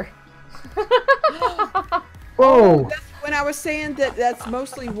 Shocker. Whoa. That's when I was saying that that's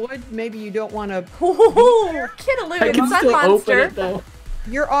mostly wood. Maybe you don't want to. Ooh, KidALoo I and can Sun still open Monster. it though.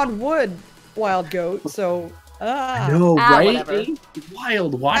 You're on wood, wild goat. So, No, Ah, right? whatever. It's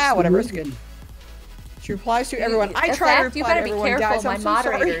wild. Watch the whatever. It's movie. good. She replies to everyone. I In try to fact, you reply better to be everyone. careful. Guys, My I'm so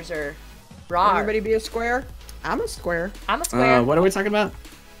sorry. moderators are raw. Everybody be a square. I'm a square. I'm a square. What are we talking about?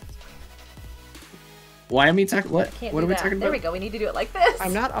 Why am I talking? What? Can't What do are we that. talking There about? we go. We need to do it like this.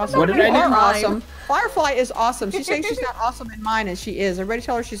 I'm not awesome. What did You I do? are Mine. awesome. Firefly is awesome. She's saying she's not awesome in mine, and she is. Everybody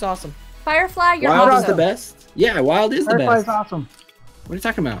tell her she's awesome. Firefly, you're Wild is awesome. the best. Yeah, Wild is the Firefly's best. awesome. What are you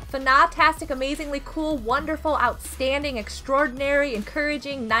talking about? FNA-tastic, amazingly cool, wonderful, outstanding, extraordinary,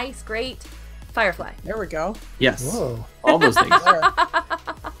 encouraging, nice, great. Firefly. There we go. Yes. Whoa. All those things. There.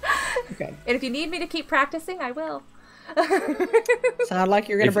 Okay. And if you need me to keep practicing, I will. Sound like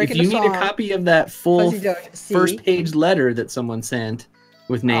you're gonna break if into you need song. a copy of that full Fuzzy Duck, see? first page letter that someone sent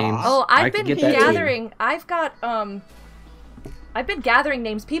with names, Oh, I I've could been get that too. gathering. I've been gathering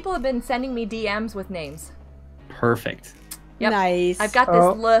names. People have been sending me DMs with names. Perfect. Yep. Nice. I've got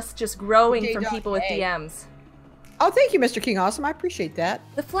this list just growing Okay, from Doc, people with hey. DMs. Oh, thank you, Mr. King Awesome. I appreciate that.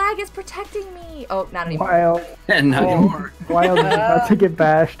 The flag is protecting me. Oh, not anymore. Wild. And not anymore. Wild is about to get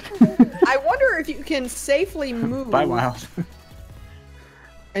bashed. I wonder if you can safely move Bye, Wild.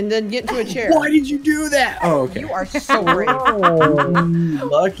 and then get into a chair. Why did you do that? Oh, okay. You are so brave. Oh.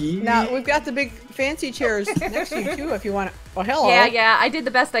 Lucky. Now, we've got the big fancy chairs next to you, too, if you want to. Well, hello. Yeah, I did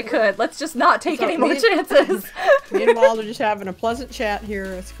the best I could. Let's just not take So any more me- chances. Me and Wild are just having a pleasant chat here.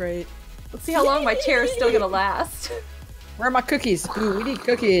 That's great. Let's see how long my chair is still gonna last. Where are my cookies? Ooh, we need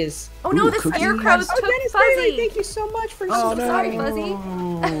cookies. Oh no, Ooh, the cookies. scarecrows Oh, took Dennis Bailey, Fuzzy. thank you so much for Oh, this. sorry, Fuzzy.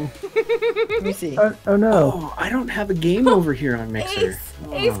 Let me see. Oh no. Oh, I don't have a game over here on Mixer.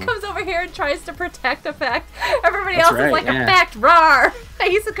 Ace comes over here and tries to protect Effect. Everybody That's else is right, like, yeah. Effect, rawr!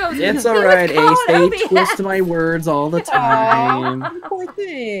 Ace goes, It's "He was alright, Ace. calling They on me." twist my words all the time. Poor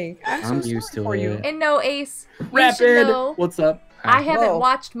thing. I'm I'm so used sorry to for you. it. And no, Ace, you should Rapid. know, What's up? I haven't Whoa.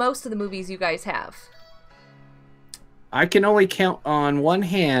 watched most of the movies you guys have. I can only count on one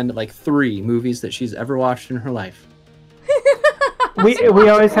hand like 3 movies that she's ever watched in her life. We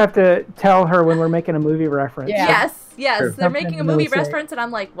always have to tell her when we're making a movie reference. Yeah. Yes, Sure. they're making a movie Something to say. reference, and I'm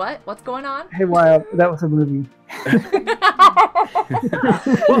like, what? What's going on? Hey, Wild, that was a movie. And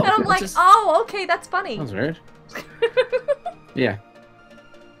I'm like, Just- oh, okay, that's funny. That was weird. Yeah.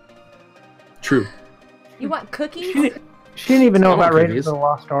 True. You want cookies? She didn't even know I want about Raiders cookies. of the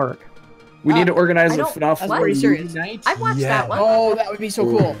Lost Ark. We need to organize I a don't- FNAF That's pretty serious. night. I've watched that one. Oh, that would be so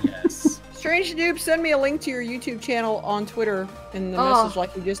cool. Yes. Strange Dupe, send me a link to your YouTube channel on Twitter in the Oh. message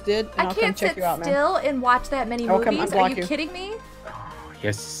like you just did, and I I'll come can't check sit you out, man. still and watch that many I'll come movies. Are unblock you you. kidding me?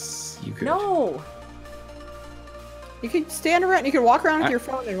 Yes, you could. No. You can stand around, you can walk around with I- your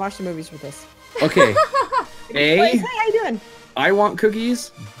phone and watch the movies with us. Okay. Hey, A, how you doing? I want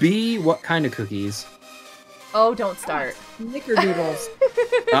cookies. B, what kind of cookies? Oh, don't start. Snickerdoodles.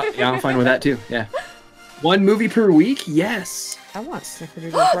 Yeah, I'm fine with that too. Yeah. 1 movie per week? Yes. I want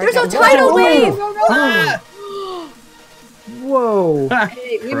snickerdoodles right There's now. a tidal Whoa, wave! whoa, whoa, Ah! Whoa.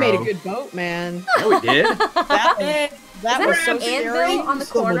 Hey, we made a Bro. good boat, man. Yeah, we did. That that was an so anvil scary. on the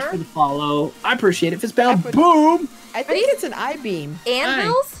So much corner? for the follow. I appreciate it. Fizzbell. I put- Boom. I think it's an I-beam.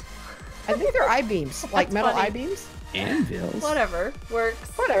 Anvils? I think they're I-beams, like That's metal funny. I-beams. Anvils. Whatever. Works.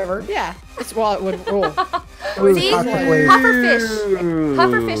 Whatever. Yeah. It's well, it would roll. Ooh, See? chocolate wave. Pufferfish.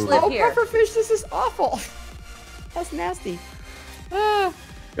 Pufferfish live Oh, here. pufferfish! This is awful. That's nasty. Ah.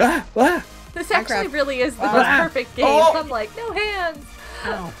 Ah, ah. This actually Minecraft. really is the Wow. most perfect game. Oh. I'm like, no hands.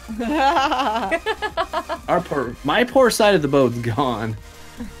 Ow. My poor side of the boat's gone.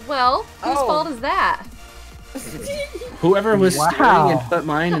 Well, whose Oh. fault is that? Whoever was Wow. steering and put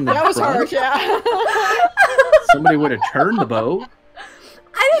mine in the That was front, harsh. Yeah. somebody would have turned the boat.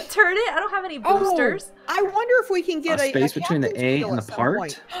 I didn't turn it. I don't have any boosters. I wonder if we can get a Space between the captain's A wheel and at the some part.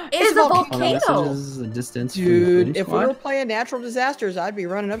 point. It is a volcano. This is the distance from the Dude, boom if we squad. were playing natural disasters, I'd be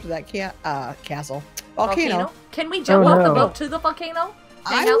running up to that castle. Volcano. Can we jump Oh, off the no. boat to the volcano?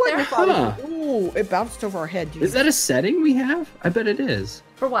 Hang I out wouldn't there? have thought Huh. of it. Ooh, it bounced over our head, dude. Is that a setting we have? I bet it is.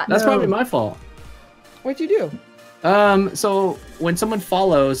 For what? That's No. probably my fault. What'd you do? So when someone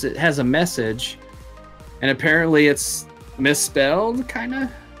follows, it has a message, and apparently it's misspelled, kind of.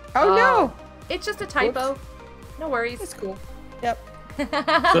 Oh, no. It's just a typo. No worries. That's cool. Yep.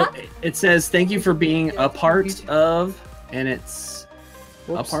 So it says, "Thank you for being a part of," and it's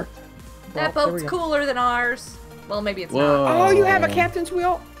Whoops. a part. That Well, there boat's we go. cooler than ours. Well, maybe it's Whoa. not. Oh, you have a captain's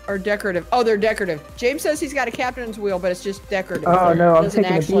wheel? Or decorative? Oh, they're decorative. James says he's got a captain's wheel, but it's just decorative. Oh no, It I'm doesn't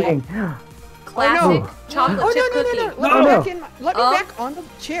taking actually- a beating. Classic chocolate Oh, chip no, cookie. no, no, no. Let No. me No. back in. Let me Oh. back on the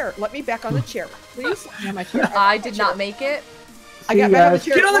chair. Let me back on the chair. Please. Yeah, my chair. I did not make it. I got See, back on the guys.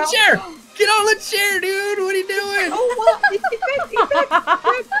 chair. Get on the Well- chair! Get on the chair, dude! What are you doing? Oh, what?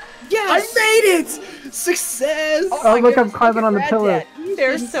 Yes. I made it! Success! Oh, Oh, my look, I'm goodness, climbing on the at pillar. RadDad. He's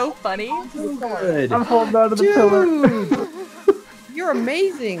They're just so funny. So good. I'm holding on to the pillar. Dude, you're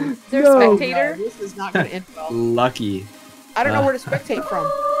amazing. They're No. spectator. No, this is not going to end well. Lucky. I don't know where to spectate from.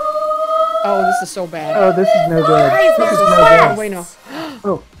 Oh, this is so bad. Oh, this is no good. Guys, This there's is no quests. Oh, wait, no.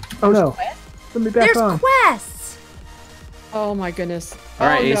 good. Oh no. Let me back There's on. quests. Oh, my goodness. All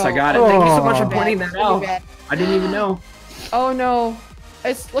right, Oh, Ace, no. I got it. Thank you so much for Oh. pointing that out. I didn't even know. Oh, no.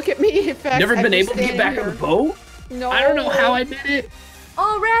 It's look at me. In fact, Never I'm been just able to get back standing on a here. boat? No. I don't know how I did it.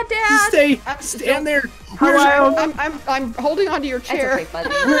 Oh, RadDad! Stand there. Hello. I'm holding onto your That's chair. okay, buddy.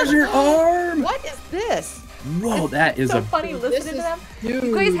 Where's your arm? What is this? Whoa, that is so a. funny listening to them. Dude.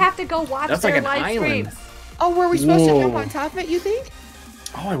 You guys have to go watch That's their like an live island. streams. Oh, were we supposed to jump Whoa. on top of it? You think?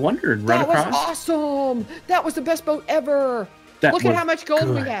 Oh, I wondered. Right That was across. awesome. That was the best boat ever. That Look at was how much gold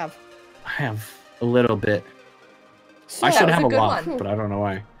we good. have. I have a little bit. So, I should was have a a good lot, one. but I don't know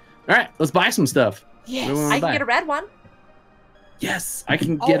why. All right, let's buy some stuff. Yes. What do we wanna I can buy? get a red one. Yes, I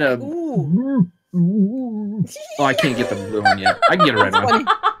can get a. Ooh. Oh, I can't get the blue one yet. I can get a red one. Funny.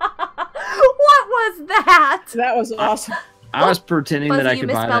 What was that? That was awesome. I was pretending that Fuzzy, I you could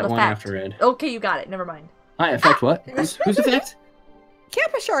buy misspelled that one effect. after red. Okay, you got it. Never mind. Hi, effect what? Who's effect?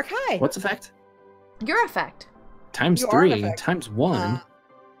 Kappa Shark, hi. What's effect? Your effect. Times You are an 3 effect. times 1.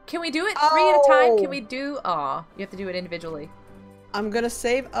 Can we do it 3 at a time? Oh. Can we do? Aw, you have to do it individually. I'm gonna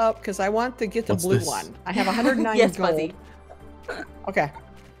save up because I want to get the What's blue this? one. I have 109 Yes, gold. Fuzzy. Okay.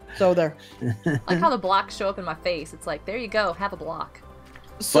 So there. I like how the blocks show up in my face. It's like, there you go, have a block.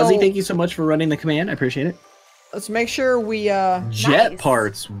 So Fuzzy, thank you so much for running the command. I appreciate it. let's make sure we Jet Nice.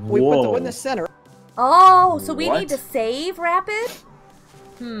 parts. Whoa. we put the one in the center. Oh, so we What? need to save rapid?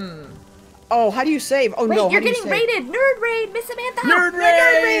 Oh, how do you save? Oh Wait, no, how you're do you getting save? rated. Nerd raid, Miss Samantha. Nerd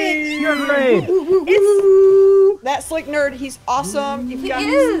raid! Nerd raid. It's that slick nerd. He's awesome. If He you guys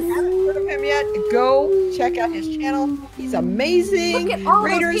is. haven't heard of him yet, go check out his channel. He's amazing. Look at all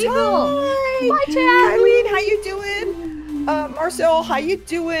Raiders, those people. hi. Bye, chat. Eileen, how you doing? Marcel, how you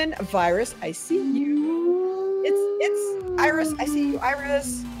doing? Virus, I see you. It's Iris, I see you.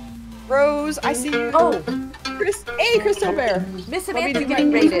 Iris, Rose, I see you. Oh, Chris, hey, Crystal Bear. Miss Want me Samantha's to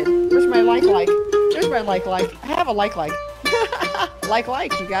getting rated. Where's my like? There's my like. I have a like.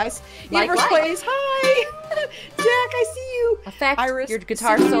 like, you guys. Like. Universe plays. Hi, Jack. I see you. Effect, Iris, your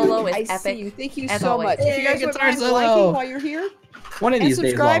guitar see you. solo is I epic. see you. Thank you as so always. much. If you Yay, guys would guitar mind solo. liking while you're here, One of and these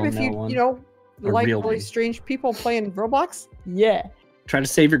days, subscribe I'll if know you one. like real really one. strange people playing Roblox. Yeah. Try to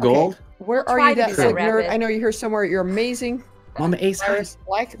save your gold. Where are Try you, to that do sick that, nerd? Rapid. I know you're here somewhere. You're amazing. Mama Ace, hi. Virus,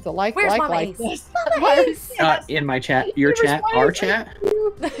 like the like. Where's Mama like. Ace? Yes. Mama Ace. Yes. In my chat, your Universe chat, plays. our chat,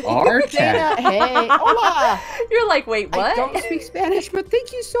 our chat. Dana, hey, hola. You're like, wait, I what? don't speak Spanish, but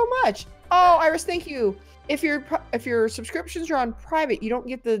thank you so much. Oh, Iris, thank you. If your subscriptions are on private, you don't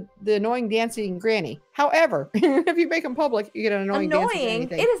get the annoying dancing granny. However, if you make them public, you get an annoying dancing Annoying?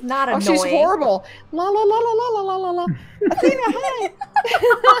 granny It is not thing. Oh, annoying. she's horrible. La la la la la la la la la. Athena, hi.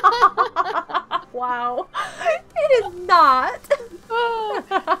 Wow. It is not.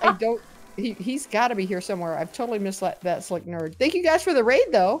 I don't. He's got to be here somewhere. I've totally missed that slick nerd. Thank you guys for the raid,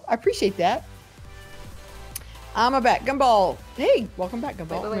 though. I appreciate that. I'm back. Gumball. Hey, welcome back,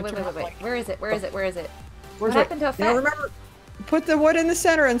 Gumball. Wait. I'm gonna turn off Wait. Where is it? Where is it? Where is it? Where's What it? happened to Now Effect? remember, put the wood in the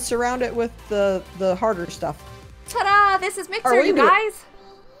center and surround it with the harder stuff. Ta-da! This is Mixer, we you do it. guys.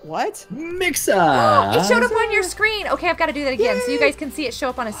 What? Mixa. It showed up on your screen. Okay, I've got to do that again so you guys can see it show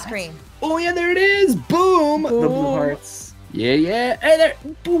up on his screen. Oh yeah, there it is. Boom. The blue Boom. hearts. Yeah. Hey there.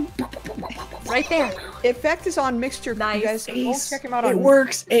 Boom. Right there. Effect is on Mixture. Nice. You guys go Ace. check him out It on.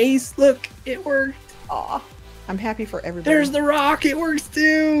 works, Ace. Look, it worked. Aw, I'm happy for everybody. There's the rock. It works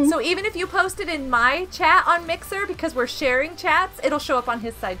too. So even if you post it in my chat on Mixer, because we're sharing chats, it'll show up on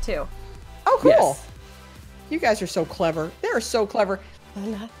his side too. Oh, cool. Yes. You guys are so clever. They're so clever.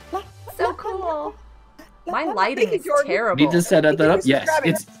 So cool. My lighting Thank you, is Jordan. terrible. Need to set that up. Thank you for Yes,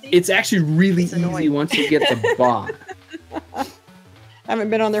 subscribing. it's actually really It's easy annoying. once you get the bot. I haven't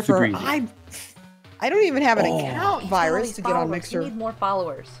been on there Super for. easy. I don't even have an Oh. account, All Virus, these to get on followers. Mixer. You need more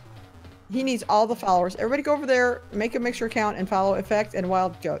followers. He needs all the followers. Everybody go over there, make a Mixer account, and follow Effect and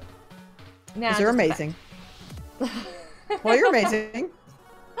Wild Goat. Nah, Because they're just amazing. Well, you're amazing.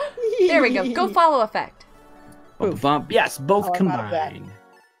 There we go. Go follow Effect. Oof. Bump. Yes, both Oh, I'm out of that. combined.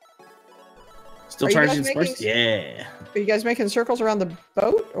 Still Are you guys charging sports? making- Yeah. Are you guys making circles around the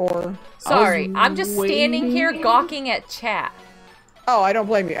boat, or? Sorry, I'm just standing here waiting. gawking at chat. Oh, I don't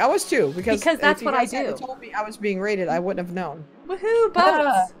blame you. I was too, because that's if what you I guys hadn't do. told me I was being rated, I wouldn't have known. Woohoo,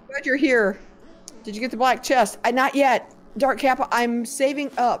 boats! Glad you're here. Did you get the black chest? Not yet. Dark Kappa, I'm saving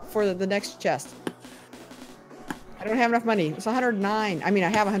up for the next chest. I don't have enough money. It's 109. I mean, I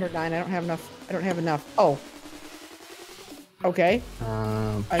have 109. I don't have enough. I don't have enough. Oh. Okay.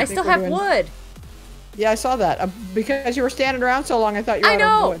 I think still we're have doing- wood. Yeah, I saw that. Because you were standing around so long, I thought you were I out of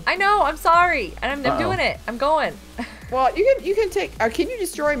know. wood. I know. I'm sorry. And I'm Uh-oh. doing it. I'm going. Well, you can take. Can you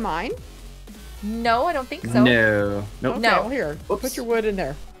destroy mine? No, I don't think so. No. Nope. Okay, No. well, here. Whoops. Put your wood in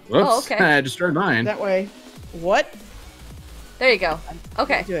there. Whoops. Oh, okay. I destroyed mine. That way. What? There you go.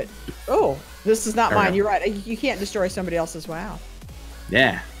 Okay. Do it. Oh, this is not There we mine. go. You're right. You can't destroy somebody else's. Wow.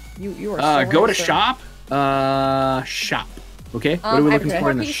 Yeah. You are so go right, to sir. shop. Shop. Okay. What are we I have looking 4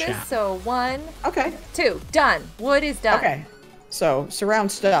 for in the pieces, shop? so 1, Okay. 2. Done. Wood is done. Okay. So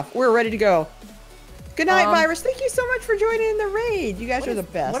surround stuff. We're ready to go. Good night, Virus. Thank you so much for joining in the raid. You guys are the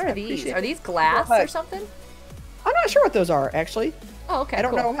best. What I are these? appreciate Are it. these glass What? or something? I'm not sure what those are, actually. Oh, okay. I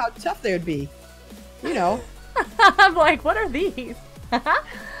don't cool. know how tough they would be. You know, I'm like, what are these?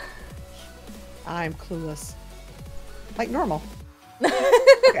 I'm clueless. Like normal. Okay.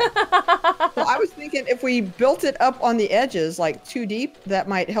 So I was thinking if we built it up on the edges, like too deep, that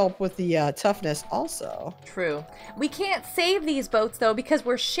might help with the toughness also. True. We can't save these boats, though, because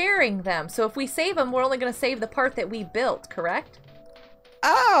we're sharing them. So if we save them, we're only going to save the part that we built, correct?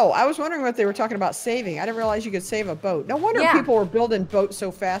 Oh, I was wondering what they were talking about saving. I didn't realize you could save a boat. No wonder Yeah. people were building boats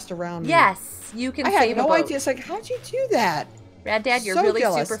so fast around me. Yes, you can I save had no a boat. idea. It's like, how'd you do that? RadDad, you're So really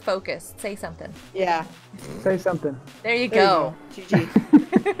jealous. super focused. Say something. Yeah. Say something. There you There go. you go.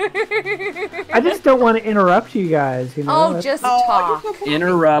 GG. I just don't want to interrupt you guys. You know. Oh, That's- just Oh, talk. you're so funny.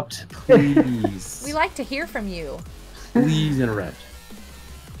 Interrupt, please. We like to hear from you, Please interrupt.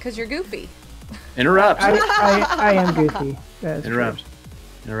 because you're goofy. Interrupt. I am goofy. That's true. Interrupt.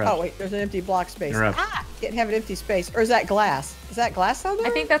 Interrupt. Oh wait, there's an empty block space. Interrupt. Ah, can't have an empty space. Or is that glass? Is that glass down there? I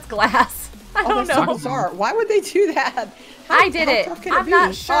think that's glass. I Oh, don't that's so know. bizarre. Why would they do that? I did it. tough can I'm be? not Oh,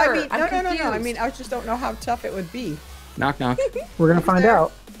 I sure. mean, I'm no. I confused. mean, I just don't know how tough it would be. Knock, knock. We're gonna find there?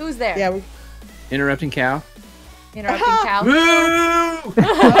 out. Who's there? Yeah. We, Interrupting cow. Interrupting cow. Moo!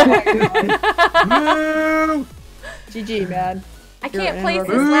 Moo! GG, man. I You're can't place this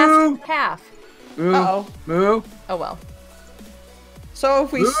interrupting. last half. Moo! Uh-oh. Moo! Oh well. So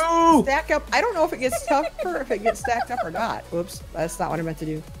if we Moo! stack up, I don't know if it gets tougher if it gets stacked up or not. Whoops, that's not what I meant to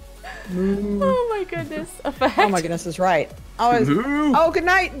do. Oh my goodness. Effect. Oh my goodness, is right. Moo! Oh, good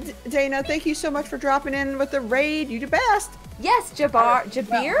night, Dana. Thank you so much for dropping in with the raid. You the best. Yes, Jabir.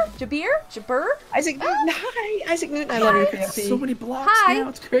 Isaac Newton. Hi, Isaac Newton. I love you, PFP. So many blocks Hi. now.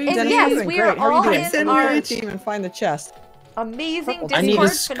 It's crazy. And Dennis, yes, you're doing we great. are How are you all doing? in Send me our your team and find the chest. amazing I I need to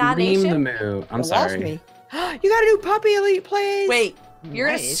Discord scream Fana the Nation. moo. I'm You lost sorry. me. You got a new puppy, Elite, please. Wait, you're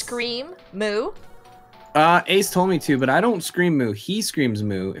gonna Nice. scream moo? Ace told me to, but I don't scream moo. He screams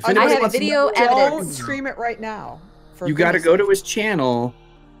moo. If I anybody have wants to video know, Don't evidence. scream it right now. for you got to goodness go to sake. his channel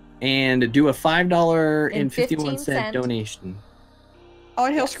and do a $5.51 15 donation. Oh,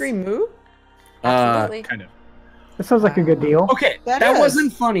 and he'll scream moo? Absolutely. Kind of. That sounds like a good deal. Okay, That that is.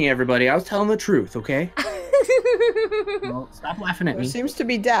 wasn't funny, everybody. I was telling the truth, okay? Well, stop laughing at There me. seems to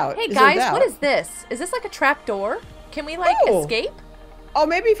be doubt. Hey Is there guys, doubt? what is this? Is this like a trap door? Can we like Oh. escape? Oh,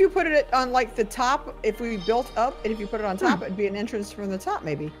 maybe if you put it on like the top, if we built up, and if you put it on Hmm. top, it'd be an entrance from the top,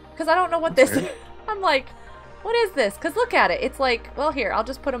 maybe. Because I don't know what this Okay. is. I'm like, what is this? Because look at it. It's like, well, here, I'll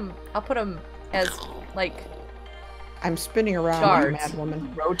just put them, I'll put them as like, I'm spinning around, Shards. mad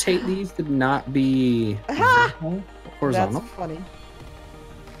woman. Rotate these to not be Aha! horizontal. That's funny.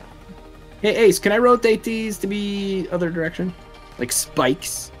 Hey, Ace, can I rotate these to be other direction? Like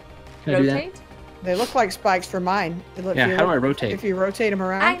spikes? Can I do that? rotate. They look like spikes for mine. They look, Yeah, if you how do I look- rotate? If you rotate them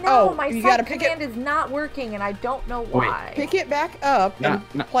around. I know, oh, my you set gotta pick command it, is not working and I don't know wait. why. pick it back up and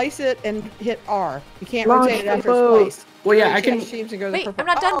Not- place it and hit R. You can't Launch rotate it the after boat. it's placed. Well, yeah, It I can. changes and go to the Wait, purple. I'm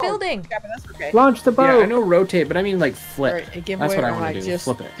not done Oh, building. yeah, but that's okay. Launch the Yeah, boat. I know rotate, but I mean like flip. Alright, it gave That's away what I or want am to do. just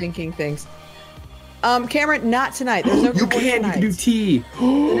Flip it. thinking things. Cameron, not tonight. There's no You giveaway can. You tonight. can do T.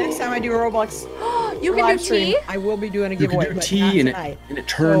 The next time I do a Roblox You can live do stream, tea? I will be doing a You can giveaway, do but T not and tonight. it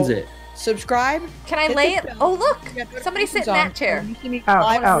turns So- it. Subscribe. Can I hit lay the it? bell. Oh, look! You got Somebody sit in notifications on, that chair. and you see me Ouch,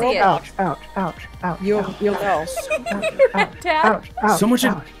 live on ouch, see it. Roblox. ouch, ouch, ouch, ouch. You'll ouch, know. ouch, Dad? ouch, ouch, So much.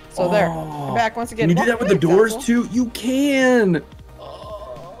 ouch. So there. Oh. I'm back once again. Can you do that with the Welcome doors back, too? You can.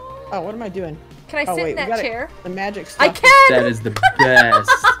 Oh, what am I doing? Can I Oh, sit wait, in we that gotta- chair? The magic stuff. I can! That is the best,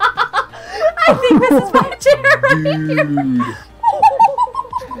 I think this is my chair right here. dude.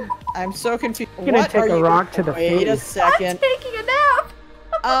 I'm so confused. I'm gonna What take are a you rock to the Wait a face. I'm second. taking a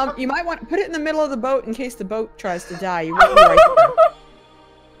nap. You might want to put it in the middle of the boat in case the boat tries to die. You won't be right there.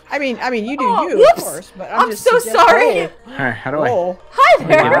 I mean, you do Oh, you, whoops. of course, but I'm I'm just so suggesting- sorry. All right, how do I? Oh, Hi How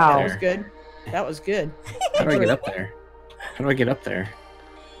do I there. get up Wow. that was there? good. That was good. How do I get up there? How do I get up there?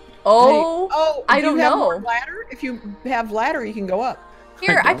 Oh, Oh, I do you don't have know. more ladder? If you have ladder, you can go up.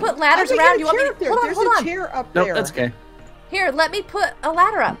 here, I don't. put ladders Oh, they around. got You a want me chair to? up there. Hold on, There's hold a on. chair up Nope, there. that's okay. Here, let me put a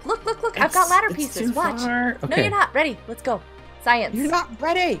ladder up. Look, look, look. I've got ladder It's pieces. too Watch. far. No, Okay. you're not. Ready? Let's go. Science. You're not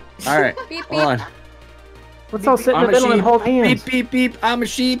ready. All right. Beep, beep. Hold on. Let's all sit in I'm the a middle and sheep. hold hands. Beep beep beep. I'm a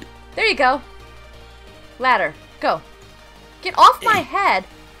sheep. There you go. Ladder. Go. Get off my head.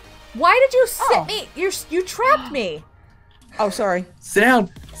 Why did you sit Oh. me? You trapped me. Oh, sorry. Sit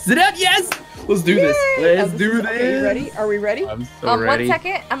down. Sit down. Yes. Let's do this. Let's do this. Okay, you ready? Are we ready? I'm so ready. 1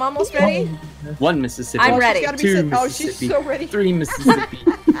 second. I'm almost ready. 1 Mississippi. I'm ready. She's gotta be 2 set. Oh, Mississippi. she's so ready. 3 Mississippi.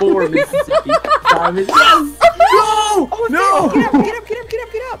 4 Mississippi. 5 Mississippi. Yes! No! No! Get up, get up, get up, get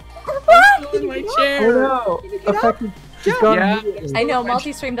up, get up. I'm still in my Oh chair. no! Can you get up? Effective. She's Jump. gone Yeah. immediately. I know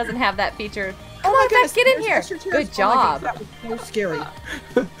multi-stream doesn't have that feature. Oh Come my on, goodness, Beck, get in there's here. extra chairs. Good Oh my job. goodness, that was so scary.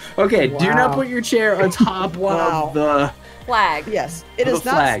 Okay, do not Wow. put your chair on top Wow. of the... Flag. Yes, it The is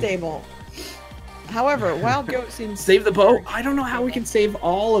not flag. stable. However, Wild Goat seems... Save the boat? I don't know how we can save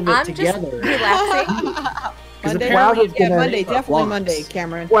all of it I'm just together. relaxing. Monday, apparently it's yeah, gonna- Monday, definitely Blocks. Monday,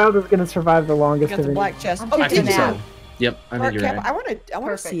 Cameron. Wild is gonna survive the You longest got of the any. black chest. I'm Oh, I taking did think a you? nap. so. Yep, I Dark think you're Cap, right. I want to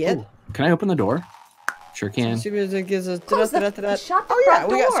Perfect. see it. Ooh, can I open the door? Sure can. See what it gives us. Close Shut the front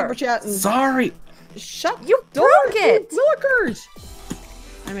we got door. super chat. And Sorry. shut You door, broke it. you Lookers.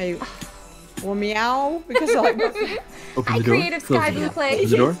 I may. Well, meow because I like. Open Hi, the door. Creative Close Sky the Blue door. Play. Close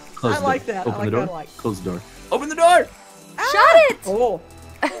the door. Close I the like door. that. I Open like the door. that, I like. Close the door. Open the door. Shut it. Oh.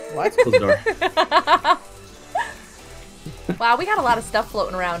 What? Close the door. Wow, we got a lot of stuff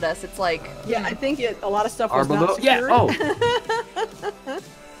floating around us. It's like, Yeah, I think a lot of stuff Our was not boat. Yeah. secured. Oh.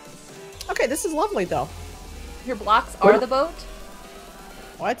 Okay, this is lovely though. your blocks are the boat.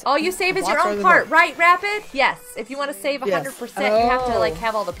 What? All you save is your Blocks are own the part, boat. right, Rapid? Yes. If you want to save 100%, Yes. you have to like Oh.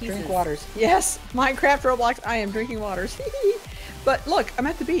 have all the pieces. Drink waters. Yes, Minecraft, Roblox. I am drinking waters. But look, I'm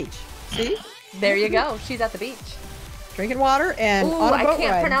at the beach. See, There you go. She's at the beach. drinking water and Ooh, on a I boat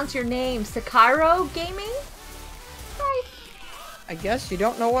can't ride. pronounce your name. Sakaro Gaming? Hi. I guess you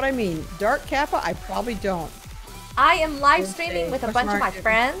don't know what I mean. Dark Kappa, I probably don't. I am live Okay, streaming with a question bunch of my mark,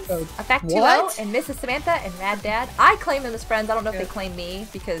 friends, code. Effect2o What? and MrsSamantha and RadDad. I claim them as friends. I don't know if Yeah. they claim me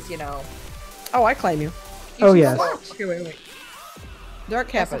because, you know. Oh, I claim you. You Oh, should yes. watch. Okay, wait.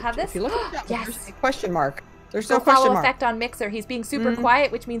 Dark You also Kappa. have this? If you look at that, Yes. there's a question mark. There's Go no question follow mark. Effect on Mixer. He's being super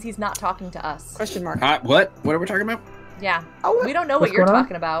quiet, which means he's not talking to us. Question mark. What? What are we talking about? Yeah. Oh, We don't know what What's you're going on?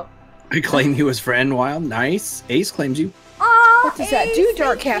 talking about. I claim you as friend. Wild. Nice. Ace claims you. Oh, what does that do,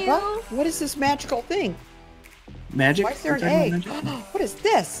 Dark thank Kappa? you. What is this magical thing? Magic. Why is there We're an talking egg? about What is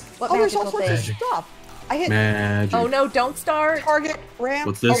this? What oh, there's all magical sorts of thing? stuff. I hit Magic. Oh no, don't start. target, ramp.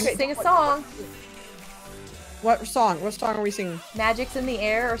 What's this? Okay, Sing a song. What song? What song are we singing? Magic's in the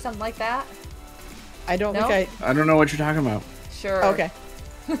air or something like that. I don't No? think I don't know what you're talking about. Sure. Okay.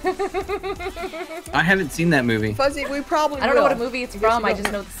 I haven't seen that movie. Fuzzy, we probably I don't know what a will. movie it's I guess from. you I don't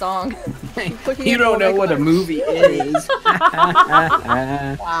just know the song. clicking You into don't what know I what a click. movie is.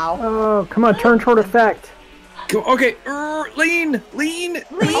 Wow. Oh, come on, turn toward effect. Go, okay. Lean. Lean.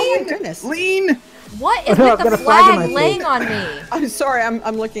 Oh my goodness. Lean. What is I've with the got a flag in my flag face. laying on me? I'm sorry, I'm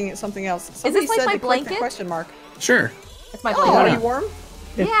looking at something else. Somebody this like said my to click the blanket? question mark. Sure. It's my Oh, blanket. are Yeah. you warm?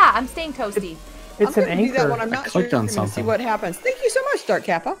 Yeah, I'm staying toasty. It's I'm an gonna do that anchor. when I'm not clicked sure. on I'm gonna see something. what happens. Thank you so much, Dark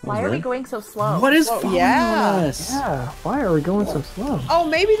Kappa. Why are we Weird. going so slow? What is Oh, following yeah. us? Yeah, why are we going so slow? Oh,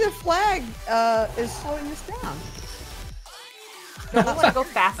 maybe the flag is slowing us down. Don't we want to go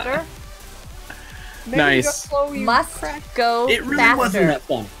faster? Maybe Nice. go slow, you Must crack. go It really faster. wasn't that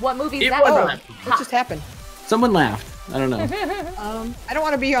fun. What movie is It that wasn't from? that What just happened? Someone laughed. I don't know. I don't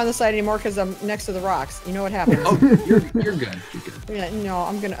want to be here on the side anymore because I'm next to the rocks. You know what happens? Oh, you're good. You're good. Yeah, no,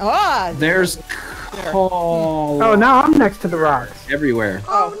 I'm gonna. Ah! There's coal Oh, now I'm next to the rocks. everywhere.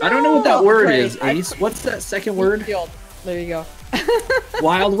 Oh, I don't know what that word Great. is, Ace. What's that second word? Field. There you go.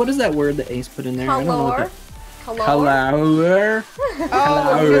 Wild. What is that word that Ace put in there? I don't know what Color. that. Color. Color.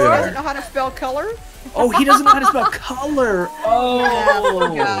 Oh, he doesn't know how to spell color. Oh, he doesn't know how to spell color.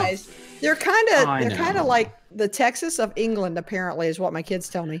 Oh, Guys, they're kind I of know. like the Texas of England. Apparently, is what my kids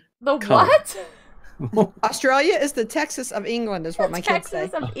tell me. The Color. what? Australia is the Texas of England, is what my kids say.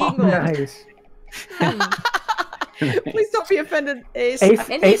 Texas of England. Nice. Please don't be offended, Ace. Ace,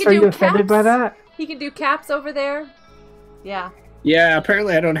 And he Ace can are do you offended by caps. that? He can do caps over there. Yeah. Yeah,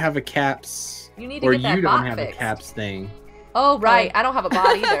 apparently I don't have a caps. You need to Or get that you don't bot have a fixed. caps thing. Oh, right. I don't have a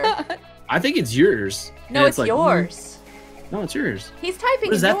bot either. I think it's yours. No, And it's like, yours. No, it's yours. He's typing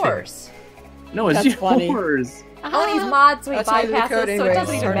What does that yours. No, it's That's funny. yours. Oh, and he's mod, so he That's how you do the bypasses, code so it anyway.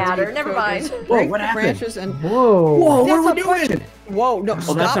 doesn't even Sorry to matter. do Never code mind. is Whoa, break what the happened? branches and Whoa. Whoa, what are That's we a question. doing? Whoa, no, that's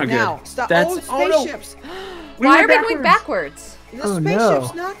stop not good. now. Stop. That's- oh, oh, no. spaceships. We Why went are we going backwards? The Oh,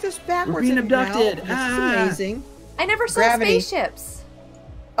 spaceships no. knocked us backwards. We're being and now- abducted. This Ah. is amazing. I never saw Gravity. spaceships.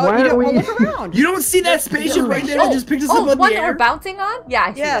 Oh, Why you are don't we- look around. You don't see that spaceship right there that just picked us up Oh, on one the that we're air? bouncing on? Yeah,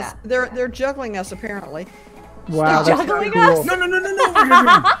 I see Yes, that. they're juggling us apparently. Wow, that's Juggling cool. us? No, no, no, no, no. We're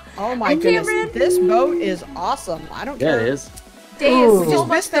gonna Oh my Hi, goodness, Cameron. this boat is awesome. I don't do- Yeah, care. it is. Day Ooh. is We so just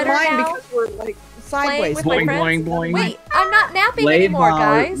much missed the better line now. because we're like Playing sideways. with my Boing, friends. boing, boing. Wait, I'm not napping Play anymore, ball.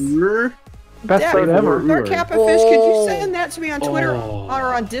 guys. Best Yeah, food ever. Dark Kappa Fish, could you Oh. send that to me on Twitter Oh.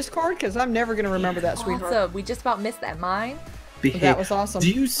 or on Discord? Because I'm never going to remember that, sweetheart. Awesome. We just about missed that mine. That was awesome. Do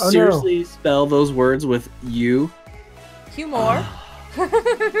you Oh, no. seriously spell those words with you? Humor.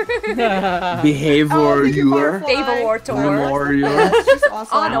 Behavior, Oh, thank you, you Firefly. Favor. That's just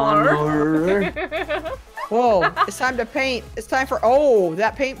awesome. Honor. Whoa, it's time to paint. It's time for,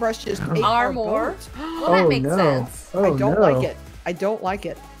 that paintbrush just ate our Armor. boat. Well, that Oh, makes no. sense. Oh, I don't no. like it. I don't like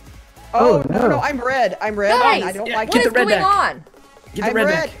it. Oh, no, no. I'm red. I'm red. Guys, and I don't yeah, like What get it. is the red going back. on? Get the I'm red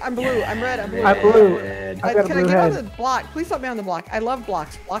red. back. I'm blue. I'm red. I'm blue. I'm blue. Red. I got a Can I blue get on head. the block? Please let me on the block. I love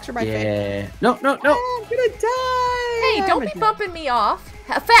blocks. Blocks are my favorite. Yeah. No. Oh, I'm gonna die. Hey, I'm don't gonna be die. bumping me off.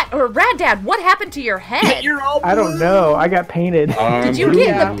 RadDad, what happened to your head? You're all I don't know. I got painted. Did you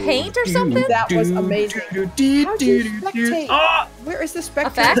get the paint or something? That was amazing. How'd you spectate? Oh, Where is the spectate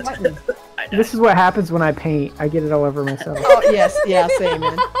Effect? button? This is what happens when I paint. I get it all over myself. Oh, yes. Yeah, same,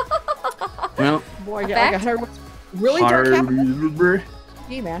 man. well, Boy, I got her. Really, Dark Kappa? harbor.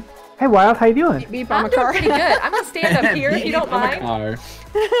 Hey, man. Hey, Wild, how you doing? Beep, beep, I'm I'm a doing car. pretty good. I'm gonna stand up here if you don't mind.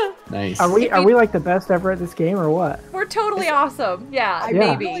 Nice. Are we like the best ever at this game or what? We're totally awesome. Yeah, I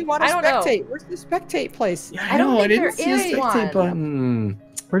maybe. really want to I don't know. spectate. Where's the spectate place? Yeah, I don't think didn't there see is a spectate one. button.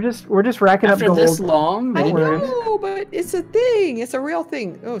 We're just racking After up this gold. long, I they didn't- know, but it's a thing. It's a real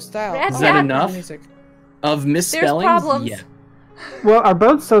thing. Oh, style. That's Is that Yeah. enough Music. of misspellings? problems. Yeah. Well, our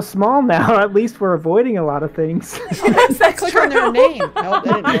boat's so small now. At least we're avoiding a lot of things. Yes, that's Click true. on their name. Nope, that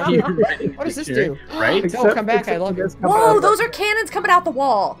didn't You're help. right, What does this Victory. do? Right? come back, I love this it. coming Whoa, up. those are cannons coming out the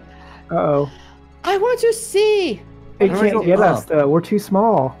wall. Uh-oh. I want to see. It How do I can't go get us, up? though. We're too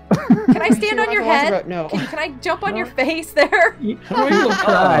small. Can I stand on your head? No. Can I jump on your face there? How do I go up?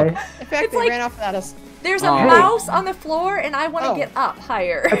 Try. In fact, It's they like- ran off without us. There's a Oh. mouse on the floor, and I want to Oh. get up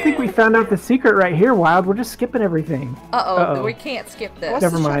higher. I think we found out the secret right here, Wild. We're just skipping everything. Uh-oh, Uh-oh. we can't skip this. What's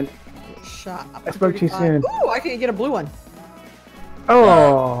Never the mind. Shot. Up I to spoke too 35. soon. Ooh, I can get a blue one.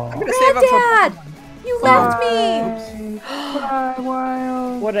 Oh. I'm gonna save up for. RadDad, you left me. Bye,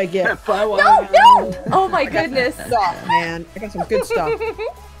 Wild. What did I get? No, no. Oh my goodness. Stuff, man. I got some good stuff.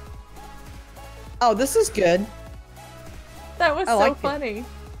 Oh, this is good. That was I so like it. funny.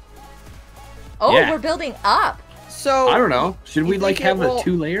 Oh, Yeah. we're building up. So I don't know. Should we You like think it have will- a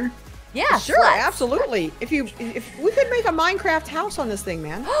 2-layer? Yeah, sure, let's. absolutely. If we could make a Minecraft house on this thing,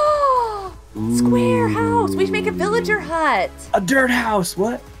 man. Square house. We should make a villager hut. A dirt house.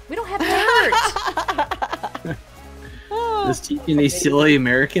 What? We don't have dirt. This teaching these silly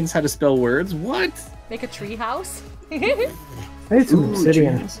Americans how to spell words? What? Make a tree house. I need some Ooh,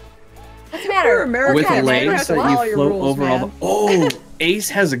 obsidian. trees. What's the You're matter? American. With man. You legs have to that follow you your float rules, over all the. man. Oh, Ace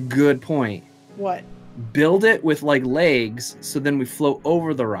has a good point. What? Build it with like legs, so then we float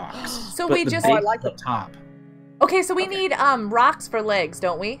over the rocks. So but we the just- base Oh, I like is up it. top. Okay, so we need rocks for legs,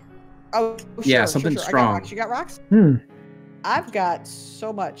 don't we? Oh, sure, Yeah, sure, something sure. I got strong. rocks. You got rocks? Hmm. I've got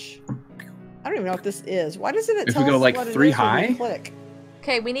so much. I don't even know what this is. Why doesn't it If tell we go, us like, what it 3 is when we high? click?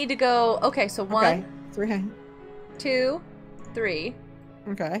 Okay, we need to go. Okay, so Okay, 1, 3 high. 2, 3.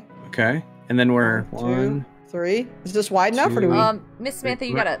 Okay. Okay, and then we're 2, 1. 3. Is this wide enough, or do we? Miss Samantha,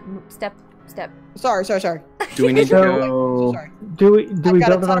 you gotta step. Sorry. Do we need to So- go? Sorry. Do we I've build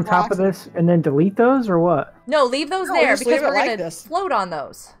got a it ton on of top of rocks. this and then delete those or what? No, leave those No, there just because leave it we're like gonna this. float on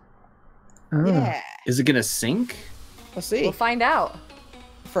those. Oh. Yeah. Is it gonna sink? Let's see. We'll find out.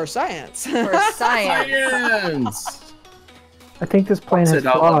 For science. For science. Science. I think this plan What's has it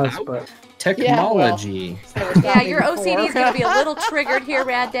all flaws, about? but Technology. Yeah, your OCD is gonna be a little triggered here,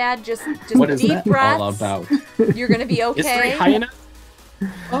 RadDad. Just What is deep that breaths. all about? You're gonna be Is 3 okay. high enough?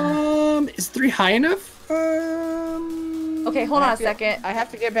 Is 3 high enough? Okay, hold on a second. I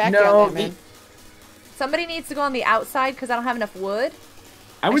have to get back No, down there, man. Somebody needs to go on the outside because I don't have enough wood.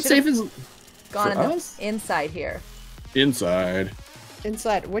 I would say if it's Gone For in the us? inside here. inside,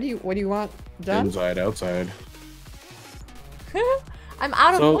 Inside. What do you want done? inside, outside. I'm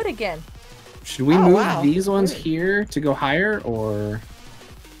out of So- wood again. Should we Oh, move wow. these ones Good. here to go higher, or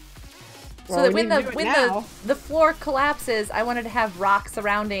So Well, that we when need the to do it when now. the floor collapses, I wanted to have rocks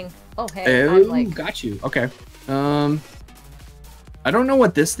surrounding. Oh hey, I'm oh, like got you. Okay. I don't know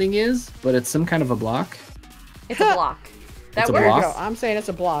what this thing is, but it's some kind of a block. it's a block. That It's a There works. you block? go. I'm saying it's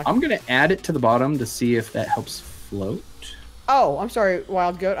a block. I'm gonna add it to the bottom to see if that helps float. Oh, I'm sorry,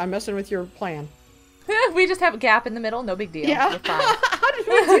 Wild Goat. I'm messing with your plan. We just have a gap in the middle. No big deal. Yeah. We're fine. How did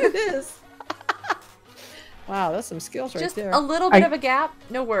we do this? Wow, that's some skills right Just there. a little bit I- of a gap.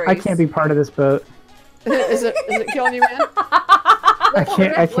 No worries. I can't be part of this boat. is it killing you, man?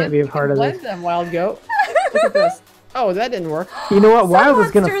 I can't be a part of Blend this. them, Wild Goat. Look at this. Oh, that didn't work. You know what? Wild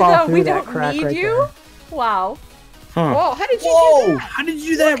is Monster, gonna fall though, through we that don't crack need right you. there. Wow. Huh. Whoa, how did you Whoa! do that? How did you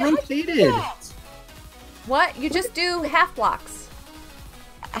do that? Rotated. What? You just do half blocks.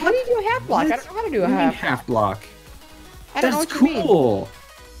 How do you do a half block? What? I don't know how to do a What do you mean half. half block. I don't know That's what you mean. cool.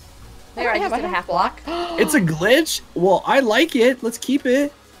 There, I just did a half block. It's a glitch. Well, I like it. Let's keep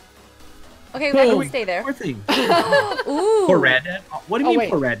it. Okay, let me stay there. Poor thing. Ooh. Poor RadDad. What do you mean, wait.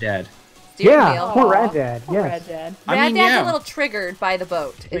 poor RadDad? Steering Yeah, wheel. poor RadDad. Poor Yes. RadDad. I mean, RadDad's yeah. a little triggered by the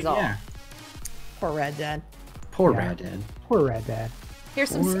boat, is all. Yeah. Poor RadDad. Poor Yeah. RadDad. Poor RadDad. Here's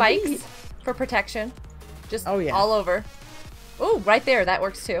some Or- spikes for protection. Just Oh, yeah. all over. Ooh, right there. That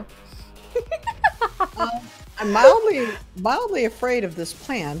works too. I'm mildly afraid of this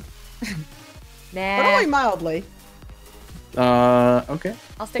plan, but only Nah. mildly. Okay.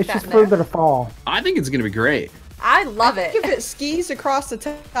 I'll stick It's that just in a little there. bit of fall. I think it's gonna be great. I love I think it. if it skis across the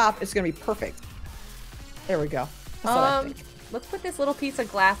top, it's gonna be perfect. There we go. That's what I think. Let's put this little piece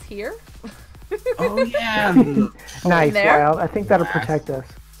of glass here. Oh yeah. Nice, there? Wild. I think that'll protect us.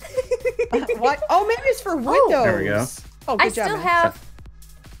 What? Oh, maybe it's for windows. There we go. Oh, good I job, still man. have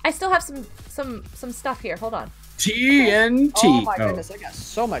some stuff here. Hold on. TNT. Oh my goodness, I got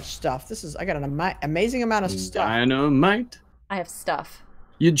so much stuff. I got an amazing amount of stuff. Dynamite. I have stuff.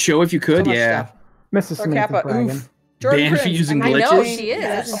 You'd show if you So could, much yeah. stuff. Mrs. Sir Samantha Kappa, bragging. oof. Jordan Banned for Prince, using I know glitches. she is,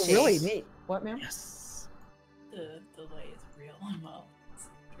 That's isn't she? really neat. What, ma'am? Yes. The delay is real on my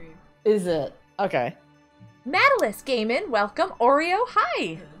stream. Is it? Okay. Madalis Gaming, welcome. Oreo,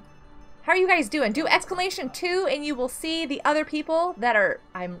 hi. How are you guys doing? Do !2 and you will see the other people that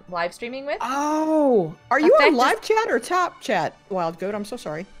I'm live streaming with. Oh, are you on Effect live chat or top chat? Wild Goat, I'm so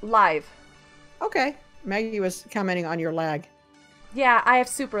sorry. Live. Okay. Maggie was commenting on your lag. Yeah, I have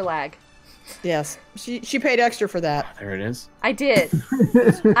super lag. Yes, she paid extra for that. There it is. I did.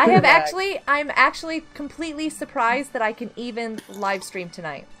 I'm Lag. actually completely surprised that I can even live stream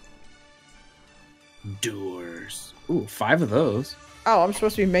tonight. Doors. Ooh, 5 of those. Oh, I'm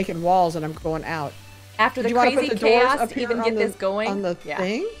supposed to be making walls and I'm going out. After Did the you wanna crazy put the doors chaos up to here even on get the- this going. on the yeah.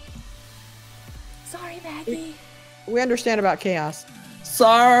 thing? Sorry, Maggie. We understand about chaos.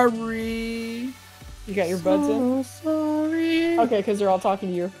 Sorry. You got your buds in? Sorry. Okay, because they're all talking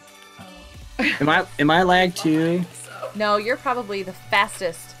to you. Am I lag too? No, you're probably the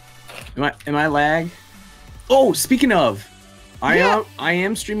fastest. Am I lag? Oh, speaking of, Yeah. I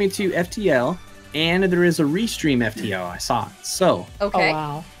am streaming to FTL, and there is a restream FTL. I saw it. So Okay. Oh,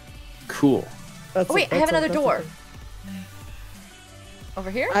 wow. cool. That's Oh, wait, I have another door.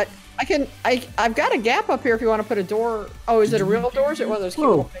 Over here? I've got a gap up here if you want to put a door. Oh, is it a real door or is it one of those cute Whoa.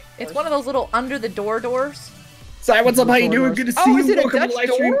 little fake It's doors? one of those little under the door doors. Sai, what's up? How you doing? Good to see Oh, you. is it a Welcome to Dutch the live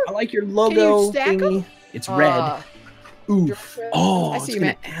stream. door? I like your you logo stack 'em? thingy. It's red. Oof. Oh, I I see was you, gonna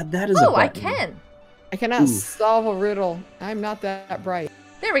man. add that as a Oh, I button. can. I cannot Ooh. solve a riddle. I'm not that bright.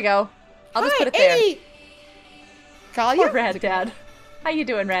 There we go. I'll just Hi, put it there. Eddie! Kalia? Poor RadDad. How you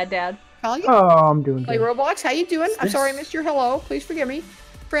doing, RadDad? Kalia? Oh, I'm doing Play good. Roblox, how you doing? I'm This- sorry I missed your hello. Please forgive me.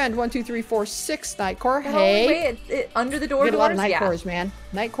 Friend 1 2 3 4 6 Nightcore. The Hey. only way under the door We get a lot of doors? Yeah. Nightcores, man.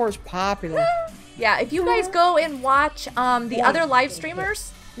 Nightcore's popular. Yeah, if you guys go and watch the other live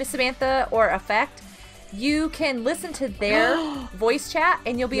streamers, Miss Samantha or Effect, you can listen to their voice chat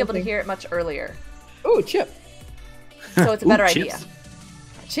and you'll be able to Nothing. hear it much earlier. Ooh, Chip. So it's a Ooh, better chips. idea.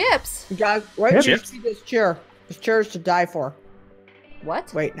 Chips? God, wait, Yep. till you see this chair. This chair is to die for.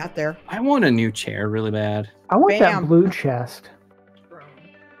 What? Wait, not there. I want a new chair really bad. I want Bam. that blue chest.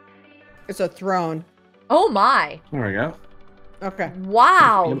 It's a throne. Oh my. There we go. Okay.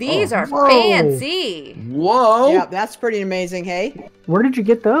 Wow, Oh, these are whoa. fancy. Whoa. Yeah, that's pretty amazing, hey? Where did you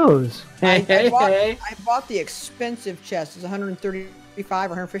get those? Hey, hey, hey. I bought the expensive chest. It's 135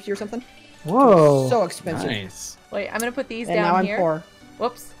 or 150 or something. Whoa. So expensive. Nice. Wait, I'm gonna put these And now down I'm here. poor.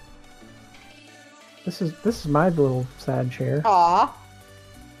 Whoops. This is my little sad chair. Aw.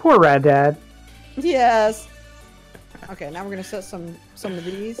 Poor RadDad. Yes. Okay, now we're gonna set some of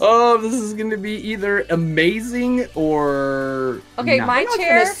these. Oh, this is gonna be either amazing or Okay, not. my You're not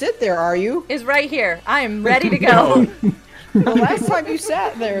chair gonna sit there, are you? is right here. I am ready to go. The last time you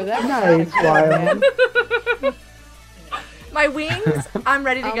sat there, that was Nice, Wild. My wings, I'm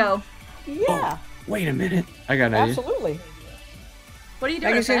ready to go. Yeah, Wait a minute. I got an idea. absolutely. What are you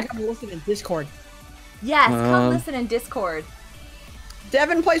doing, Megan's gonna Effect? come listen in Discord. Yes, come Um, listen in Discord.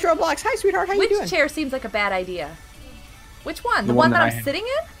 Devin plays Roblox. Hi, sweetheart. How you Which doing? chair seems like a bad idea? Which one? The The one one that that I I'm have. sitting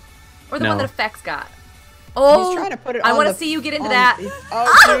in? Or the No. one that Effect's got? Oh, He's trying to put it I on want to the- see you get into on that. the-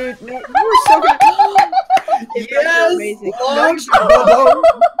 Oh, dude, no, you were so good. It's Yes! amazing. Launch No, Bobo.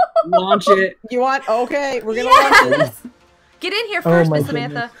 Launch it. you want? Okay, we're gonna launch it. Yes! Get in here Oh first, my Miss goodness.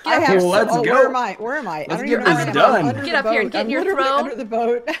 Samantha. I Get up have. here. Well, let's oh, go. Where am I? Where am I? I Let's don't get even know this where I am. done. I'm under Get the up here, boat. get in I'm your literally throne. under the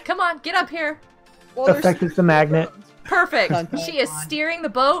boat. Come on, get up here. Well, there's Effect is the magnet. Perfect. Dun, dun, She is dun. steering the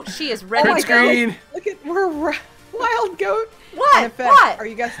boat. She is Oh ready my to go. Screen. Look at wild goat. What? And Effect. What? Are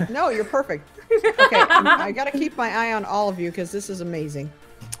you guys? No, you're perfect. Okay, I gotta keep my eye on all of you because this is amazing.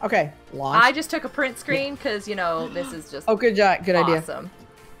 Okay, launch. I just took a print screen because, you know, this is just Oh, good job. Good idea. awesome.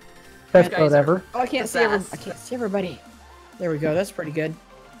 Best guys boat are- ever. Oh, I can't The see every, best. I can't see everybody. There we go. That's pretty good.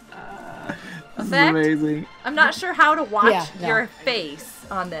 This is Effect? amazing. I'm not sure how to watch Yeah, no. your face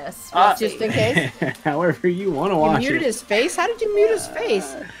on this. Just in case. However you want to You watch muted it. his face? How did you mute his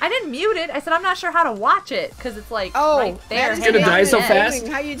face? I didn't mute it. I said I'm not sure how to watch it because it's like Oh, right there. Matt is gonna hanging die out so the How you edge. fast.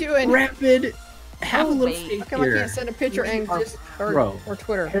 doing? How you doing? Rapid. Have a Oh, little wait. faith How come I here. can't send a picture and just Bro. or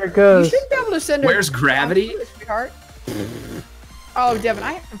Twitter? Here it You goes. should be able to send a Where's gravity? sweetheart. Oh, Devin,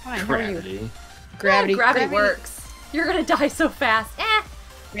 I'm fine. How are you? Gravity. Gravity. Gravity works. You're gonna die so fast.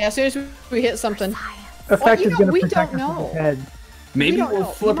 Yeah, as soon as we hit something. Science. Effect you is know, gonna we protect don't us from know. his head. Maybe don't we'll know.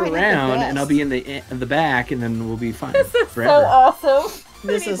 You flip might have the around and I'll best. be in the back and then we'll be fine. This is forever. so awesome.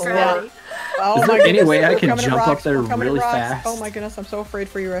 This We need is gravity. Oh Is my there any goodness, way I we're can coming to jump up rocks, there we're coming to really rocks. fast? Oh my goodness, I'm so afraid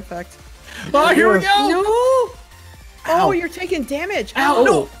for your Effect. Oh, here we go! No! Ow. Oh, you're taking damage. Ow! Oh,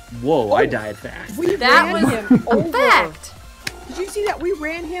 No! Whoa, I Oh. died fast. We That ran was him over. Fact. Did you see that? We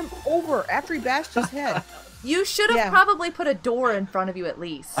ran him over after he bashed his head. You should have Yeah. probably put a door in front of you at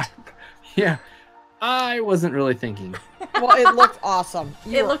least. Yeah. I wasn't really thinking. Well, it looked awesome.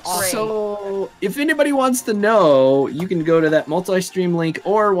 You It were looked awesome. great. So, if anybody wants to know, you can go to that multi-stream link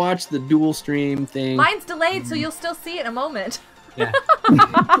or watch the dual stream thing. Mine's delayed, so you'll still see it in a moment. Yeah.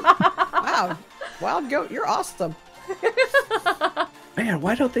 Wow. Wild goat, you're awesome. Man,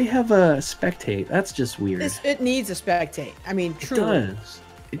 why don't they have a spectate? That's just weird. It needs a spectate. I mean, It truly. does.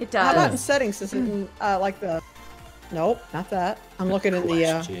 It How about in does. settings? Does it like the? Nope, not that. I'm looking in the.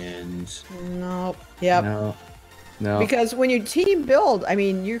 Questions. Nope. Yep. No. No. Because when you team build, I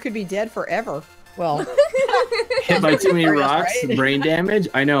mean, you could be dead forever. Well, Hit by too many Right? rocks, brain damage.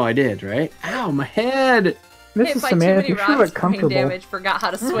 I know, I did, right? Ow, my head. Hit Mrs. by too Samantha, many you sure rocks, look brain comfortable. damage, forgot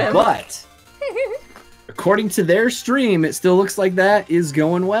how to swim. But according to their stream, it still looks like that is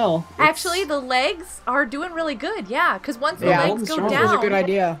going well. Actually, the legs are doing really good, yeah. Because once the yeah, legs go strong. down, that was a good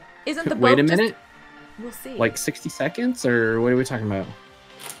idea. isn't the boat Wait a just- minute. We'll see. Like 60 seconds, or what are we talking about?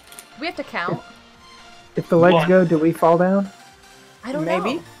 we have to count. If the legs What? go, do we fall down? I don't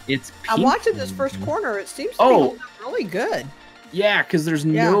Maybe. know. It's I'm watching this peaking. first corner. It seems to be Oh. holding up really good. Yeah, because there's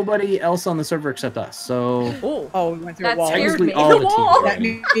Yeah. nobody else on the server except us. So Oh, Oh, we went through a that wall. scared Technically me. all The the teams wall. are That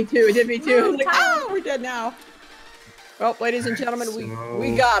me too. It did me too. No Like, time. oh, we're dead now. Well, ladies and gentlemen, we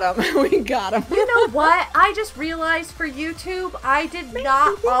So- got him. We got him. You know what? I just realized for YouTube, I did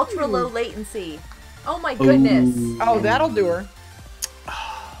not ultra low latency. Oh my goodness. Ooh. Oh, that'll do her.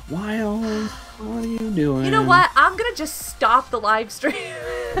 Wild, what are you doing? You know what? I'm gonna just stop the live stream.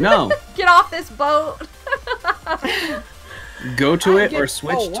 No, Get off this boat. go to I it get- or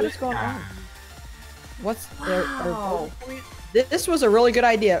switch oh, what to is going on? What's Wow. This was a really good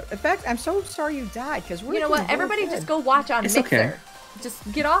idea. In fact, I'm so sorry you died because we're. You know what? Everybody just go watch on It's Mixer. okay.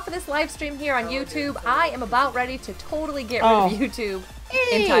 Just get off of this live stream here on YouTube. I am about ready to totally get rid Oh. of YouTube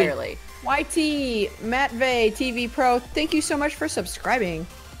Hey! entirely. YT Matt Vey TV Pro. Thank you so much for subscribing.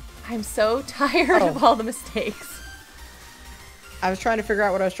 I'm so tired of Oh. all the mistakes. I was trying to figure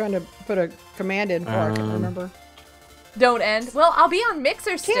out what I was trying to put a command in for. I can't remember. Don't end. Well, I'll be on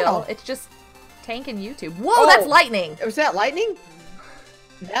Mixer still. Channel. It's just tanking YouTube. Whoa, Oh. that's lightning. Was that lightning?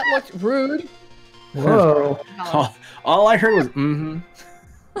 That looked rude. Whoa. all I heard was mm-hmm.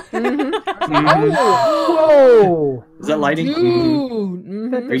 Whoa! Is that lighting? Dude.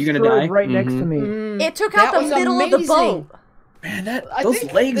 Mhm. That Are you gonna destroyed die? right next to Mhm. me. Mm. It took out That the was middle of the amazing. boat. Man, that I those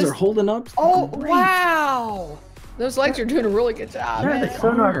think legs this- are holding up. Oh great. wow! Those legs are doing a really good job, Yeah, man. it's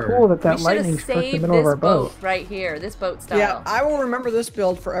so not cool that We that should lightning have struck the saved middle of this our boat. right here, this boat style. Yeah, I will remember this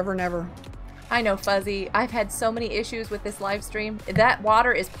build forever and ever. I know, Fuzzy. I've had so many issues with this live stream. That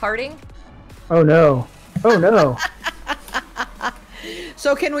water is parting. Oh no. Oh no.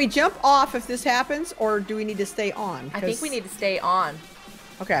 So can we jump off if this happens, or do we need to stay on? I think we need to stay on.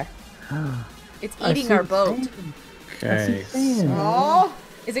 Okay. It's I eating see our the boat. sand. I Okay. see sand. Oh.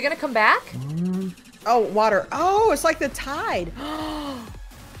 Is it gonna come back? Oh, water. Oh, it's like the tide.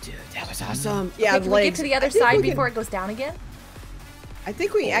 Dude, that was awesome. Yeah, Okay, can we legs. get to the other I think side we can- before it goes down again? I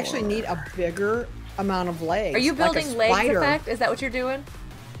think we actually need a bigger amount of legs. Are you like a building legs spider. effect? Is that what you're doing?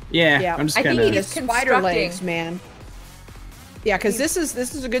 Yeah, Yeah, I'm just I think kind Need of. a he's spider constructing. legs, man. Yeah, because this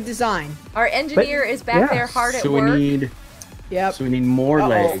is a good design. Our engineer is back yeah. there hard at So we work. need. Yep. So we need more Uh-oh,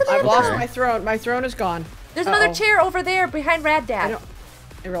 legs. I've lost Okay. my throne. My throne is gone. There's another Uh-oh. chair over there behind I RadDad. don't.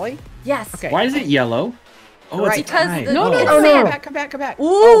 Really? Yes. Okay. Why is it yellow? Oh, it's Because tied. the- No, no, Good no, save. come back. Ooh,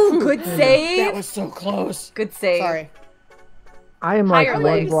 Oh, good save. that was so close. Good save. Sorry. I am like Higher one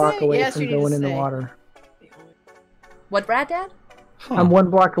legs. block away Yes, from you need to going in the say. water. What, RadDad? Huh. I'm 1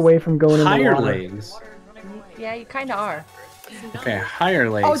 block away from going in the Higher water. legs. Yeah, you kind of are. Okay, higher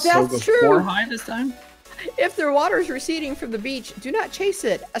legs. Oh, so that's go true. 4 high this time? If the water is receding from the beach, do not chase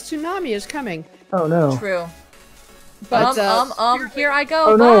it. A tsunami is coming. Oh no. True. But Here I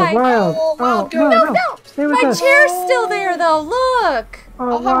go. Oh no, Bye. Wild. Oh, Wild, Oh, go. no. No, Stay with my us. chair's still there though. Look.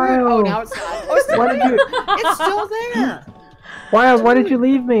 Oh, how rude. Oh, Wild. now it's not. Oh, it's, Why did you? it's still there. Wild, why did you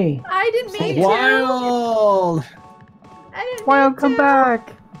leave me? I didn't mean to. Wild! I didn't Wild, mean come to.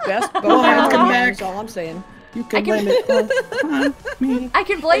 back. Best bow Wild, hand come man back. is all I'm saying. You can I can- blame it on me. I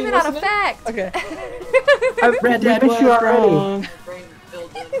can blame Are it you on listening? effect. Okay. I RadDad missed was you already. wrong. Brain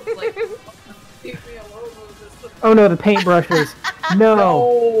filled in. Like, leave me alone with this. Oh no, the paintbrushes. No.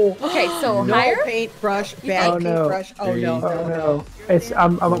 Oh. Okay, so No higher. paintbrush. You Bad think- Oh, no. paintbrush. Oh no, Three. Oh no. no. It's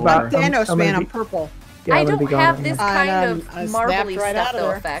I'm about. I'm Thanos, I'm man. gonna I'm be, purple. yeah, I I'm gonna don't be gone have right this now. kind I of snapped marbly right stuff out of though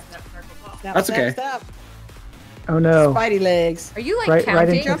there. effect. Snap, That's snap, okay. snap. Oh no. Spidey legs. Are you like Right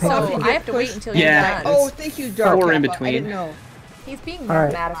counting? into Jump off So and I get have to wait pushed. until Yeah. you're done. Oh, thank you, Dark. Four in Kappa. I between. didn't know. He's being All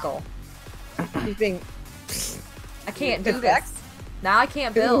right. mathematical. He's being. I can't do Effect? this. Now I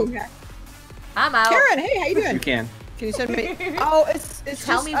can't build. Ooh. I'm out. Karen, hey, how you You doing? can. Can you send me? Oh, it's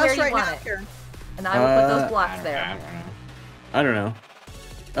Tell just me us where you right want now, it. Karen. And I will put those blocks there. I don't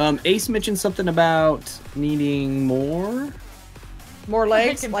know. Ace mentioned something about needing more. More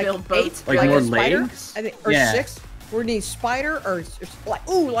legs, can like build 8, boats. Like a more spider, legs? I think, or Yeah. 6. We need spider or like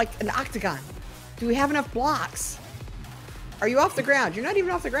like an octagon. Do we have enough blocks? Are you off the ground? You're not even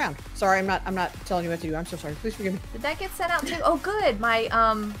off the ground. Sorry, I'm not telling you what to do. I'm so sorry. Please forgive me. Did that get sent out too? Oh, good.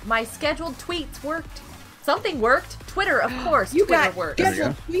 My scheduled tweets worked. Something worked. Twitter, of course. You Twitter got worked. There we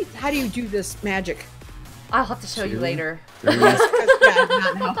scheduled tweets. How do you do this magic? I'll have to show you 2, later. 3, Yes, 'cause, yeah,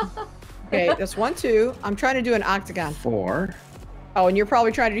 not now. Okay, that's 1, 2. I'm trying to do an octagon. 4. Oh, and you're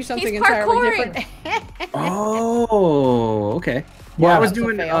probably trying to do something He's entirely parkouring. different. Oh, okay. Well, Yeah. I was That's a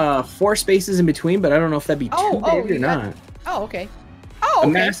doing fail. 4 spaces in between, but I don't know if that'd be too Oh, big or you got- not. Oh, okay. Oh, A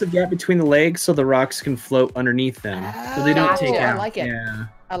okay. massive gap between the legs so the rocks can float underneath them, so they don't Oh, take I out. like it. Yeah.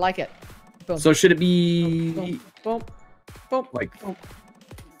 I like it. Boom. So should it be boom, boom, boom. like boom.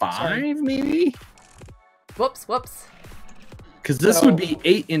 5 maybe? Whoops, whoops. Because this So- would be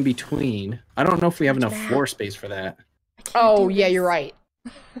 8 in between. I don't know if we have enough floor space for that. I can't Oh, do yeah, this. you're right.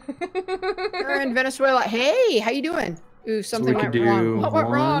 You're in Venezuela. Hey, how you doing? Ooh, something we went could wrong. do What went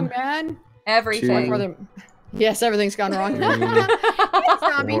wrong, 1, man? Everything. For the... Yes, everything's gone wrong. 3, Hey,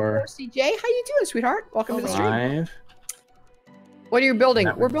 Zombie 4, CJ, how you doing, sweetheart? Welcome to the stream. 5. What are you building?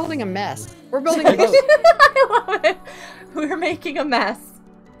 That We're would- building a mess. We're building a boat. I love it. We're making a mess.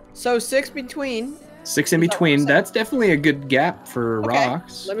 So 6 between. 6 in between. That's definitely a good gap for Okay,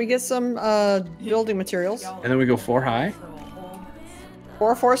 rocks. let me get some building materials. And then we go 4 high.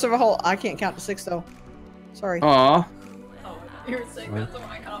 4/4 of a whole. I can't count to 6 though. Sorry. Aw. Oh, you were saying that's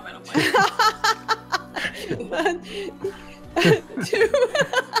my comment. I'm like, 1, 2.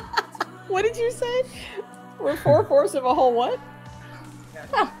 What did you say? We're 4/4 of a whole what?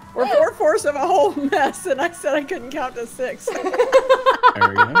 We're 4/4 of a whole mess, and I said I couldn't count to 6. There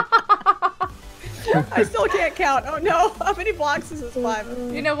we go. I still can't count. Oh no! How many blocks is this?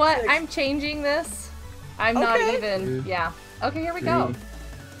 5. You know what? 6. I'm changing this. I'm not Okay. even. Yeah. Okay, here we go.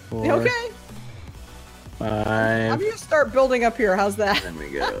 3, 4, Okay. 5. I'm gonna start building up here. How's that? Then we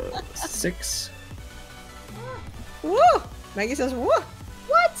go 6. Woo! Maggie says woo.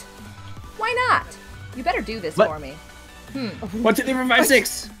 What? Why not? You better do this What? for me. 1, 2, 3, 4, 5,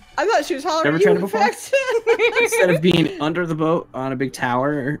 6. I thought she was hollering Never at you. tried it in before? fact. Instead of being under the boat on a big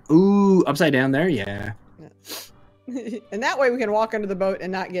tower. Ooh, upside down there. Yeah. And that way we can walk under the boat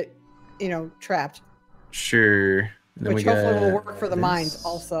and not get, trapped. Sure. And then Which we hopefully got will work for the mines this.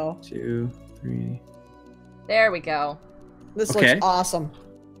 also. 2, 3. There we go. This Okay. looks awesome.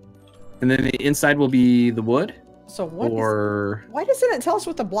 And then the inside will be the wood. So what? Or Why doesn't it tell us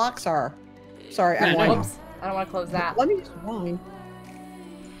what the blocks are? Sorry, I'm Yeah, whining. Whoops. I don't want to close that. Let me just whine.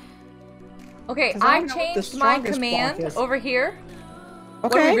 Okay, 'Cause I I've don't know what the changed my strongest block command is. over here.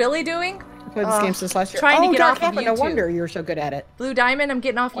 What are Okay. we really doing? I've played this game since last year. trying to get Dark off of Kappa, no YouTube. wonder you're so good at it. Blue Diamond, I'm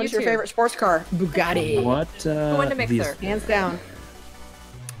getting off What's YouTube. your favorite sports car? Bugatti. what? Go into Mixer. Hands down.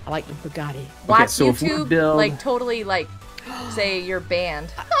 I like the Bugatti. Watch so if we YouTube, build- like totally like say you're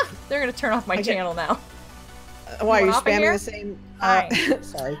banned. They're gonna turn off my Okay. channel now. Why are you want off of spamming here? the same? Hi.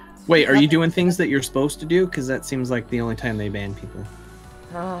 Sorry. Wait, are you Nothing. doing things that you're supposed to do? Because that seems like the only time they ban people.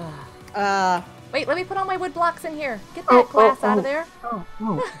 Uh, Wait, let me put all my wood blocks in here. Get that glass out of there. Oh,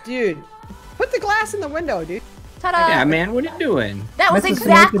 oh. dude, put put the glass in the window, dude. Ta-da! Yeah, man, what are you doing? That was Mrs.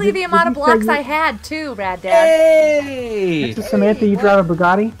 exactly Samantha, the amount of did you say blocks you- I had too, RadDad. Hey! Mrs. Samantha, you drive a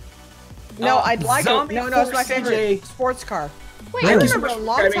Bugatti? No, I'd like Zombie it. No, it's my Force favorite CJ. sports car. Wait, I Thank you so remember much a for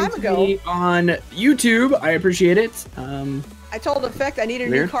long subscribing time to ago. me on YouTube. I appreciate it. I told Effect I needed a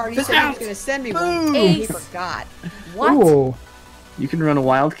new Weird. car, and he This said he out. was going to send me one. Boom. He Ace. forgot. what? Ooh. You can run a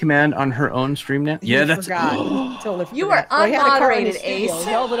wild command on her own stream now. He Yeah, that's forgot. Totally forgot. You are Well, he had a car in his unmoderated, studio. Ace. He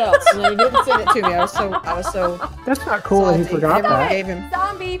held it up, and then he didn't send it to me. I was so. That's not cool that he salty. forgot I that. gave him.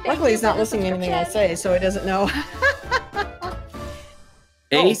 Zombie, thank Luckily, you he's not for the listening to anything I subscription. say, so he doesn't know.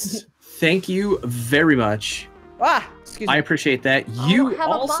 Ace. Thank you very much. Excuse I me. appreciate that. I You don't have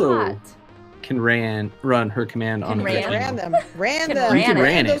a also bot. can run her command on Can the ran channel. Ran them. Ran Can them. ran You can it.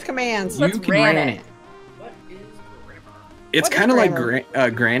 ran those it. commands. You Let's can ran ran it. it. What is grammar? It's What is kind of like grammar?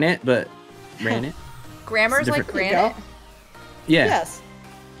 granite, but ran it. Grammar's like different. There you granite. go. Yeah. Yes.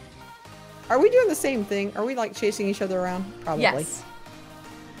 Are we doing the same thing? Are we like chasing each other around? Probably. Yes.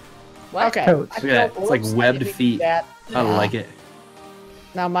 What? Okay. Totes. I Look at that. feel- It's like whoops, I webbed didn't mean to feet. do that. I like it.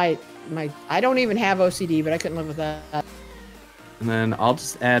 Now my I don't even have OCD, but I couldn't live with that. And then I'll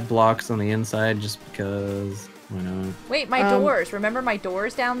just add blocks on the inside just because. Why not? Wait, my Um, doors. Remember my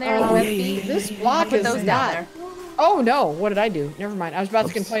doors down there? Oh, the web yeah, feet? yeah, yeah, This yeah, yeah. block Put is those down not. there. Oh no! What did I do? Never mind. I was about to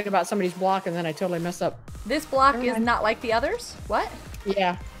Oops. complain about somebody's block, and then I totally messed up. This block Never is mind. not like the others? What?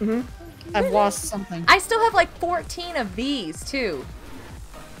 Yeah. I've lost something. I still have like 14 of these too.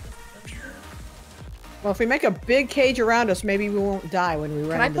 Well, if we make a big cage around us, maybe we won't die when we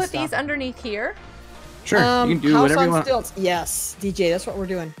run Can I into put stuff. these underneath here? Sure, you can do house whatever on you want. stilts. Yes, DJ, that's what we're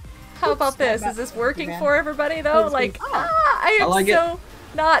doing. How about this? not Is this bad. working Man. for everybody though? Let's Like, see. I am I like it. so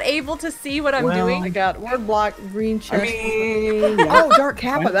not able to see what I'm Well, I doing. got word block, green I chest. mean, yeah. Oh, dark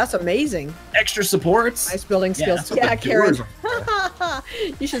kappa. That's amazing. Extra supports. Nice building Yeah, skills. that's what Yeah, the Karen. doors are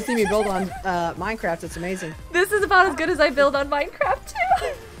You should see me build on Minecraft. It's amazing. This is about as good as I build on Minecraft too.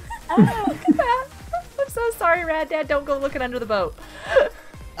 Oh, look at that. I'm so sorry, RadDad. Don't go looking under the boat.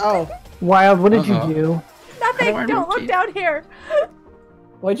 Oh, Wild, what did Uh-oh. you do? Nothing. do I Don't look reach? down here.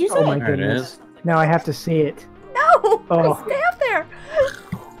 what'd you say? Oh my There it goodness. is. Now I have to see it. No. Oh. Stay up there.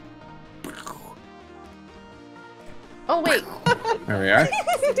 Oh wait. There we are.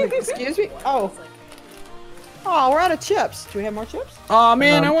 Excuse me? Oh. Oh, we're out of chips. Do we have more chips? Oh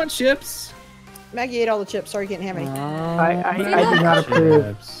man, I want chips. Maggie ate all the chips. Sorry, you can't have any. I do not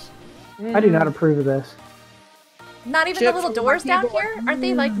approve. Chips. I do not approve of this. Not even Chips the little on my doors down keyboard. here? Aren't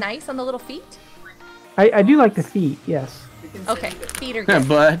they like nice on the little feet? I do like the feet, yes. Okay, feet are good.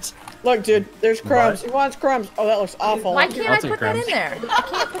 But Look, dude, there's crumbs. He wants crumbs. Oh, that looks awful. Why can't I'll I take put that in crumbs. there? I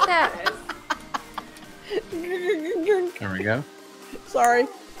can't put that. there we go. Sorry.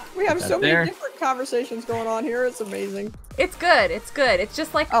 We have so Up many there. different conversations going on here. It's amazing. It's good. It's good. It's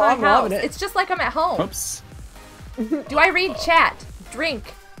just like Oh, my I'm house. loving it. It's just like I'm at home. Oops. Do I read chat?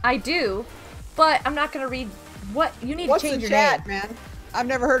 Drink. I do, but I'm not gonna read. What you need What's to change the your chat, name. man? I've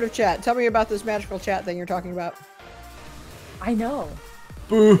never heard of chat. Tell me about this magical chat thing you're talking about. I know.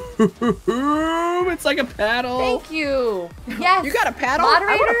 Boom! It's like a paddle. Thank you. Yes. You got a paddle? I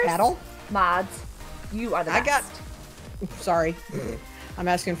Moderators. want a paddle. Mods. You are the I best. got- Sorry. I'm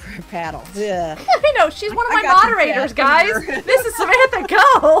asking for a paddle. Yeah. I know. She's one of I my got the moderators, cat guys. finger. This is Samantha.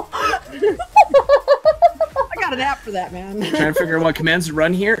 Go. I got an app for that, man. Trying to figure out what commands to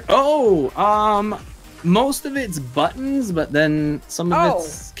run here. Oh, most of it's buttons, but then some of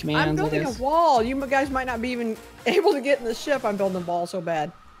it's commands. I'm building I a guess. wall. You guys might not be even able to get in the ship. I'm building a wall so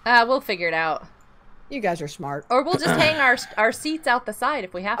bad. We'll figure it out. You guys are smart. Or we'll just hang our seats out the side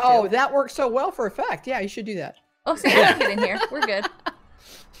if we have to. Oh, that works so well for Effect. Yeah, you should do that. Oh, see, I can get in here. We're good.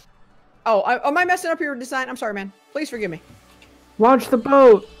 Oh, am I messing up your design? I'm sorry, man. Please forgive me. Launch the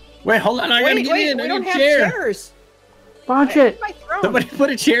boat! Wait, hold on. I gotta get in. we I don't need a have chair. chairs. Launch it! My throne. Somebody put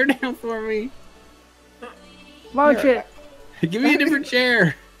a chair down for me. Launch Here. it! Give me a different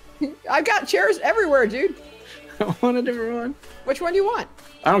chair. I've got chairs everywhere, dude. I want a different one. Which one do you want?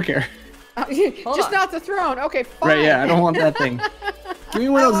 I don't care. Just on. not the throne. Okay, fine. Right? Yeah, I don't want that thing. Give me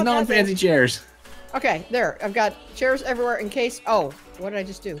one I of those want that non-fancy chairs. Okay, there. I've got chairs everywhere in case. Oh, what did I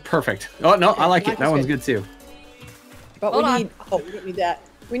just do? Perfect. Oh no, I like Mine it. That is one's good. good too. But Hold we on. need. Oh, we don't need that.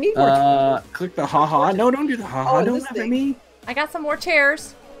 We need more. Click the haha. No, don't do the haha. Oh, Don't this laugh at thing. me. I got some more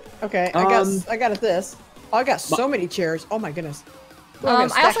chairs. Okay, I got this. Oh, I got so many chairs. Oh my goodness. Oh,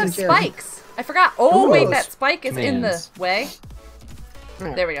 I also have chairs. spikes. I forgot. Oh, Ooh. wait, that spike is in the Commands. way.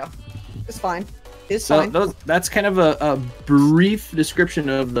 Alright, There we go. It's fine. It's So fine. that's kind of a brief description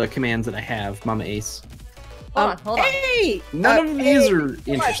of the commands that I have, Mama Ace. Hold on. Hey! None of these hey, are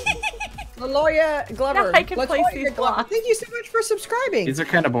interesting. Laloya Glover. Now I can place Latoya these Glover. blocks. Thank you so much for subscribing. These are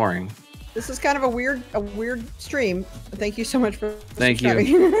kind of boring. This is kind of a weird stream. Thank you so much for Thank you. subscribing.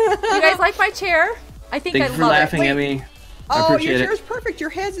 You guys like my chair? I think Thank I you for love laughing it. at me. I Oh, appreciate your it. chair's perfect. Your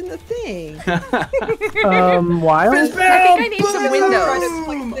head's in the thing. Wild? I think I need some Trying windows. to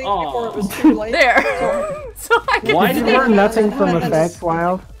like, think Aw. before it was too late. There. So I can Why Did you did learn they- nothing from Effect,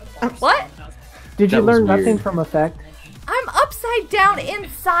 Wild? What? Did you That was learn nothing weird. from Effect? I'm upside down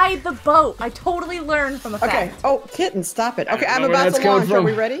inside the boat. I totally learned from Effect. Okay. Oh, kitten, stop it. Okay, I I'm don't know where about that's to coming launch. Are from.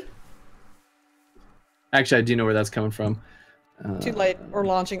 we ready? Actually, I do know where that's coming from. Too late. We're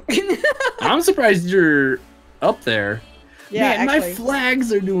launching. I'm surprised you're up there. Yeah, Man, my actually.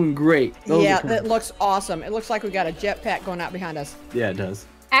 flags are doing great. Those Yeah, are that looks awesome. It looks like we got a jetpack going out behind us. yeah, it does.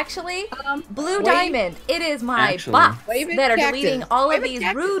 Actually, Blue wave- Diamond, it is my Actually. bots Wave at that are cactus. deleting all Wave of at these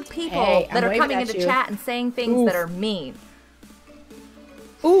cactus. rude people Hey, I'm that are waving coming at into you. chat and saying things that are mean.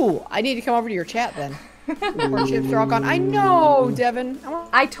 Ooh, I need to come over to your chat then. Before chips are all gone. I know, Devin.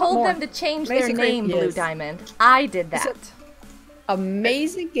 I told more. them to change their Amazing name, Grace. Blue Yes. Diamond. I did that.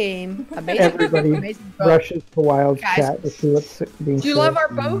 Amazing game. Amazing. Everybody amazing boat. rushes to Wild's Guys. chat to see what's being Do you said. love our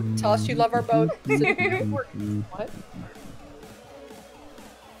boat? Tell us you love our boat. What?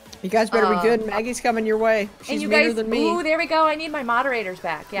 You guys better be good. Maggie's coming your way. She's and you meaner guys, than me. ooh, there we go. I need my moderators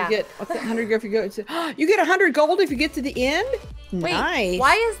back. Yeah. You get what's that, 100 if you go. You get 100 gold if you get to the end. Wait, Nice.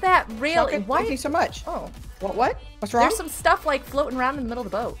 why is that real? Okay, Why? thank you so much. Oh, What? What's wrong? there's some stuff like floating around in the middle of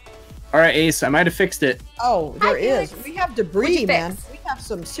the boat. All right, Ace, I might have fixed it. Oh, there Hi, is. Felix. We have What'd debris, you man. fix? We have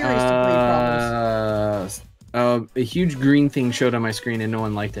some serious debris problems. A huge green thing showed on my screen and no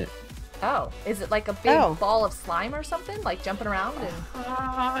one liked it. Oh, is it like a big Oh. ball of slime or something, like jumping around?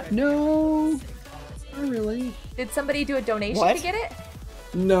 And No, not really. did somebody do a donation What? to get it?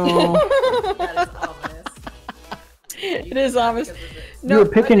 No. That is obvious. It is obvious. You were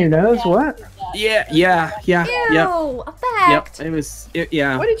picking your nose? What? yeah. Ew, Yep. Effect. It was.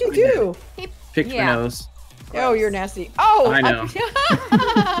 Yeah. What did you do? Picked Yeah. my nose. Oh, you're nasty. Oh, I know.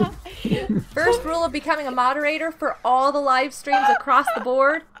 First rule of becoming a moderator for all the live streams across the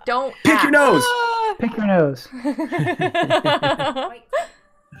board: don't Pick your nose. Pick your nose.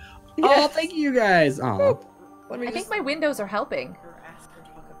 Oh, thank you guys. Oh. Let me I think just. my windows are helping. Or ask her to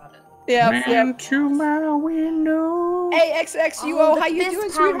talk about it. Yeah. To my window. Hey, XXUO, Oh, how the you fist doing,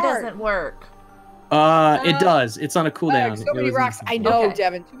 pound sweetheart? doesn't work. It does. It's on a cooldown. So It many was- rocks. I know, Okay.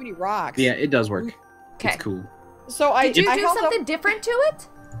 Devin. Too many rocks. Yeah, it does work. Okay. It's cool. So I Did you I do held up- something different to it?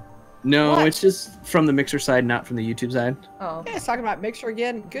 No, What? it's just from the mixer side, not from the YouTube side. Oh. Yeah, it's talking about Mixer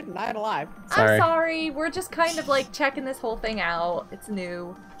again. Good night alive. Sorry. I'm sorry. We're just kind of like checking this whole thing out. It's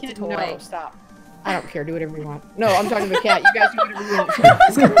new. It's a toy. No, stop. I don't care. Do whatever you want. No, I'm talking to the cat. You guys do whatever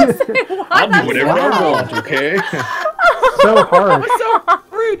you want. I'll do whatever I want, okay? So hard. so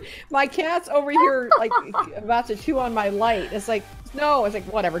rude. My cat's over here, like, about to chew on my light. It's like, no. It's like,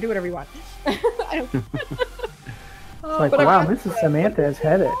 whatever. Do whatever you want. I don't. It's like, But I'm wow, not- Mrs. Samantha has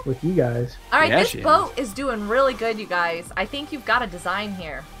had it with you guys. All right, Yeah, this she boat is doing really good, you guys. I think you've got a design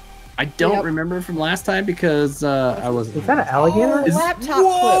here. I don't Yep. remember from last time because I wasn't. Is that an alligator? Is- Laptop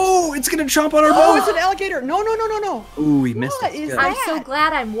Whoa! It's gonna chomp on our Oh, boat. it's an alligator. No, no, no, no, no. Ooh, we missed What it. is Good. that? I'm so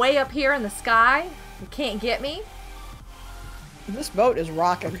glad I'm way up here in the sky. You can't get me. This boat is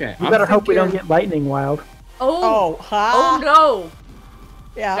rocking. Okay. You I'm better hope we don't thinking- get lightning, Wild. Oh, Oh, ha. oh no.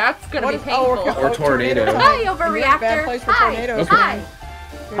 Yeah. That's gonna What be is- painful. Or tornado. Hi, You're in a bad overreactor. place for Hi. tornadoes, Hi. man.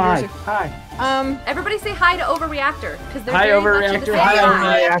 Hi, hi. Everybody Everybody say hi to Overreactor because they're Hi, very much in the overreactor. same Hi,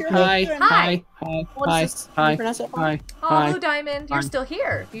 vibe. overreactor. Hi, Hi. hi, hi, What's hi, this? Can you hi, pronounce that for me? hi, Oh, hi. Blue Diamond, you're Hi. still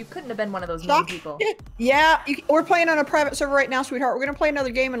here. You couldn't have been one of those mean Stop. people. Yeah, we're playing on a private server right now, sweetheart. We're gonna play another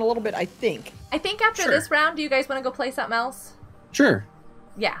game in a little bit, I think. I think after Sure. this round, do you guys want to go play something else? Sure.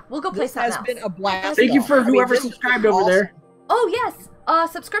 Yeah, we'll go play This something has else. been a blast. Thank you though. for I mean, whoever this has subscribed been over there. Oh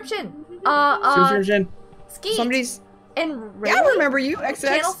yes, subscription. Subscription. Skeet Somebody's. and Yeah, I Ray, remember you, channel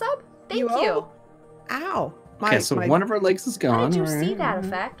XX. sub. Thank You you. owe. Ow. Okay, so one of our legs is How gone. did you alright. see that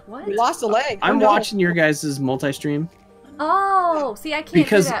effect? What? We lost a leg. I'm Oh, no. watching your guys' multi-stream Oh, see, I can't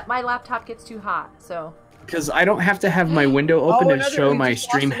Because- do that. My laptop gets too hot. So because I don't have to have my window open and another- show we my just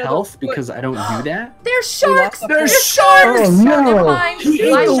lost stream another health foot. because I don't do that. there's We lost sharks. a There's foot. sharks! Oh, no. Never mind. He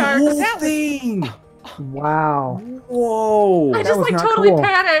ate Live the sharks. whole thing. Wow. Whoa! I That just was like not totally cool.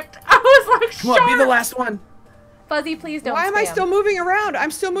 panicked. I was like, Come on, be the shark. last one. Fuzzy, please don't. Why am I spam. still moving around?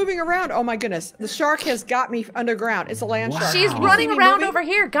 I'm still moving around. Oh my goodness. The shark has got me underground. It's a land shark. She's Wow. running See me around moving? over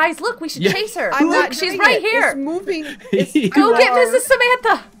here, guys. Look, we should Yeah. chase her. I'm Look, not she's doing right it. here. It's moving. Go Go get are- Mrs.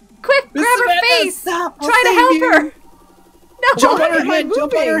 Samantha. Quick, Miss grab her Samantha, face. stop, I'll Try to save help you. her. No, Jump Why on her am I head!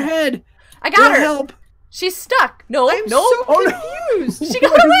 Jump on her moving? head! I got her. Help! She's stuck. No, I'm no. so Oh, no. confused. She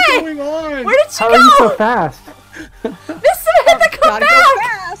got What away. is going on? Where did she How are you so go? fast? Miss Samantha, come Gotta back. go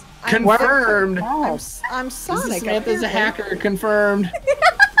fast. Confirmed. I'm Mrs. Sonic. Samantha's a apparently. hacker. Confirmed.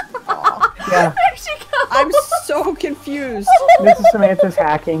 Yeah, There she goes. I'm so confused. Mrs. Samantha's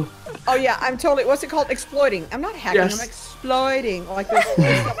hacking. Oh yeah, I'm totally. What's it called? Exploiting. I'm not hacking. Yes. I'm exploiting. Like this.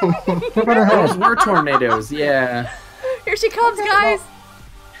 Look at her Those head. were tornadoes. Yeah. Here she comes, Okay, guys. well,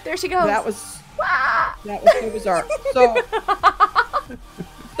 There she goes. that was Ah! so bizarre.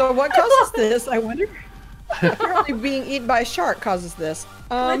 So what causes this? I wonder. Apparently, being eaten by a shark causes this.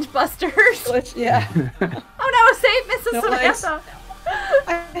 Glitch busters. Glitch, yeah. Oh no, save Mrs. No legs. Samantha.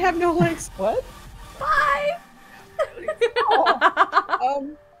 I have no legs. What? Bye.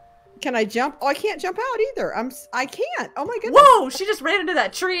 Can I jump? Oh, I can't jump out either. I can't. Oh my goodness. Whoa, she just ran into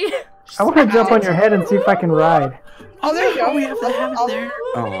that tree. I want to jump on your head and see if I can ride. Oh, there you go. We have to have it Oh, there.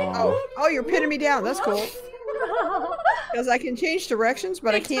 Oh, you're pinning me down. That's cool. Because I can change directions,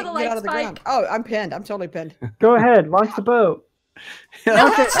 but Thanks I for can't the get light out of the spike. ground. Oh, I'm pinned. I'm totally pinned. Go ahead, launch the boat. No,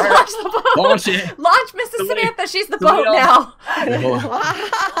 launch the boat. Launch it. Launch Mrs. Somebody- Samantha. She's the somebody boat else. now.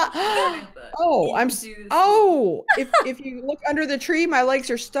 Oh, if you look under the tree, my legs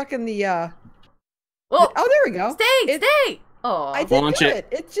are stuck in the Oh, oh, there we go. stay, It- stay. Oh, I did Launch good. it.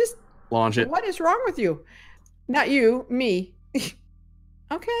 It's just Launch it. what is wrong with you? Not you, me.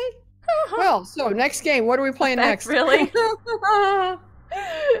 Okay. Well, so next game, what are we playing Effect, next? really?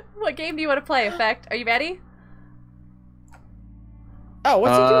 What game do you want to play, Effect? Are you ready? Oh,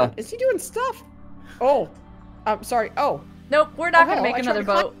 what's he doing? Is he doing stuff? Oh, I'm sorry. Oh, Nope, we're not Oh, gonna hello, make I tried another to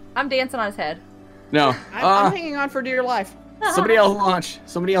climb- boat. I'm dancing on his head. No. I'm hanging on for dear life. Somebody else launch.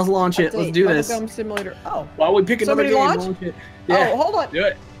 Somebody else launch it. Let's Update, do this. Bubblegum Simulator. Oh, While we pick another Somebody game, launch? it. Yeah. oh, hold on. Do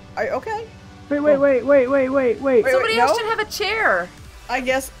it. Are you okay? Wait. Somebody else no? should have a chair. I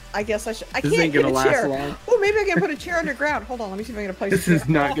guess I should. I This can't ain't get gonna a last chair. long. Oh, maybe I can put a chair underground. Hold on, let me see if I can place This a is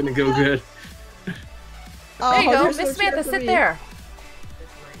chair. not gonna go good. Oh, There you go, there's no Miss chair Samantha, for sit me. there.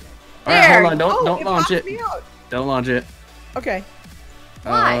 All right, There. hold on. Don't it launch popped it. me out. Don't launch it. Okay.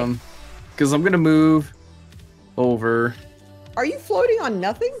 Why? Because I'm gonna move over. Are you floating on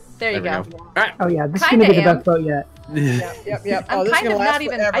nothing? There you There go. we All right. Oh yeah, this is Kinda gonna be the am. best boat yet. Yep. I'm Oh, this is kind gonna of last not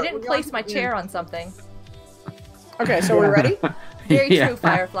even. forever. I didn't We're place going my to chair win. on something. Okay, so we're ready? Very Yeah. true,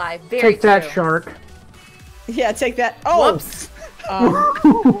 Firefly. Very Take that, true. shark. Yeah, take that. Oh. Whoops.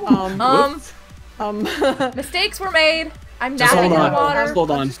 Mistakes were made. I'm Just now in hold the on. water. Just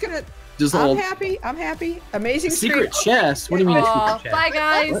hold on. I'm just gonna. Just I'm hold. happy. I'm happy. Amazing Secret stream. chest. What do you mean a Aw, secret chest? bye,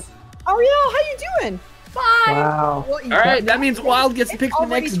 guys. Oh yeah, how you doing? Bye. Wow. Well, you All right, got- that means Wild gets to pick the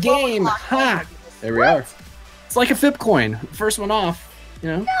already next 12 game. o'clock. Ha! There we are. It's like a FIP coin. First one off. You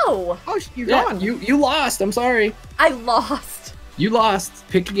know. No, Oh, you're Yeah. gone. You lost. I'm sorry. I lost. You lost.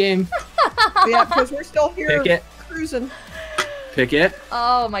 Pick a game. Yeah, because we're still here Pick it. cruising. Pick it.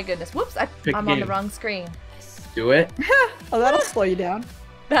 Oh my goodness. Whoops, Pick I'm a on the game. wrong screen. Do it. Oh, that'll slow you down.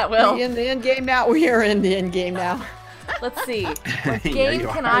 That will. We in the end game now. We are in the end game now. Let's see. What Yeah, game you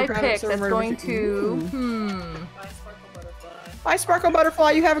can are. I Grab pick some that's going to... emergency- Bye, Sparkle Butterfly. Bye, Sparkle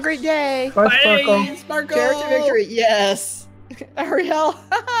Butterfly. You have a great day. Bye, Sparkle. Hey, Sparkle. Chair to victory. Yes. Ariel.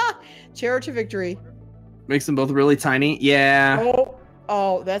 Chair to victory. Makes them both really tiny. Yeah.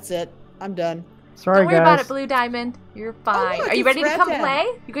 Oh, that's it. I'm done. Sorry, Don't worry guys. about it, Blue Diamond. You're fine. look, Are you it's ready to come RadDad.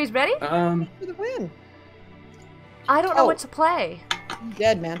 play? You guys ready? For the win. I don't know Oh. what to play. I'm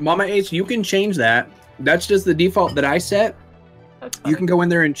dead, man. Mama Ace, you can change that. That's just the default that I set. That's You can go in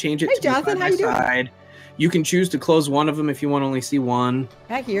there and change it Hey, to Jonathan, be how you doing? side. You can choose to close one of them if you want to only see one.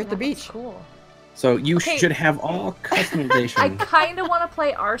 Maggie, you're at the That's beach. Cool. So you Okay. should have all customization. I kind of want to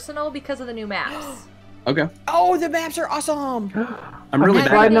play Arsenal because of the new maps. Okay. Oh, the maps are awesome. I'm really I'm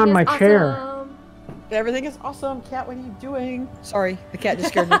bad. sliding at on Everything my is chair. awesome. Everything is awesome. Cat, what are you doing? Sorry, the cat just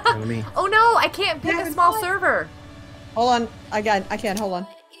scared me. Let me- Oh no, I can't pick Yeah, a small why? server. Hold on. I can't. Hold on.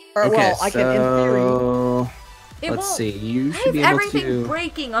 Or, Okay, well, I can in theory. so It let's won't. see. You Why should is be able everything to.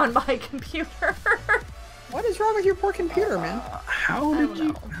 breaking on my computer? What is wrong with your poor computer, man? How I did don't you?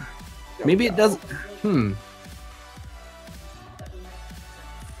 know. Maybe it doesn't.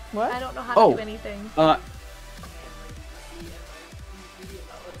 What? I don't know how to Oh. do anything. Uh.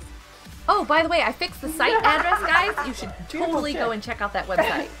 Oh, by the way, I fixed the site address, guys. You should totally check. go and check out that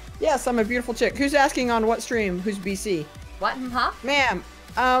website. Yes, I'm a beautiful chick. Who's asking on what stream? Who's BC? What? Huh? Ma'am.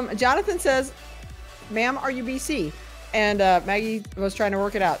 Jonathan says, ma'am, are you BC? And Maggie was trying to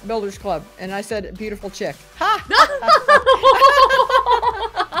work it out. Builders Club. And I said, beautiful chick. Ha!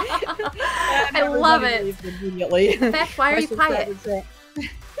 I love it. Immediately. Fact, why are you quiet?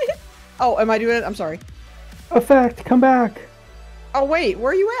 Oh, am I doing it? I'm sorry. Effect, come back. Oh, wait.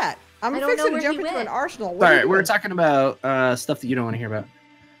 Where are you at? I'm I don't know fixing to where jump he into went. an arsenal. All What are right, you we're doing? talking about stuff that you don't want to hear about.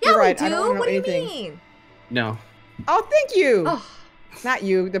 Yeah, You're right, we I do. don't wanna know What do you anything. mean? No. Oh, thank you. Oh, Not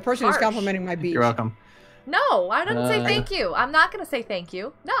you. The person who's Harsh. complimenting my beach. You're welcome. No, I didn't say thank you. I'm not gonna say thank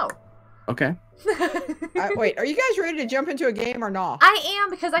you. No. Okay. Wait, are you guys ready to jump into a game or not? I am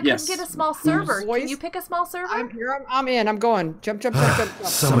because I Yes. couldn't get a small server. Boys? Can you pick a small server? I'm in. I'm going. Jump, jump, jump, jump, jump.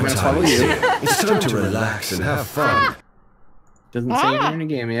 Summertime is here. It's time to relax and have fun. Doesn't say you're in a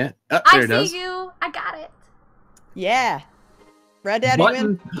game yet. Oh, I there it does. see you. I got it. Yeah. RadDad, you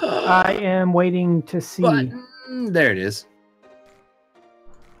in? Button. I am waiting to see. Button. There it is.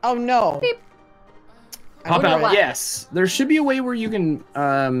 Oh no. Beep. Pop know out. what? Yes. There should be a way where you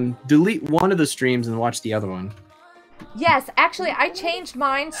can delete one of the streams and watch the other one. Yes, actually, I changed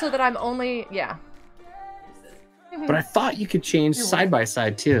mine so that I'm only But I thought you could change side by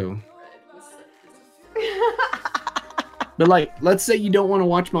side too. But like, let's say you don't want to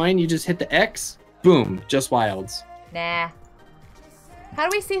watch mine, you just hit the X, boom, just wilds. Nah. How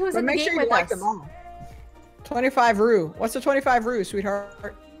do we see who's But in the make game sure you with like us? them all. 25 Rue. What's a 25 Rue,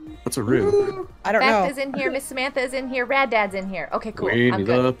 sweetheart? What's a roo? I don't Beth know. is in here. Miss Samantha is in here. RadDad's in here. Okay, cool. Winnie I'm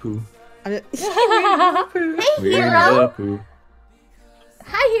the good. Pooh. I'm just- Hey, Winnie Hero. the Pooh.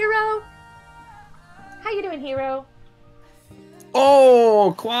 Hi, Hero. How you doing, Hero?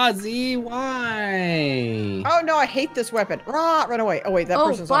 Oh, Quasi, why? Oh no, I hate this weapon. Run away. Oh wait, that Oh,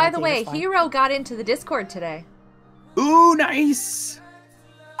 person's on by my the team, way, it's fine. Hero got into the Discord today. Ooh, nice.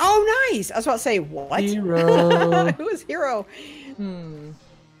 Oh nice. I was about to say what? Hero. Who is Hero?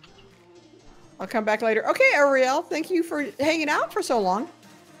 I'll come back later. Okay, Ariel, thank you for hanging out for so long.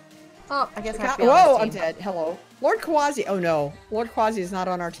 Oh, I guess I have to be Whoa, on I'm this team. dead. Hello. Lord Quasi. Oh no. Lord Quasi is not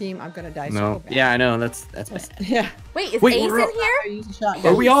on our team. I'm gonna die so No, bad. yeah, I know. That's bad. Yeah. Wait, is Wait, Ace we're- in here? I use a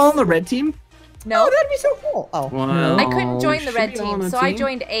shotgun. Are we all on the red team? No. Oh, that'd be so cool. Oh. Well, I couldn't join the should red be all on team, a so I team.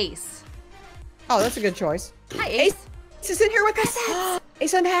 joined Ace. Oh, that's a good choice. Hi, Ace. Ace is in here with us.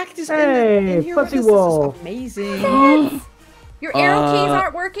 Ace Unhacked is Hey, in here with Fuzzy us. Wolf. This is amazing. Your arrow keys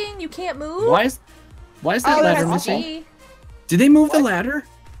aren't working. You can't move. Why is that Oh, ladder that's missing? G. Did they move the ladder?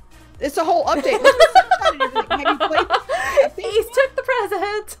 It's a whole update. Look at the sunshine and everything. Have you played? Ace took the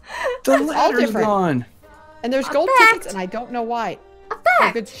present. The ladder's different. gone. And there's gold Effect. tickets, and I don't know why. Oh,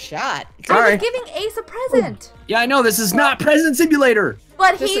 Effect. good shot. I Sorry. was giving Ace a present, Yeah, I know. This is not Present Simulator.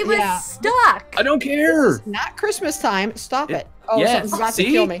 but This he is- was yeah. stuck. I don't care. Not Christmas time. Stop it. Oh, yes, something's about see? to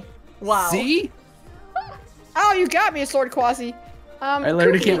kill me. Wow. See? Oh, you got me, Sword Quasi. I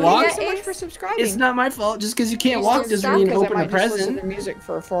literally Cookie, can't walk. Thank you so much Ace. for subscribing. It's not my fault. Just because you can't You walk still doesn't stuck? mean Because I open the might just listen to present. music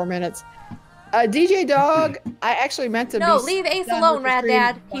for 4 minutes. DJ Dog, I actually meant to No, be leave Ace done alone, with the stream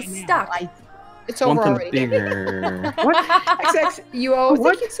RadDad. by He's now. stuck. It's over Something already. bigger. XXUO,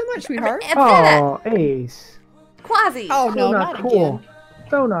 What? thank you so much, sweetheart. And Bennett. Oh, Ace. Quasi. Oh, no, So not not cool. again.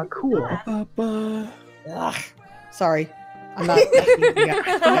 So not cool. Ugh. Sorry. I'm not.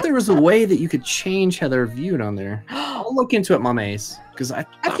 I thought there was a way that you could change how they're viewed on there. I'll look into it, Mama Ace, because I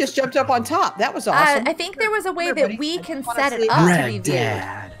I just jumped up on top. That was awesome. I think there was a way Here, that buddy. we I can wanna set it see- up to be viewed.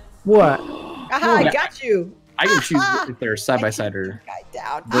 RadDad. What? Aha, I Yeah. got you. I can choose if they're side by side or. Guy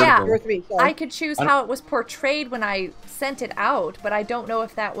down. Yeah. You're with me. I Sorry. could choose I don't- how it was portrayed when I sent it out, but I don't know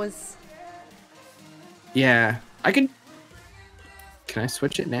if that was. Yeah, I can. Can I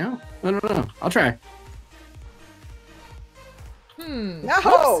switch it now? I don't know. I'll try. No,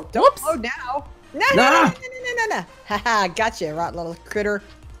 Whoops. don't Whoops. load now. No, no, Nah. no, no, no, no, no. Haha, gotcha, right, little critter.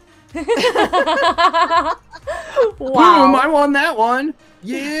 Boom! Wow. I won that one.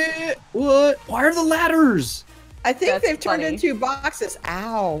 Yeah. What? Why are the ladders? I think That's they've turned funny. into boxes.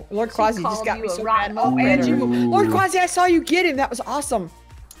 Ow. Lord Quasi just called got you me a so rotten bad. Oh, and you. critter. Lord Quasi, I saw you get him. That was awesome.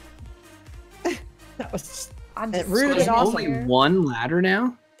 That was. I'm It just really There's is awesome. only here. one ladder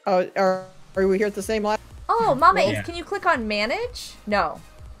now. Oh, are we here at the same line? Oh, Mama Yeah. Ace, can you click on manage? No.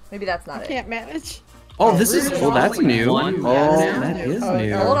 Maybe that's not I it. can't manage. Oh, this is. Really? Oh, that's new. One Oh, ladder now? that is Oh,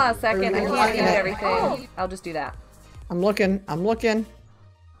 new. Hold on a second. I Are we can't looking edit at- everything. I'll just do that. I'm looking. I'm looking.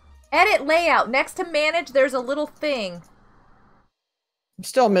 Edit layout. Next to manage, there's a little thing. I'm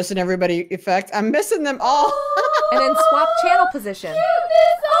still missing everybody effect. I'm missing them all. And then swap channel position.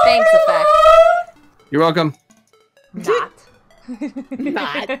 Thanks, Effect. You're welcome. Not.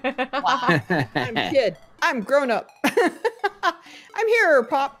 Not. Wow. I'm a kid. I'm grown up. I'm here,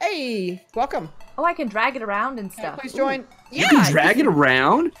 Pop. Hey, welcome. Oh, I can drag it around and stuff. Please join. You can drag it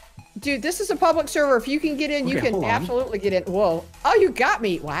around. Dude, this is a public server. If you can get in, you Okay, can hold on. absolutely get in. Whoa. Oh, you got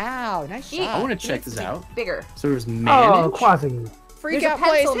me. Wow. Nice Yeah. shot. I want to It check needs this to be out. Bigger. So there's Oh, manage. Quasi. Freak There's a out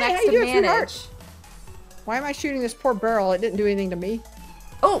plays. pencil Hey, next how you to doing, sweetheart? manage. Why am I shooting this poor barrel? It didn't do anything to me.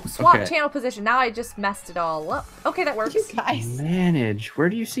 Oh, swap Okay. channel position. Now I just messed it all up. Okay, that works. You guys. Manage. Where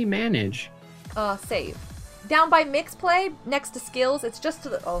do you see manage? Save. Down by mix play, next to skills, it's just to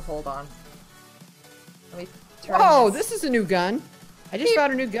the. Oh, hold on. Let me turn. Oh, this is a new gun. I just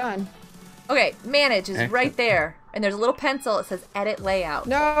found a new gun. Okay, manage is Excellent. right there. And there's a little pencil. It says edit layout.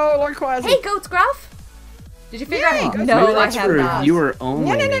 No, Lord Quasi. Hey, Goats Gruff! Did you figure Yay, out? Goats No, Maybe I that's have for not. viewer only.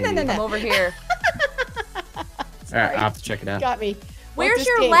 No. I'm over here. All right, I'll have to check it out. Got me. Where's This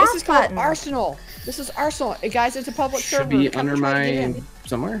your game? last This is called button? Arsenal. This is Arsenal. Hey, guys, it's a public server. Should be Come under try to get my in.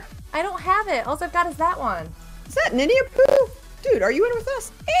 somewhere. I don't have it. All I've got is that one. Is that Ninja Poo? Dude, are you in with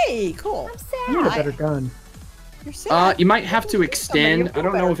us? Hey, cool. I'm I need a sad. better gun. You're sad. You might have to Somebody, extend. you'll I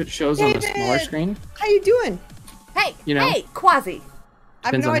don't feel know if it shows on a smaller David! screen. How you doing? Hey, You know? hey, Quasi. I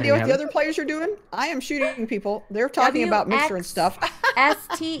have Depends no on how idea you what have the it. other players are doing. I am shooting people. They're talking about Mixer and stuff.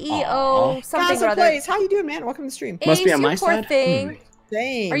 STEO Aw. something or Gossip other. Plays. How you doing, man? Welcome to the stream. Must be Ace, on you my poor side. thing.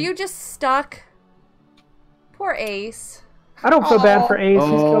 Dang. Are you just stuck? Poor Ace. I don't feel bad for Ace. He's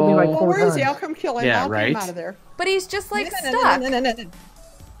killed me like Oh. Well, 4 where is times. he? I'll come kill him. Yeah, I'll get right. him out of there. But he's just like No, no, stuck.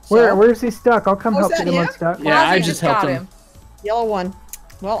 no. Where's he stuck? I'll come Oh, is help that get him him? unstuck. Yeah, I Quasi just helped got him. Yellow one.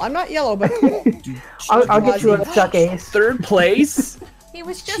 Well, I'm not yellow, but cool. I'll get you Quasi. unstuck, Ace. Third place. He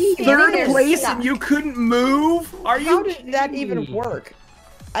was just Jeez. standing Third there place, stuck. and you couldn't move. Are you? How did that kidding even me? work?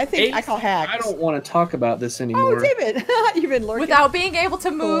 I think I Ace, call hacks. I don't want to talk about this Oh, anymore. David, you've been lurking. Without being able to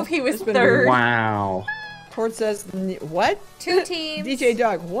move, Cool. he was It's been third. Wow. Cord says, what? 2 teams. DJ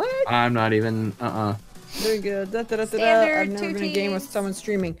Doug, what? I'm not even. Very good. Standard, I've never 2 been in a game with teams. someone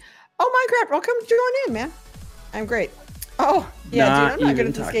streaming. Oh, Minecraft, I'll come join in, man. I'm great. Oh, yeah, Not dude, I'm not good even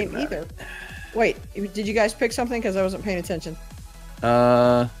at this talking game about either. Wait, did you guys pick something? Because I wasn't paying attention.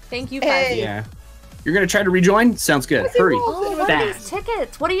 Thank you, Hey. Quasi. Yeah. You're gonna try to rejoin? Sounds good. What's it Hurry. called? Oh, what are these Fast.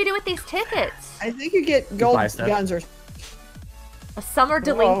 tickets? What do you do with these tickets? I think you get gold buy stuff. guns or A summer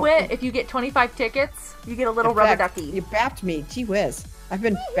delinquent, if you get 25 tickets, you get a little In rubber fact, ducky. You bapped me. Gee whiz. I've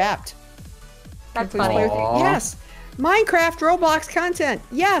been bapped. That's Please play funny. with me. Aw. Yes. Minecraft Roblox content.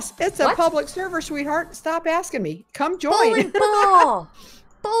 Yes, it's a What? public server, sweetheart. Stop asking me. Come join. Bowling ball!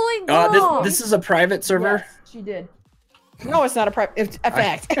 Bowling ball! This is a private server. Yes, she did. No, it's not a prep. It's a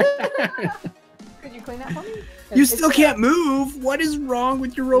fact. Could you clean that for me? You still can't move. What is wrong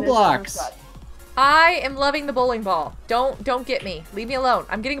with your Roblox? I am loving the bowling ball. Don't get me. Leave me alone.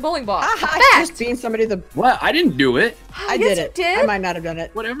 I'm getting a bowling ball. I Fact! just being somebody the. What? I didn't do it. I Yes, did you it. did. I might not have done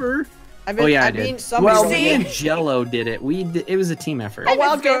it. Whatever. I've been, Oh yeah, I I've been did. somebody Well, the- me and Jello did it. It was a team effort. Oh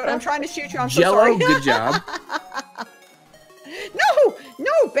well, Miss go. Samantha. I'm trying to shoot you. I'm so Jello, sorry. good job.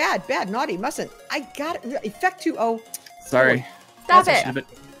 No, bad, naughty, mustn't. I got it. Effect2o. Sorry. Stop That's it.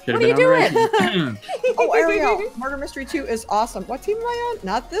 Should What are you doing? Oh, Ariel. Murder Mystery 2 is awesome. What team am I on?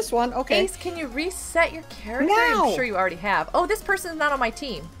 Not this one. Okay. Ace, can you reset your character? Now. I'm sure you already have. Oh, this person's not on my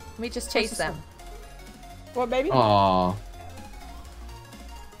team. Let me just chase this them. What, baby? Aw.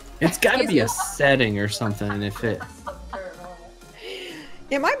 It's got to Excuse be me. a setting or something if it.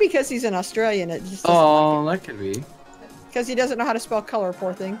 It might be because he's an Australian. It just Oh, that could be. because he doesn't know how to spell color.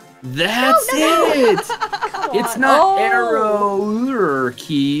 Poor thing. That's it. It's on. not Oh. arrow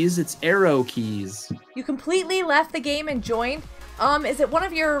keys. It's arrow keys. You completely left the game and joined. Is it one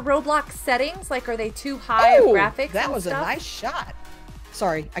of your Roblox settings? Like, are they too high of graphics? that and was stuff? a nice shot.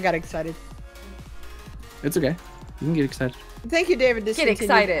 Sorry, I got excited. It's okay. You can get excited. Thank you, David. Get Discontinued.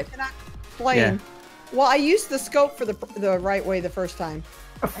 excited. Cannot explain. Yeah. Well, I used the scope for the right way the first time.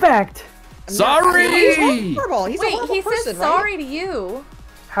 Effect! Sorry! He's horrible. He's a Wait, horrible he person, says right? sorry to you.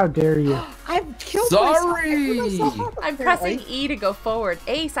 How dare you? I've killed Sorry. myself. I put myself up, I'm apparently. pressing E to go forward.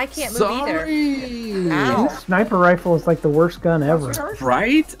 Ace, I can't move either. Sorry. Ow. This sniper rifle is like the worst gun ever.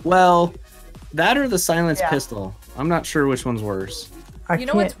 Right? Well, that or the silence Yeah. pistol. I'm not sure which one's worse. I You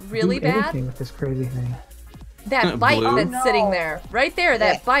know can't what's really do bad? anything with this crazy thing. That bike Blue? that's No. sitting there. Right there,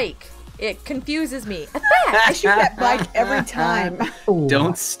 that Yeah. bike. It confuses me. I shoot that bike every time. Ooh.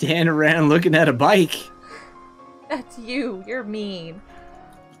 Don't stand around looking at a bike. That's you. You're mean.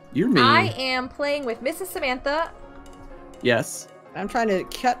 You're mean. I am playing with MrsSamantha Yes. I'm trying to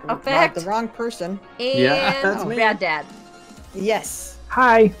cut Effect. the wrong person. and Yeah, that's me. RadDad. Yes.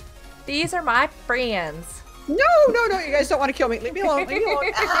 Hi. These are my friends. No, you guys don't want to kill me. Leave me alone. Leave me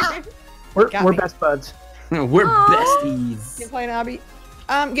alone. Ah! We're Got we're me. best buds. We're Aw. besties. You playing Abby?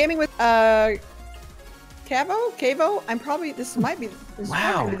 Gaming with Cavo. I'm probably this might be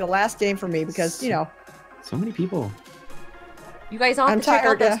Wow. gonna be the last game for me because you know So many people. You guys all have I'm to check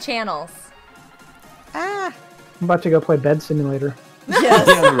out tired, those channels. ah I'm about to go play Bed Simulator. yes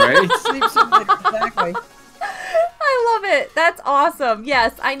Yeah, right? sleep simulator exactly. I love it. That's awesome.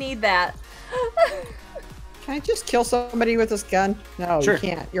 Yes, I need that. Can I just kill somebody with this gun? No, Sure. you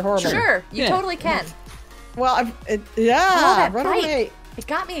can't. You're horrible. Sure, you Yeah. totally can. Well, yeah, that run bite. away. It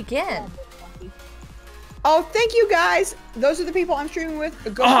got me again. Oh, thank you guys. Those are the people I'm streaming with. Go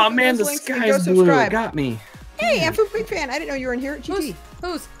Oh click on man, those the links and sky go is blue. subscribe. Got me. Hey, I'm a big fan. I didn't know you were in here. GG.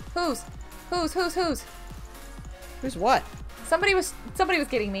 Who's Who's what? somebody was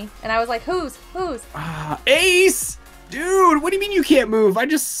getting me, and I was like, who's? Ace! Dude, what do you mean you can't move? I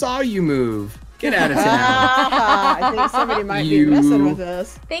just saw you move. Get out of town. I think somebody might be messing with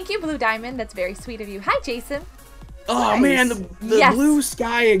us. Thank you, Blue Diamond. That's very sweet of you. Hi, Jason. Oh Nice. man, the Yes. blue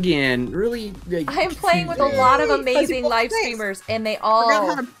sky again. Really. Like, I am playing with a lot of amazing Fuzzy live Thanks. streamers, and they Forgot all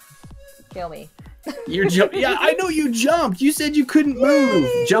how to- kill me. You're yeah, I know you jumped. You said you couldn't move.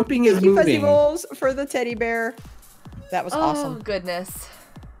 Yay. Jumping is Thank you, Fuzzy moving. Rolls, for the teddy bear. That was Oh, awesome. goodness.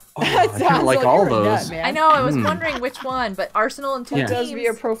 Oh, I kind of like all you're a nut, those. man. I know, I was Mm. wondering which one, but Arsenal and two Yeah. What does teams.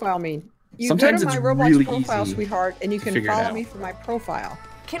 via profile mean? You Sometimes go to it's my Roblox really profile, easy sweetheart, and you to can figure it follow out. me from my profile.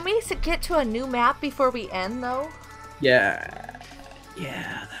 Can we get to a new map before we end, though? Yeah.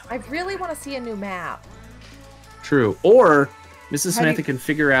 Yeah. I really want to see a new map. True. Or Mrs. How do Samantha you- can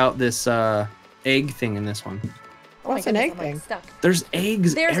figure out this egg thing in this one. Oh my What's an goodness, egg I'm, like, thing? stuck. There's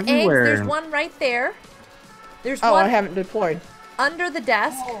eggs There's everywhere. eggs. There's one right there. There's Oh, one I haven't deployed. under the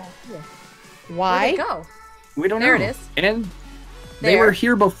desk. Why? Where'd it go? We don't There know. it is. And they There. were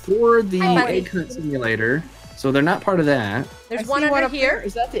here before the Hi, buddy. egg hunt simulator, so they're not part of that. There's I one see under up there. here.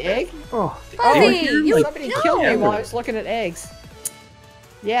 Is that the egg? Oh, Fuzzy, were here, you like, Somebody no. killed me while I Ever. was looking at eggs.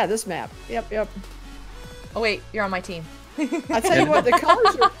 Yeah, this map. Yep. Oh wait, you're on my team. I tell you what, the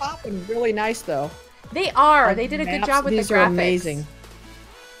colors are popping really nice though. They are. Like They did a good maps, job with these the are graphics. amazing.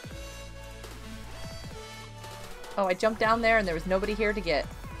 Oh, I jumped down there and there was nobody here to get.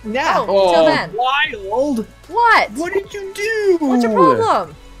 Yeah. Oh. Till then. wild! What? What did you do? What's your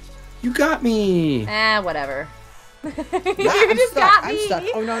problem? You got me. Whatever. you I'm just stuck. got I'm me. stuck.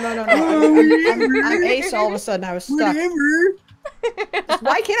 Oh no. Whatever. I'm ace all of a sudden. I was stuck. Whatever.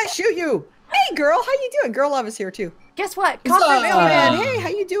 Why can't I shoot you? Hey girl, how you doing? Girl Love is here too. Guess what? What's Comfort up? Man, mailman. hey, how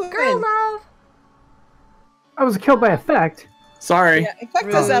you doing? Girl love. I was killed by Effect. Sorry. Yeah,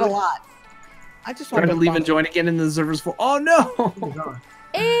 Effect does that a Rude. lot. I just Trying wanted to to leave bump and join again in the servers for. Oh no!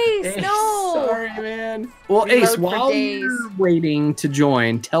 Ace, no. Sorry, man. Well, Reload Ace, for while days. you're waiting to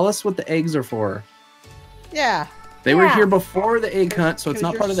join, tell us what the eggs are for. Yeah. They were Yeah. here before the egg hunt, so it's 'cause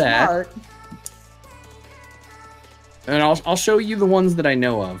not you're part of that. smart. And I'll show you the ones that I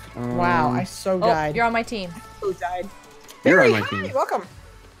know of. Wow, I so Oh, died. you're on my team. So died. You're Barry, on my hi, team. welcome.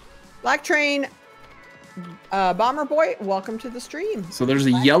 Black Train, Bomber Boy, welcome to the stream. So there's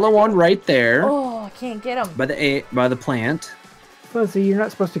a yellow one right there Oh, I can't get him. by the plant. Fuzzy, you're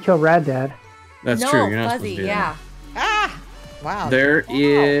not supposed to kill RadDad. That's no, true. You're not Fuzzy, supposed to do yeah. Ah! Wow. There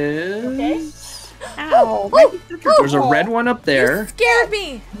is. Ow. There's a red one up You there. scared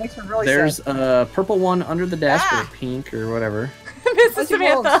me. Makes me really There's sad. a purple one under the desk, Ah. or pink, or whatever. Mrs. Fuzzy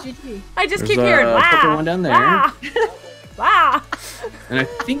Wolves, Samantha. GG. I just There's keep a hearing, purple wow. one down there. Wow. Wow. And I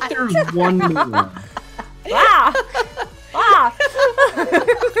think there's one new one. Wow. Wow.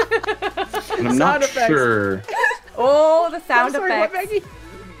 And I'm Sound not effects. sure. Oh, the sound I'm sorry, what, effects. Maggie?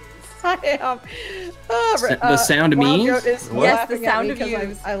 I am. The sound of Wild me? Goat is What? Yes, laughing the at sound me of 'cause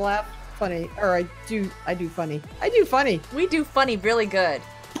yous. I laugh funny, or I do funny. I do funny. We do funny really good.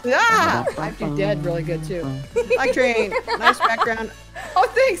 Ah! I do dead really good too. Black Train, nice background. Oh,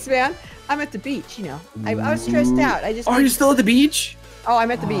 thanks, man. I'm at the beach, you know. I was stressed out. I just. Are you still at the beach? Oh, I'm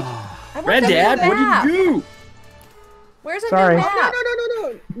at the beach. I want Red the new Dad, what map. did you do? Where's a Sorry. new Oh, map?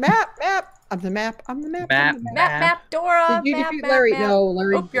 no. Map. I'm the map. I'm the map. Map. I'm the Map, Dora. Did you map, defeat map, Larry? map. No,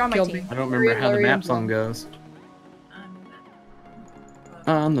 Larry Oh, you're on my killed team. me. I don't remember how the Larry map and song Blanc. goes.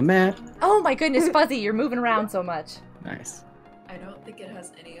 On the map. Oh my goodness, Fuzzy, you're moving around so much. Nice. I don't think it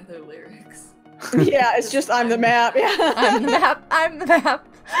has any other lyrics. Yeah, it's just I'm the map. Yeah. I'm the map. I'm the map.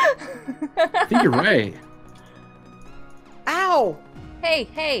 I think you're right. Ow!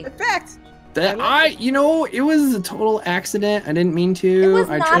 Hey. Effect. It was a total accident. I didn't mean to. It was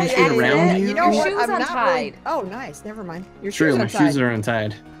I not tried an to get around accident. you. You know Your what? shoes I'm not really. untied. Oh, nice. Never mind. Your True, shoes my untied. shoes are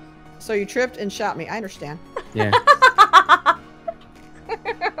untied. So you tripped and shot me. I understand. Yeah.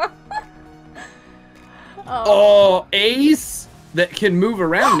 Oh. Oh, Ace that can move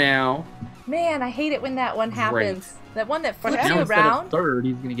around now. Man, I hate it when that one happens. That one that flips happened? you Now instead of around. third,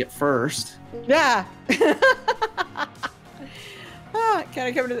 he's gonna get first. Yeah. Can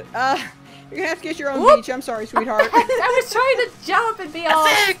I come to the, you're gonna have to get your own Whoop. beach. I'm sorry, sweetheart. I was trying to jump and be all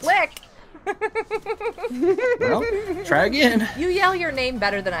Effect! slick. Well, try again. You yell your name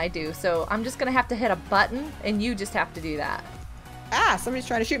better than I do, so I'm just gonna have to hit a button, and you just have to do that. Somebody's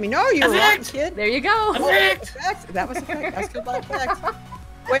trying to shoot me. No, you're Effect! right, kid. There you go. Effect! Effect. That was Effect. That's good by Effect.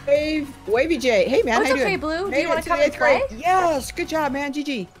 Wavy J. Hey, man, Oh, it's how you okay, doing? Blue. Do Made you it want to to come the and 8th play? grade. Yes, good job, man.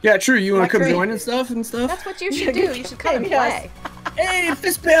 GG. Yeah, true. You want Like to come Trey. join and stuff? That's what you should do. You should come and Yes. play. Hey,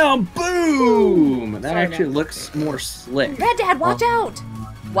 fist pound! Boom! That Sorry, actually man. looks more slick. RadDad, watch out!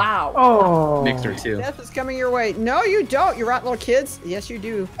 Wow. Oh. Mixer too. Death is coming your way. No, you don't. You rotten little kids. Yes, you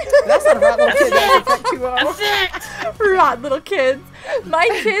do. That's not a rotten little kid. That's Effect2o. Rotten little kids. My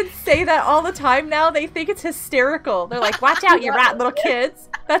kids say that all the time now. They think it's hysterical. They're like, watch out, you rotten little kids.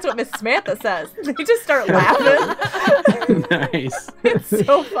 That's what MrsSamantha says. They just start laughing. Nice. It's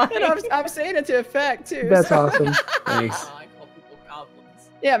so funny. And I'm saying it to Effect too. That's so- awesome. Thanks. I call people goblins.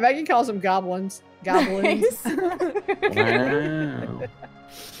 Yeah, Megan calls them goblins. Goblins.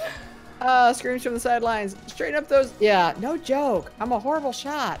 Wow. Screams from the sidelines. Straighten up those. Yeah, no joke. I'm a horrible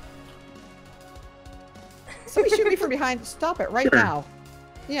shot. Somebody shoot me from behind. Stop it right Sure. now.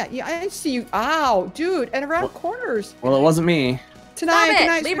 Yeah, I see you. Ow, dude. And around corners. Well, it wasn't me. Tonight, Stop it. good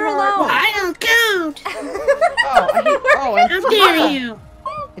night, Leave her sweetheart. alone. I don't count. How dare you?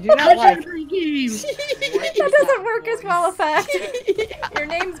 I do not like. Every game. That doesn't work as well, Effect. Your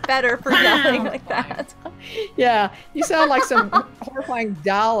name's better for yelling like that. Yeah, you sound like some horrifying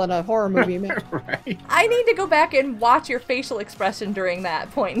doll in a horror movie, man. Right. I need to go back and watch your facial expression during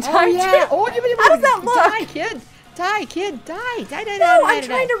that point in Oh time. yeah. too. Oh, How does that look? Die, kid. Die, kid. Die. Die. Die. No, die, I'm die,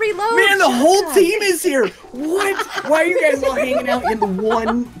 trying die. to reload. Man, the whole team is here. What? Why are you guys all hanging out in the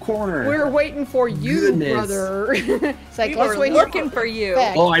one corner? We're waiting for you, Goodness. brother. It's like, We let's were wait here looking for you.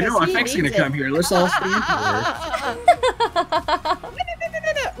 Effect, Oh, I know. because he Effect's gonna needs come it. here. Let's all stand here.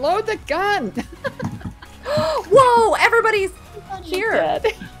 Load the gun. Whoa, everybody's here.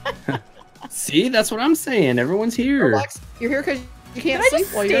 See, that's what I'm saying. Everyone's here. Roblox, you're here because you Did can't I sleep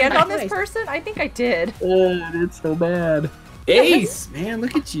just while you're stand in on my this place. person? I think I did. It's so bad. Ace, man,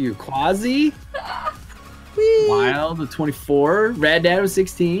 look at you. Quasi, Wild, the 24. RadDad was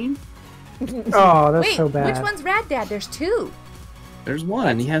 16. Oh, that's Wait, so bad. which one's RadDad? There's two. There's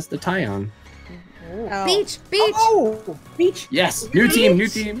one. He has the tie on. Oh. Beach, beach. Oh, beach. Yes, new team, new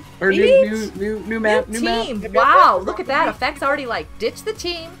team, or new map, new map. team. Wow, look at that. Effect's already like ditch the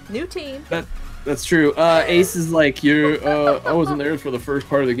team. New team. That's true. Ace is like, I wasn't there for the first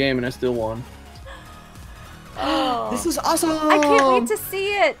part of the game and I still won. This is awesome. I can't wait to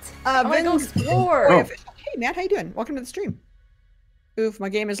see it. I want to go Vince- explore. Oh. Hey, man, how you doing? Welcome to the stream. Oof, my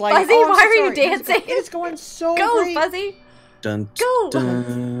game is like. Fuzzy, I'm why so are you sorry. dancing? It is going so Go, great. Fuzzy. Dun, Go.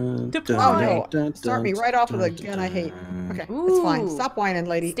 dun, Deploy. dun, Oh no! dun, Start me dun, right off with a dun, gun I hate. dun. Okay, it's fine. Ooh. Stop whining,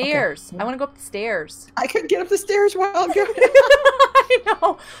 lady. Okay. Stairs. I want to go up the stairs. I could get up the stairs while I'm going. I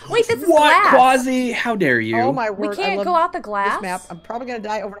know. Wait, this is What, glass. Quasi? How dare you? Oh my We word! I can't love go out the glass. this map. I'm probably gonna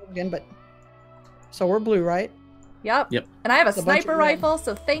die over and over again, but so we're blue, right? Yep. Yep. And I have a It's a bunch of sniper red. rifle,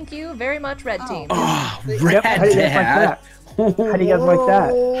 so thank you very much, Red Oh. Team. Oh, Yep, how do you guys like RadDad. that? How do you guys like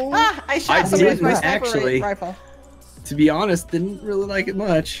that? Ah, I shot I somebody with did, my sniper actually. rifle. To be honest, didn't really like it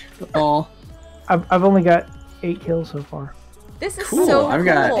much at all. I've only got 8 kills so far. This is Cool, so I've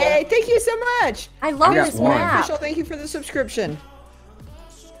got- cool. Hey, thank you so much. I love I've got this one. map. Official, thank you for the subscription.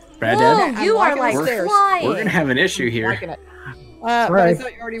 RadDad, Whoa, I'm you are walking like upstairs. flying. we're gonna have an issue here. Liking it. But I Right.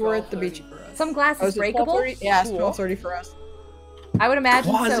 thought you already were at the beach. Some glass Oh, is is it breakable. 12:30? Yeah, it's Cool. 12:30 for us. I would imagine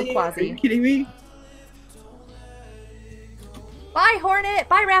Quasi, so, are you Quasi. kidding me? Bye, Hornet.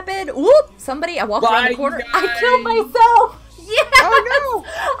 Bye, Rapid. Whoop! Somebody, I walked around Bye, the corner. you I guys. killed myself. Yes! Oh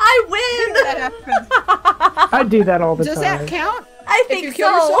I no! That happens. I do that all the Does time. that count? I If think you kill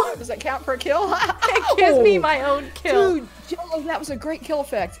so. yourself, does that count for a kill? It gives me my own kill. Dude, Jello, that was a great kill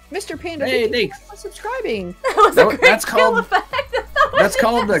effect. Mr. Panda, Hey, thank you thanks. for subscribing. That was That a was- great that's kill called- effect. That's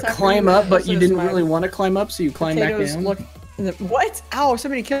called the Sorry, climb up, but you this is didn't my really want to climb up, so you climb back Potatoes down. look. What? Ow!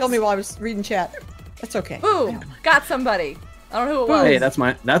 Somebody killed me while I was reading chat. That's okay. Boom! Got somebody. I don't know who it was. Hey,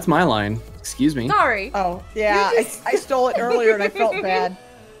 that's my line. Excuse me. Sorry. Oh yeah, I stole it earlier and I felt bad.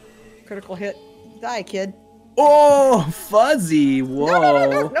 Critical hit. Die, kid. Oh, Fuzzy! Whoa!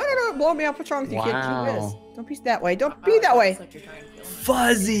 No! Blow me up. What's wrong with you, kid? Wow. Gee whiz. Don't be that way. Don't be that way. Like you're trying to kill me.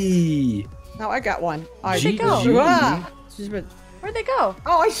 Fuzzy! No, I got one. Where'd they G- go? G- Ah. She's been- Where'd they go?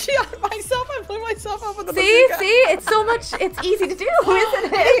 Oh, I shot myself. I blew myself up with the See, bazooka. it's so much. It's easy to do,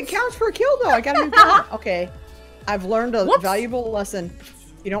 isn't Hey, it? it counts for a kill though. I got a new gun. Okay, I've learned a Whoops. valuable lesson.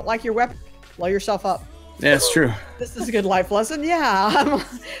 You don't like your weapon, blow yourself up. Yeah, it's true. This is a good life lesson. Yeah.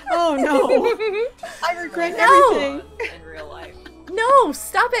 Oh no. I regret No. everything. In real life. No,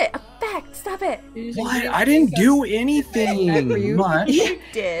 stop it! Effect, stop it! What? I didn't do anything For you. much. You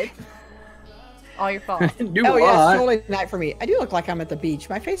did. All your fault. I didn't do Oh a yeah, it's lot. totally night for me. I do look like I'm at the beach.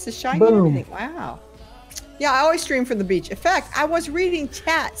 My face is shiny Boom. and everything. Wow. Yeah, I always stream from the beach. In fact, I was reading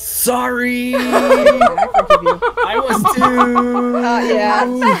chat. Sorry! I forgive you. I was too. Yeah.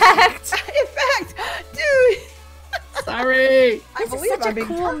 Effect! In fact, dude. Sorry. I This is believe such I'm a being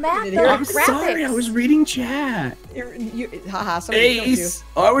cool map, targeted though. here. I'm sorry. I graphics. was reading chat. Haha, somebody killed you. Ace.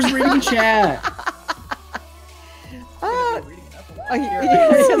 Oh, I was reading chat. Ah. Reading an epilogue. Oh, Here.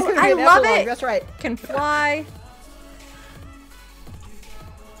 it's gonna be I an love epilogue, it. That's right. Can fly.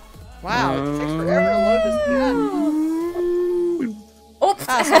 Wow, it takes forever to load this gun. Oops.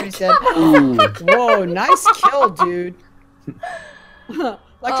 Ah, somebody said. Ooh. Whoa, nice kill, dude.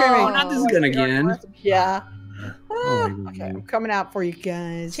 Like Oh, not this gun again. Yeah. Oh, my Okay, God. I'm coming out for you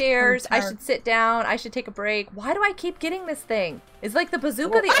guys. Cheers. I'm I tired. should sit down. I should take a break. Why do I keep getting this thing? Is like the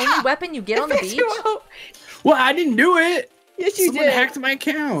bazooka the only weapon you get on the beach? Effect2o. Well, I didn't do it. Yes, you Someone did. hacked my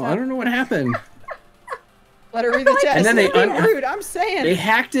account. I don't know what happened. Let her read the chat. And then It's they not being rude. I'm saying. They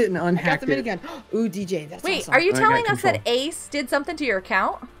hacked it and I got unhacked the it. minigun. Ooh, DJ, that's Wait, awesome. are you I got telling us that control. Ace did something to your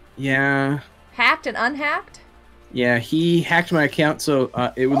account? Yeah. Hacked and unhacked? Yeah, he hacked my account so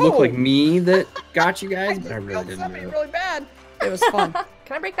it would look Oh. like me that got you I guys, just but I really killed didn't somebody do it. really bad. It was fun.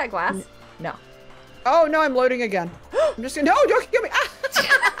 Can I break that glass? No. Oh no, I'm loading again. I'm just gonna. No, don't kill me.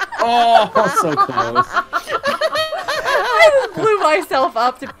 Oh, so close. I just blew myself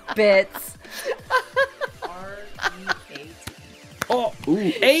up to bits. R-E-A-T. Oh, ooh,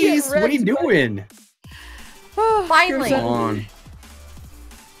 Ace, what are you wrecked, doing? Finally. Come on.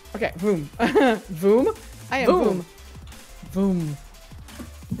 Okay, boom. Boom? I am Boom. boom. Boom.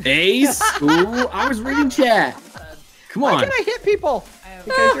 Ace? Ooh, I was reading chat. Come Why on. can't I hit people?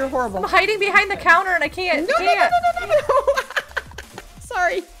 Because you're horrible. I'm hiding behind the counter and I can't. No, no, no, can't. no, no, no, no.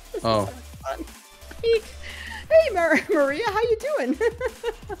 Sorry. This Oh. is so fun. Hey, Maria, how you doing?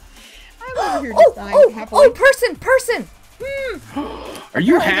 I'm over here just dying happily. Person. Are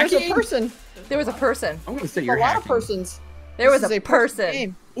you There's a hacking? person. There was a person. I'm gonna say A you're lot hacking. of persons. There was This is a person.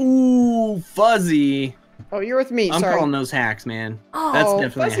 game. Ooh, Fuzzy. Oh, you're with me. I'm Sorry. calling those hacks, man. Oh, That's Oh,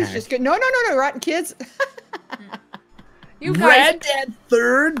 definitely a Fuzzy's hack. just good. No, no, no, no, rotten kids. You guys. RadDad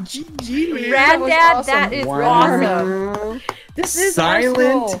third. GG, man. That was RadDad, awesome. that is Wow. awesome. This is Silent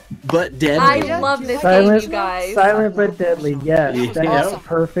Arsenal. but deadly. I love this Silent, game, you guys. silent but deadly. Yes, Yeah. that's Awesome.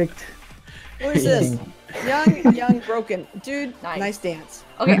 perfect. What is this? Young, broken. Dude, Nice. nice dance.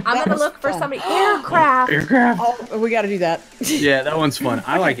 Okay, I'm That gonna was look for fun. somebody. Aircraft. Aircraft. Oh, we gotta do that. Yeah, that one's fun.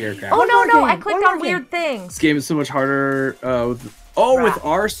 I like aircraft. Oh One no, more no! I game, clicked one more on game. weird things. This game is so much harder with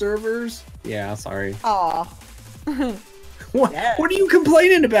our servers. Yeah, sorry. Aw. What, Yeah. what are you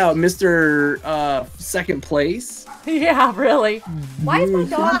complaining about, Mr. Second place? Yeah, really. Why is my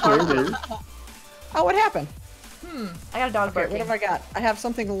dog There barking? it is. Oh, what happened? I got a dog Okay, barking. what have I got? I have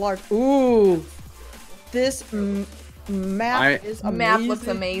something large. Ooh. This map is The amazing. map looks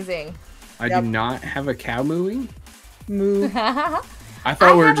amazing. I Yep. do not have a cow mooing. Move. I I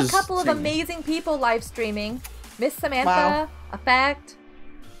thought we were have a just couple of singing. amazing people live streaming. Miss Samantha, Wow. Effect.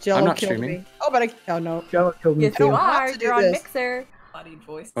 Jello not killed streaming. me. Oh, but oh no. Jello killed me Yes, too. you want are. to do You're on this. Mixer. Bodied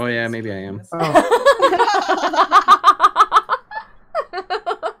voice. Oh yeah, maybe I am.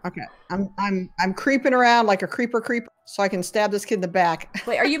 Okay. I'm creeping around like a creeper so I can stab this kid in the back.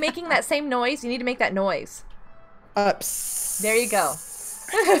 Wait, are you making that same noise? You need to make that noise. There you go.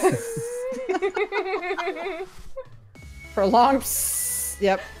 Prolonged.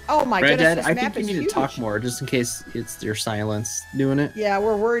 Yep. Oh my goodness. RadDad, This I map think you is need to talk huge. more, just in case it's your silence doing it. Yeah,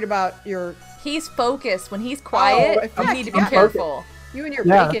 we're worried about your He's focused. When he's quiet, you Effect, need to be yeah. careful. you and your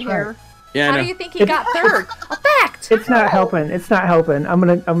Yeah, bacon that's right. hair. Yeah, How I know. do you think he got third? Effect. It's not helping. It's not helping. I'm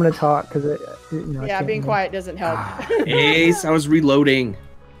gonna talk because I Yeah, can't being hear. quiet doesn't help. Ace, I was reloading.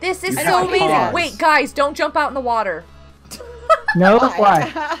 This is You so have to amazing. pause. Wait, guys, don't jump out in the water. No, why?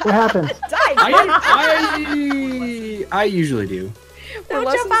 What happened? I usually do. Don't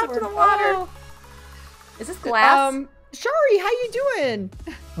lessons jump out to were- the water. Oh. Is this glass? Shari, how you doing?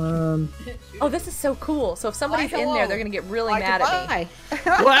 Oh, this is so cool. So if somebody's in hello. there, they're gonna get really Why, mad at me.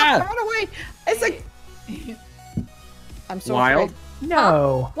 goodbye. Wow. Run away. It's like I'm so Wild. afraid.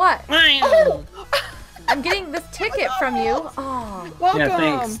 No. What? Oh, I'm getting this ticket from you. Oh. welcome. Yeah,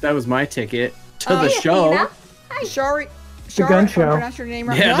 thanks. That was my ticket to Oh, the yeah, show. Nina. Shari. The if gun I show. pronounce your name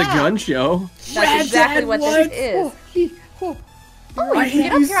right. Yeah, the Ah. gun show. That's exactly what this is. Oh, Oh, I you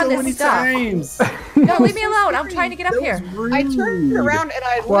hit can get up you here on so this many stuff. times. No, leave me alone. I'm trying to get up That here. was rude. I turned around and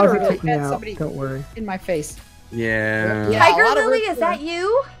I Quasi literally took me had out. somebody Don't worry. in my face. Yeah. Yeah. Tiger a lot of Lily, rich is that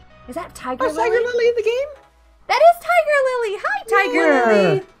you? Is that Tiger Oh, Lily? Tiger Lily in the game? That is Tiger Lily. Hi, Tiger Yeah.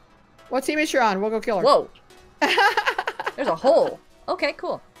 Lily. What team is she on? We'll go kill her. Whoa. There's a hole. Okay,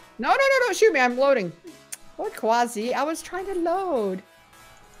 cool. No, don't shoot me. I'm loading. What, Quasi? I was trying to load.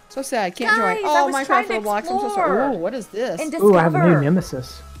 So sad. Can't Guys, join. I Oh, was my trying to Roblox. I'm so explore. sorry. Oh, what is this? And Ooh, I have a new discover.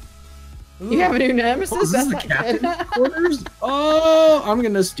 nemesis. You have a new nemesis? Oh, is this That's the not good. captain's quarters? Oh, I'm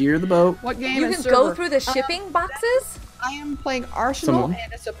gonna steer the boat. What game You is can server? go through the shipping boxes? I am playing Arsenal, Some of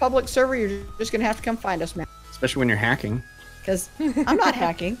and it's a public server. You're just gonna have to come find us, man. Especially when you're hacking. Because I'm not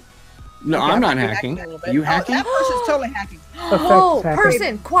hacking. No, Okay, I'm not probably hacking. a little bit. You Oh, hacking? that person's totally hacking. Oh, Effect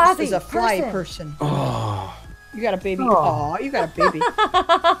person, quasi, This is a fly person. person. Oh. You got a baby. Oh. Oh, you got a baby.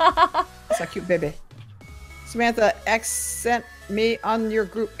 That's a cute baby. Samantha, accent me on your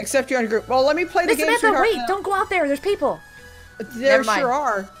group. Accept you on your group. Well, let me play the Miss game, Samantha, sweetheart. wait, don't go out there. There's people. There Never mind. sure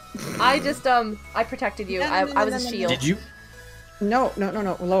are. I just, I protected you. No, I was a no. shield. Did you? No.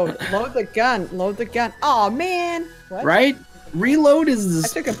 Load the gun. Load the gun. Oh man. What? Right? Reload is I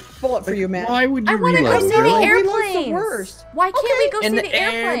this. took a bullet for you, man. Why would you I want to go reload? see the No, girl? reload's the airplanes. worst. Why can't we go In see the the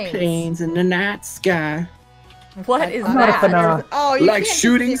airplanes? airplanes in the night sky. What is I'm not a that? fan. Oh, you Like can't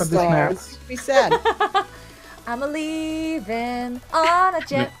shooting get stars. Be sad. I'm a-leaving on a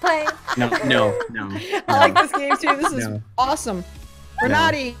jet plane. No. I like this game too. This is No. awesome.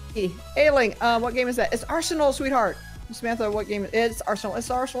 Renati, Ailing, what game is that? It's Arsenal, sweetheart. Samantha, what game? It's Arsenal.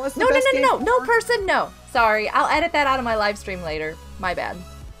 It's Arsenal. It's the No, best game no ever. person, no. Sorry, I'll edit that out of my live stream later. My bad.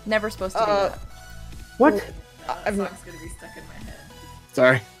 Never supposed to do that. What? I've That song's gonna be stuck in my head.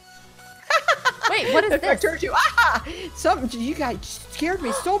 Sorry. Wait, what is If I this? turned you, something you guys scared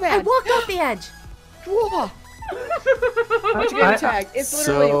me so I bad. walked off the edge. Whoa. What's your game tag? It's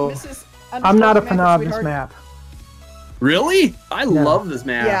literally So- Mrs. I'm not a Samantha, fan of this sweetheart. map. Really? I No. love this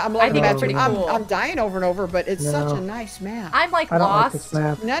map. Yeah, I'm I loving think the it's pretty map. cool. I'm dying over and over, but it's such No. a nice map. I'm like I don't like lost. this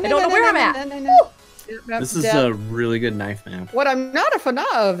map. No, I don't know where I'm at. No. This is Dad, a really good knife map. What I'm not a fan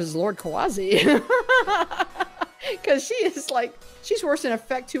of is Lord Kawazi. Because she is like, she's worse than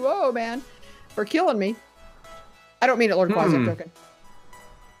Effect2o, man, for killing me. I don't mean it, Lord Kawazi, I'm joking.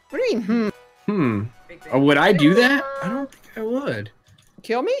 What do you mean, Big Oh, would I do that? I don't think I would.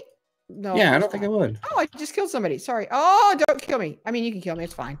 Kill me? No. Yeah, I don't think I would. Oh, I just killed somebody. Sorry. Oh, don't kill me. I mean, you can kill me.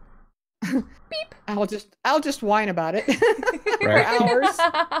 It's fine. Beep. I'll just whine about it for Right. hours.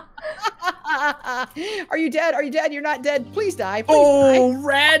 Are you dead? Are you dead? You're not dead. Please die. Please Oh,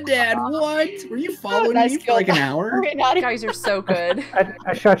 RadDad, what? Were you following nice me for kill. like an hour? die. Not You guys are so good.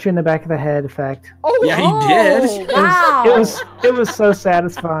 I shot you in the back of the head, Effect. Oh, Yeah, he Oh, did. wow. It was so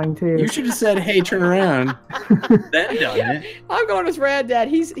satisfying too. You should have said, "Hey, turn around." Then done it. I'm going with RadDad.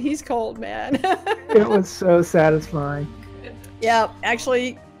 He's cold, man. It was so satisfying. Yeah,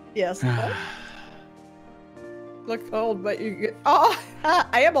 actually, yes. Look old, but you get. Oh,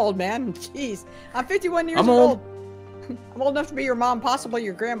 I am old, man. Jeez, I'm 51 years I'm old. old. I'm old enough to be your mom, possibly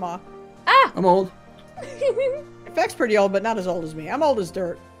your grandma. I'm old. Effect's pretty old, but not as old as me. I'm old as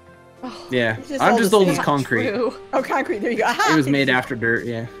dirt. Yeah, He's just I'm old just as old sand. as concrete. True. Oh, concrete. There you go. It was made after dirt.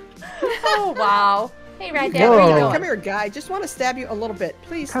 Yeah. Oh, wow. Hey, RadDad, Come where you Whoa. here, going? come here, guy. Just want to stab you a little bit,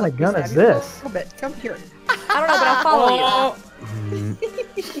 please. What kind of let me gun stab is you a this? little bit. Come here. I don't know, but I'll follow you.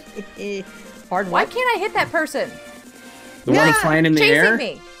 Pardon Why what? can't I hit that person? The one flying in the Chasing air.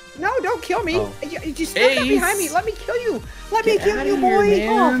 me. No, don't kill me. Oh. You snuck up behind me. Ace. Let me kill you. Let me Get kill outta you, here, boy.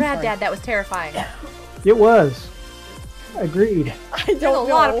 man. Oh, RadDad, that was terrifying. It was. Agreed. I There's don't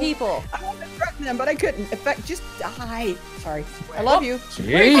a lot of know. people. I wanted to threaten them, but I couldn't. Effect, just die. Sorry. I love you.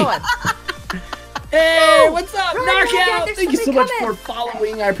 Where are you Gee. going? Hey, what's up? Run, Knockout! RadDad, there's Thank you so much somebody for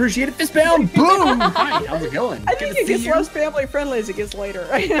following. I appreciate it. Fist pound. Boom. Hi, how's it going? I Good think to it see gets you. less family friendly as it gets later.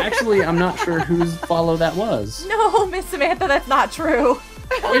 Actually, I'm not sure whose follow that was. No, Miss Samantha, that's not true.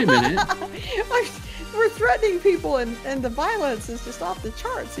 Wait a minute. We're threatening people, and the violence is just off the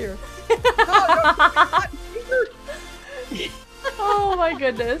charts here. Oh my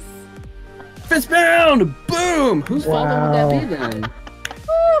goodness. Fist pound. Boom. Whose follow would that be Wow. then?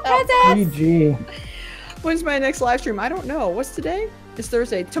 Woo, presents! GG. When's my next live stream? I don't know. What's today? It's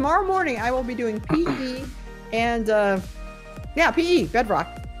Thursday. Tomorrow morning I will be doing PE and PE, Bedrock.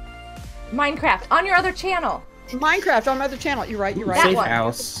 Minecraft, on your other channel. Minecraft on my other channel. You're right, you're right. That Safe one.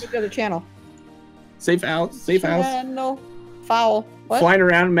 house. The other channel. Safe house. Safe house. Channel. Foul. What? Flying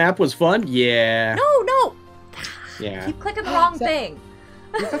around map was fun. Yeah. No. Yeah. Keep clicking the wrong Is that- thing.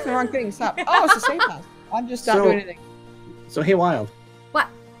 You're clicking the wrong thing. Stop. Oh, it's a safe house. I'm just not So- doing anything. So hey, Wild. What?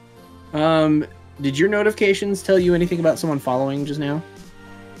 Did your notifications tell you anything about someone following just now?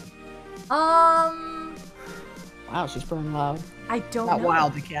 Wow, she's burning loud. I don't Not know.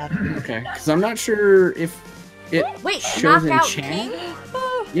 wild, the cat. Okay, because I'm not sure if it Wait, shows in Knockout chat. King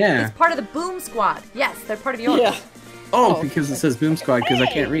Yeah. is part of the Boom Squad. Yes, they're part of yours. Yeah. Oh, Oh. because it says Boom Squad because I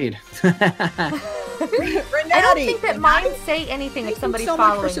can't read. I don't think that mine say anything if Thank you somebody's so much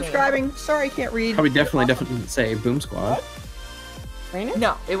following for subscribing. Sorry, I can't read. Probably definitely say Boom Squad. Raina? me.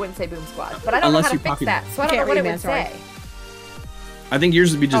 No, it wouldn't say Boom Squad. But I don't Unless know how you to fix copy that, it. so I don't know Can't what read, it man, would sorry. say. I think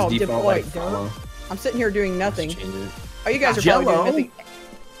yours would be just Oh, default deploy, like duh. follow. I'm sitting here doing nothing. Just change it. Oh, you guys are probably Jello. doing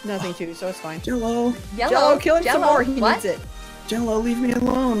nothing too, so it's fine. Jello, Jello, kill him some more. He What? needs it. Jello, leave me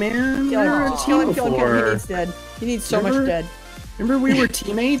alone, man. Kill We were him, a kill team him, kill him, kill him. He before. needs dead. He needs so much Remember? dead. Remember we were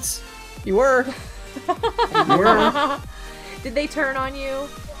teammates? You were. We were. Did they turn on you?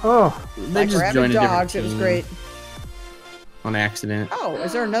 Oh, They Like just rabid joined a different dogs. It was team great. on accident. Oh,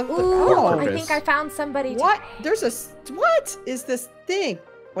 is there another? Ooh, Oh, I think I found somebody. what? There's a. What is this thing?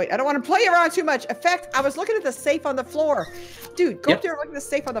 Wait, I don't want to play around too much. Effect. I was looking at the safe on the floor. Dude, go up there and look at the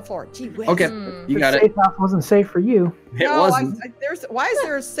safe on the floor. Gee whiz. Okay, Hmm. you the got it. safe house wasn't safe for you. It No, wasn't. why is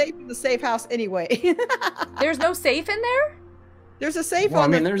there a safe in the safe house anyway? There's no safe in there? There's a safe Well, I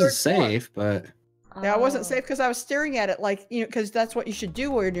on mean, the there's a third floor. safe, but Yeah, I wasn't Oh. safe because I was staring at it like, you know, because that's what you should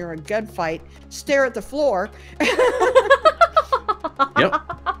do when you're in a gunfight. Stare at the floor. yep.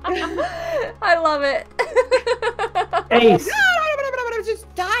 I love it. Ace.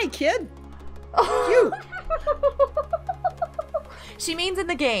 Just die, kid. You. She means in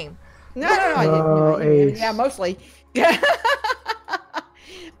the game. No, no, no. Oh, Ace. Yeah, mostly.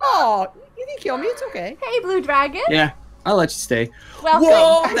 Oh, you can kill me. It's okay. Hey, Blue Dragon. Yeah, I'll let you stay. Welcome.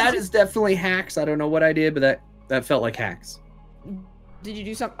 Whoa, that is definitely hacks. I don't know what I did, but that felt like hacks. Did you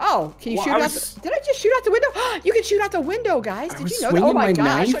do something? Oh, can you Well, shoot I out? was- Did I just shoot out the window? You can shoot out the window, guys. I Did was you know that? swinging Oh my my gosh!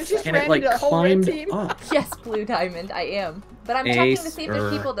 I knife, just and ran it like into a whole red climbed team. up. Yes, Blue Diamond, I am. But I'm checking to see if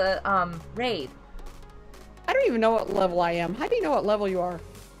there's Ace, people to raid. I don't even know what level I am. How do you know what level you are?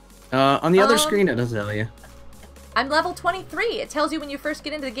 On the other screen, it doesn't tell you. I'm level 23. It tells you when you first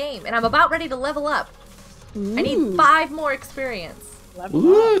get into the game, and I'm about ready to level up. I Ooh, need 5 more experience. level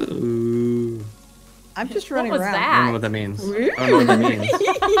up. Ooh. I'm just What running was around. I don't that? know what that means. I don't know what that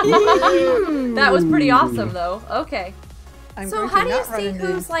means. That was pretty awesome, though. Okay. I'm So going how to do you not run see into-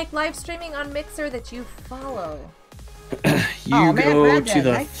 who's like live streaming on Mixer that you follow? You Oh, man, go RadDad, to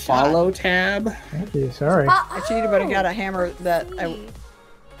the nice shot. follow tab. Thank you. Sorry. I cheated, but I got a hammer that see.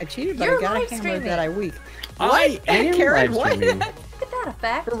 I cheated, but You're I got live a hammer streaming. that I weak. I am Karen, live what? streaming. Look at that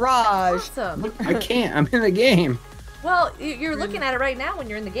effect. Garage. Awesome. I can't. I'm in the game. Well, you're looking at it right now when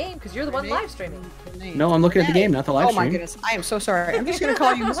you're in the game because you're the one live streaming. No, I'm looking at the game, not the live Oh my stream. goodness, I am so sorry. I'm just gonna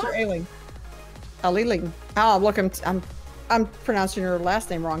call you Mr. Ailing. Aliling. Oh, look, I'm pronouncing your last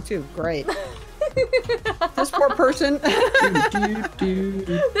name wrong too. Great. This poor person.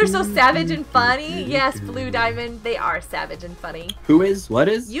 They're so savage and funny. Yes, Blue Diamond, they are savage and funny. Who is? What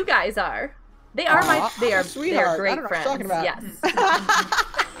is? You guys are. They are my. Aw, They are. They sweetheart. are I great don't know what friends. you're talking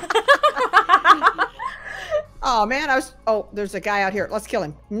Yes. Oh man, Oh, there's a guy out here. Let's kill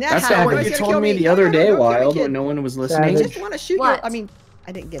him. That's Nah, not what he's you gonna told kill me the No, other no, no, day, don't kill me, Wild, kid. when no one was I listening. just want to shoot What? you. I mean,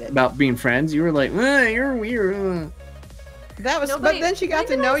 I didn't get it. About being friends. You were like, you're weird. That was. Nobody- But then she got when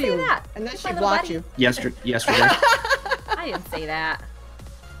to did I know say you, that? and then That's she my little blocked buddy. you. Yesterday. I didn't say that.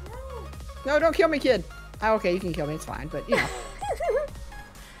 No, don't kill me, kid. Oh, okay, you can kill me. It's fine. But you know.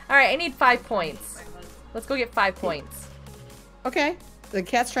 All right, I need 5 points. Let's go get 5 points. Okay. The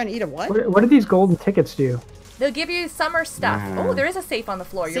cat's trying to eat a what? What do these golden tickets do? They'll give you summer stuff. Wow. Oh, there is a safe on the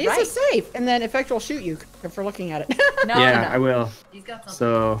floor. You're See, right. it's a safe, and then Effect will shoot you for looking at it. No, Yeah, no. I will. He's got something.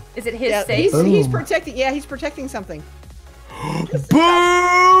 So. Is it his Yeah, safe? he's Boom. protecting. Yeah, he's protecting something.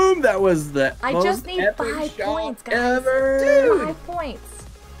 Boom! That was the I most just need epic 5 shot points, guys. ever. Dude. 5 points.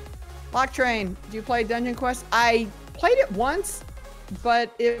 Lock Train. Do you play Dungeon Quest? I played it once,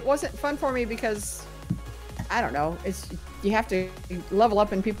 but it wasn't fun for me because I don't know. It's you have to level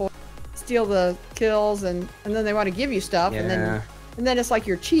up and people steal the kills and then they want to give you stuff and then it's like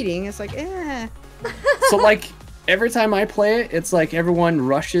you're cheating. It's like So like every time I play it, it's like everyone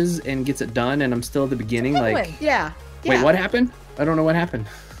rushes and gets it done, and I'm still at the beginning. Like, Penguin. yeah. wait, what happened? I don't know what happened.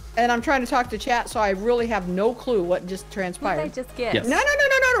 And I'm trying to talk to chat, so I really have no clue what just What did I transpired. just get? Yes. No,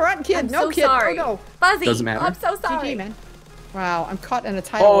 rotten kid. I'm no so kid. sorry. Oh no. Fuzzy. Doesn't matter. I'm so sorry. GG, man. Wow, I'm caught in a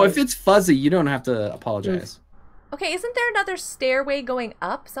title. Oh, race. if it's fuzzy, you don't have to apologize. Okay, isn't there another stairway going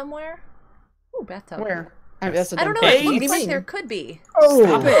up somewhere? Ooh, bathtub. Where? That's a I don't know. dumb It question. looks What do like you there mean? could be. Oh,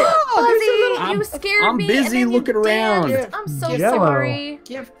 Stop it! Oh, Fuzzy, you scared I'm me. busy and then you looking around. danced. I'm so Jello. sorry.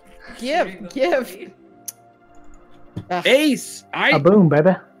 Give. Ace, a boom,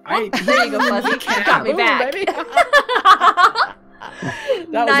 baby. There you go, Fuzzy. You got me Boom, back. baby. That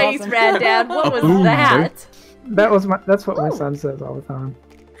was Nice, awesome. RadDad. What was boom, that? That's what my Ooh. son says all the time.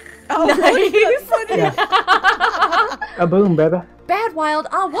 Oh, Nice. Yeah. A boom, baby. Bad Wild.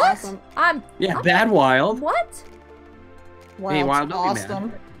 Oh, what? Awesome. I'm. Yeah, Bad Wild. What? Wow, Hey, Wild, don't be mad.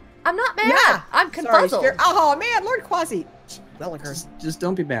 awesome. I'm not mad. Yeah. I'm Sorry, confuzzled. oh man, Lord Quasi. Willikers. Just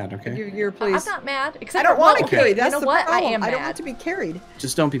don't be bad, okay? You're please. I'm not mad. Except I don't for want to well, carry. okay, That's you know the what? problem. I am I don't mad. want to be carried.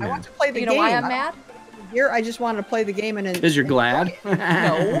 Just don't be I want mad. to play the You game. know why I'm mad? here. I just wanted to play the game and then. Because you're glad?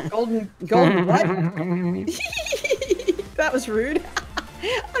 No, golden what? That was rude.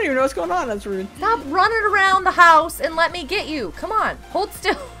 I don't even know what's going on. That's rude. Stop running around the house and let me get you. Come on, hold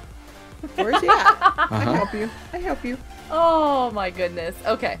still. Where's he at? I help you. I help you. Oh my goodness.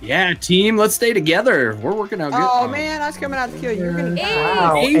 Okay. Yeah, team, let's stay together. We're working out good. Oh man, I was coming out to kill you. You're gonna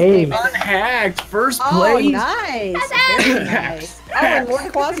Wow, Ace Ace. unhacked, first Oh, place. nice. Very nice. Oh, and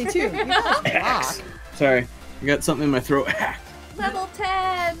Lord Quasi too. You guys rock. Sorry, I got something in my throat. Level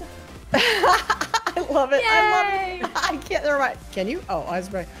 10. I love it. I love Yay. it. I can't. Never mind. Can you? Oh, I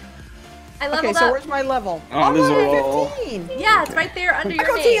was right. I Okay, leveled so up. where's my level? Oh, this is level all- 15. Yeah, it's right there under your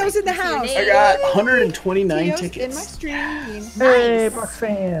go name. Tio's in the It's your house. name. I got 129 Tio's tickets. in my stream. Hey, Nice. Bucks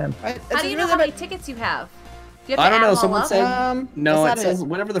fan. How do you know how many tickets you have? Do you have I to don't add know. them all Someone up? said no. that's It not says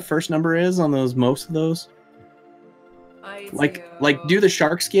whatever the first number is on those. Most of those, I like do the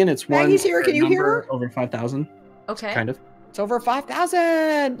shark skin. It's one. Maggie's here, per can you hear number her? over 5,000. Okay. Kind of. It's over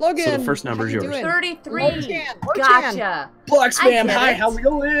 5,000. Logan. So the first number how is you yours. doing? 33. Lochan, Lochan. Gotcha. Blocks I fam, get hi. it. How's it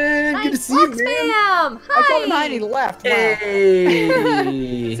going? Good to Nice. see you, Blocks man. fam. I told him hi and he Hi. left. Wow.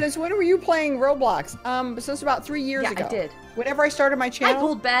 Hey. Since when were you playing Roblox? Since about 3 years Yeah, ago. I did. Whenever I started my Hi, channel,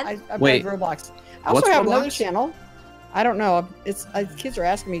 Gold Ben. I Wait. played Roblox. I What's also have another Roblox? channel. I don't know. It's kids are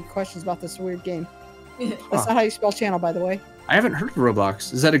asking me questions about this weird game. That's Huh. not how you spell channel, by the way. I haven't heard of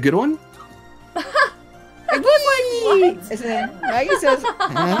Roblox. Is that a good one? What? Isn't it? Maggie says.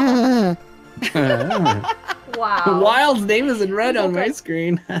 Wow. Wild's name is in red It's on my okay.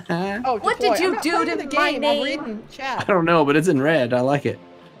 screen. Oh, What deploy. did you I'm not do playing to the my game. I'm name? reading I chat. don't know, but it's in red. I like it.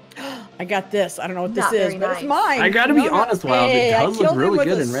 I got this. I don't know what this Not is, very but it's nice. mine. I gotta be honest, Wild, it Hey, I does look killed him really with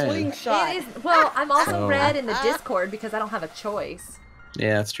good a in red. slingshot. It is. Well, I'm also So- red in the Discord because I don't have a choice.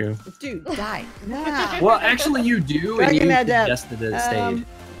 Yeah, that's true. Dude, die. Nah. Well, actually, you do, and you Dragon Adept. suggested that it stayed.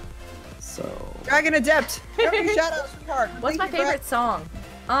 So. Dragon Adept. Shout out, sweetheart. What's my Thank you, favorite song?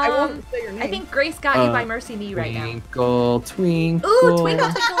 I won't say your name. I think Grace Got You by Mercy Me right now. Twinkle, twinkle. Ooh, Twinkle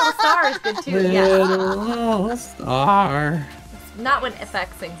Twinkle Little Star is good too. Yeah. Little star. Not when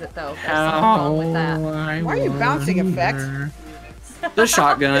Effect sings it though. There's something wrong with that. Why are you bouncing, Effect? The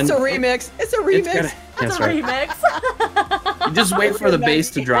shotgun. It's a remix. It's a It's remix. gonna- That's That's a right. remix. You just wait for the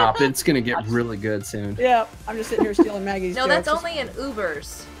bass to drop. It's gonna get really good soon. Yeah, I'm just sitting here stealing Maggie's No, that's jokes. only in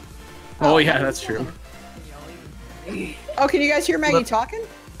Ubers. Oh yeah, that's true. Oh, can you guys hear Maggie Look. talking?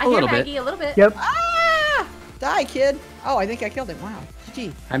 I A hear little bit. Maggie a little bit. Yep. Ah! Die, kid. Oh, I think I killed him. Wow.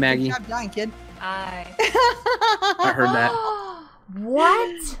 GG. Hi, Maggie. Good job dying, kid. I I heard that.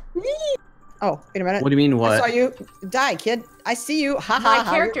 What? Oh, wait a minute. What do you mean, I saw what? you. Die, kid. I see you. Ha ha My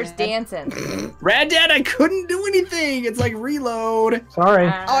ha. character's you're mad. dancing. RadDad, I couldn't do anything. It's like reload. Sorry. Oh,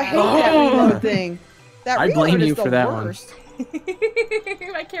 I hate that Oh. reload thing. That I reload blame is you the for that one. worst.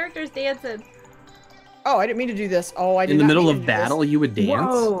 My character's dancing. Oh, I didn't mean to do this. Oh, I did In the not middle mean of to do this. battle, you would dance.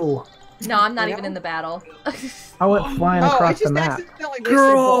 Whoa. No, I'm not You even know? in the battle. I went flying Oh, I across the just map. accidentally wasted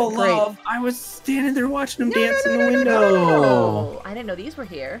Girl, bullet. Great. love. I was standing there watching him No, dance no, in no, the no, no, window. Oh, I didn't know these were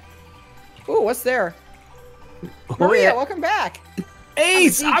here. Ooh, what's there? Oh, Maria, yeah. welcome back.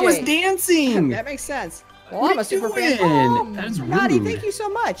 Ace, I'm I was DJ. dancing. That makes sense. Well, What I'm are a super you fan. doing? Oh, That is Maddie, rude. thank you so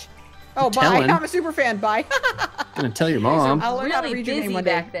much. Oh, bye. telling. I'm a super fan. Bye. Gonna tell your mom. I'll learn how to Really read your name busy one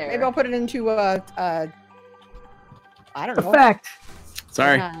day. back there. Maybe I'll put it into I don't know. Effect.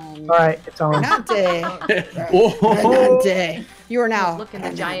 Sorry. All right, it's on. Renante. Oh, Renante. You are now. Look in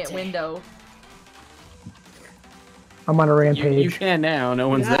the giant Renante. window. I'm on a you rampage. can now. No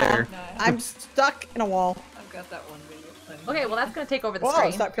one's Yeah. there. no, I'm stuck in a wall. I've got that one video playing. Okay, well that's gonna take over the Whoa,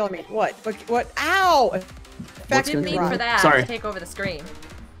 screen. stop killing me. What? What? Ow! Effect Didn't gonna mean for run? that Sorry. to take over the screen.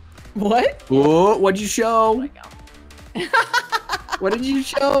 What? Oh, what'd you show? What did you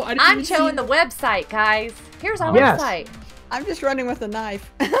show? I didn't I'm even see showing it. the website, guys. Here's our Yes. website. I'm just running with a knife.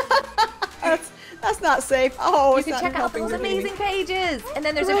 that's not safe. Oh, You it's can not check out helping those me. amazing pages. And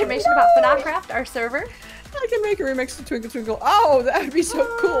then there's Right. information about FNA-craft, our server. I can make a remix to Twinkle Twinkle. Oh, that would be so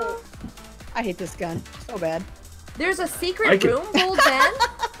cool. I hate this gun so bad. There's a I secret can- room, Gold Ben.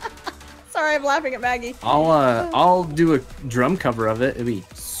 Sorry, I'm laughing at Maggie. I'll do a drum cover of it. It'd be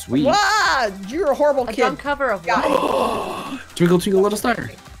sweet. Wow, you're a horrible A kid. drum cover of Got what? Twinkle twinkle little star.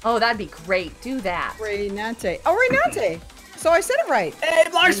 Oh, that'd be great. Do that. Renante. Oh, Renante. So I said it right. Hey,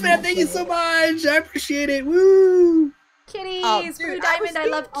 Blocks man, thank you so much. I appreciate it. Woo! Kitties, Oh, Blue dude, I was Diamond, I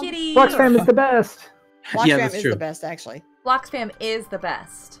love thinking- kitties. Flux Fam is the best. Block Yeah, Fam that's is true. the best, actually. Blox Fam is the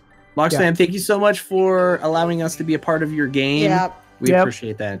best. Blocks Yeah. fam, thank you so much for allowing us to be a part of your game. Yeah. We Yep.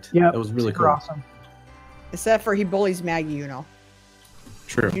 appreciate that. Yep. That was really Super cool. awesome. Except for he bullies Maggie, you know.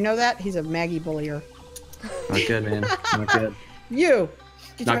 True. You know that? He's a Maggie bullier. Not good, man. Not good. You.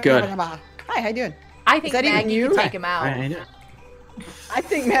 Not good. Hi, how you doing? I think that even Maggie you? could take him out. I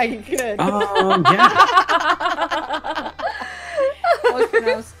think Maggie could. Yeah. Was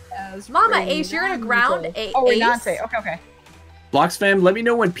pronounced as Mama Ace, you're in a ground Ace. Oh, Renate. Okay, okay. Blocks fam, let me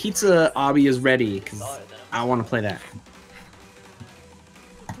know when Pizza Obby is ready, because I want to play that.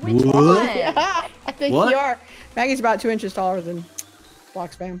 Which What? one? Yeah, I think What? you are. Maggie's about 2 inches taller than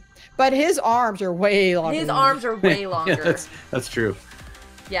Block Spam. But his arms are way longer. His than arms are way longer. Yeah, that's true.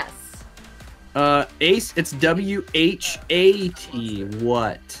 Yes. Ace, it's W-H-A-T.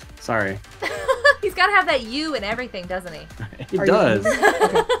 What? Sorry. He's got to have that U and everything, doesn't he? It Are does.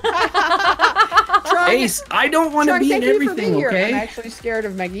 Trunk, Ace, I don't want to Trunk, be in thank you for everything, being here. okay? I'm actually scared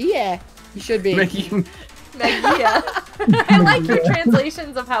of Maggie. Yeah, you should be. Maggie, Magia. I like your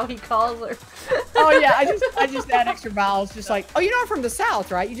translations of how he calls her. Oh yeah, I just add extra vowels, just like, oh, you know I'm from the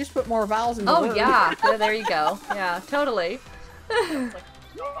South, right? You just put more vowels in the Oh word. yeah, there you go. Yeah, totally.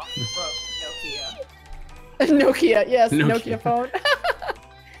 Nokia. Nokia, yes, Nokia. Nokia phone.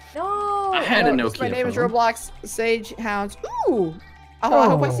 No. I had a Nokia My name is phone. Roblox Sage Hounds. Ooh. Oh, I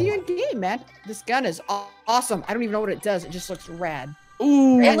hope I see you in game, man. This gun is awesome. I don't even know what it does. It just looks rad.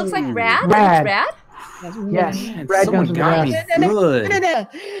 Ooh. It looks like rad. Rad. Rad? That's Yes. Man, Rad someone guns got are me rad. good.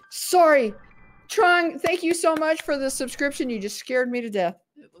 Sorry. Trung, thank you so much for the subscription. You just scared me to death.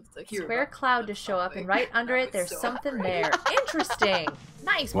 It looks like you're Square about to cloud do to show up, and something. right under it, That there's was so something hard. there. Interesting.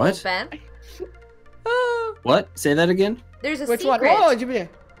 Nice, What? Ben. What? Say that again? There's a Which one? secret Oh, Jupiter.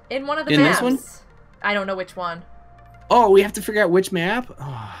 in one of the In maps. this one? I don't know which one. Oh, we have to figure out which map?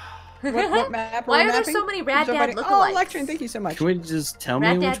 Oh, What map are Why we are there mapping? so many There's RadDad nobody- lookalikes? Oh, Electron, thank you so much. can we just tell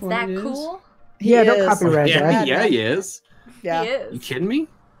me which RadDad's one that it is? cool? Yeah, don't is. copy Red Yeah, Dad. yeah, he is. Yeah. He You is. kidding me?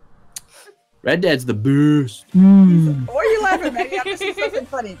 RadDad's the boost. Mm. Why are you laughing, Maggie? I'm just something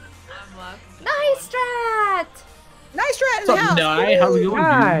funny. I'm laughing. Nice strat! Nice try in What's the up, house. Nye? How's it going,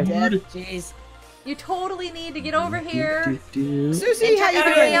 Hi. dude? Jeez. You totally need to get over here. Susie, how you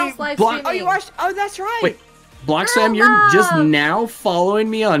Everybody doing? else live Block- streaming. Oh, you watched? Oh, that's right. Wait, Block Sam, you're just Hello. now following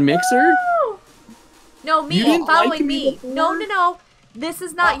me on Mixer? Woo! No, You me. didn't Following like me me. before? No, no, no. This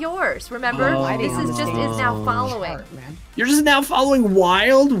is not yours, remember? Oh. This is just is now following. Smart, man. You're just now following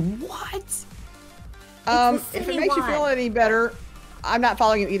Wild? What? the If it city makes you feel one. any better, I'm not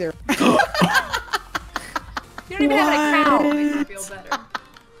following you either. You don't even have an account. Makes me feel better.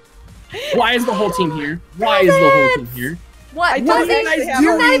 Why is the whole team here? Why is the whole team here? What? I Fuzzy? don't actually have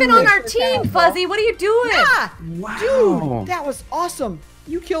You're not a even on our mixer team, account, Fuzzy. What are you doing? Yeah, Wow. dude, that was awesome.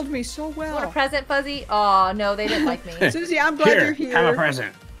 You killed me so Want a well. present, Fuzzy? Oh, no, they didn't like me. Susie, I'm glad you're here. have a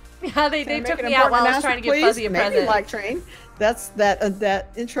present. Yeah, they Can I took make an me out while I was important trying to give announcement, Fuzzy a please? Maybe present. like train. That's that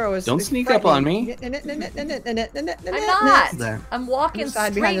intro is. Don't is sneak up on frightening. I'm not. There. I'm walking Just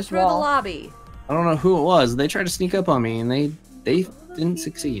hide behind straight this through the wall. lobby. I don't know who it was. They tried to sneak up on me and they didn't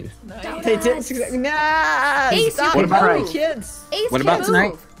succeed. Nice. They didn't succeed. Nah, Ace, stop you What about- killing move. kids. Ace What can about move.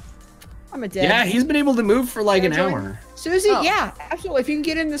 tonight? I'm a dead. Yeah, he's been able to move for like an Can I join? hour. Susie, Oh. yeah, absolutely. If you can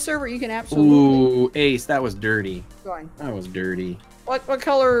get in the server, you can absolutely Ooh, Ace, that was dirty. join. That was dirty. What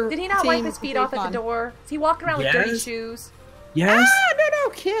color? Did he not wipe team his feet are you off at the on? door? Is he walking around with dirty Yes. shoes? Yes. Ah, no,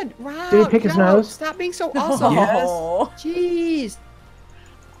 kid. Wow. Did he pick his Jello, nose? Stop being so awesome. Yes. Oh. Jeez.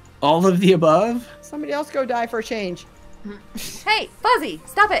 All of the above. Somebody else go die for a change. Hey, Fuzzy,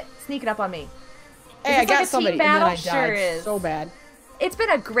 stop it. Sneaking up on me. Hey, this I like a got team somebody, and then battle? I died Sure is. so bad. It's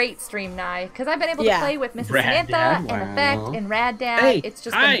been a great stream, Nye, because I've been able Yeah. to play with Mrs. RadDad, Samantha and wow. Effect and RadDad. Hey, It's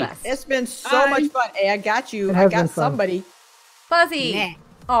just hi. been blessed. It's been so Hi. much fun. Hey, I got you. It I has got been fun. somebody. Fuzzy. Nah.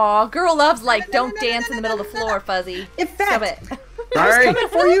 Aw, girl loves like No, don't no, no, dance no, in the no, middle of the no, no, floor, Fuzzy. In Stop fact, it. I was Sorry. coming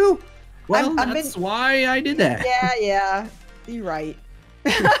for you. Well, I've that's why I did that. Yeah. You're right.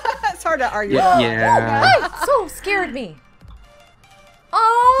 It's hard to argue. Yeah. with. yeah. Hey, so scared me.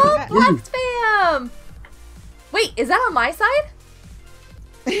 Oh, Okay. Black Spam. Wait, is that on my side?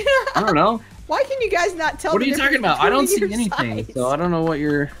 I don't know. Why can you guys not tell? What the are you talking difference about? I don't see between your anything, sides? so I don't know what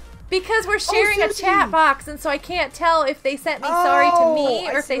you're. Because we're sharing a Susie. chat box, and so I can't tell if they sent me sorry to me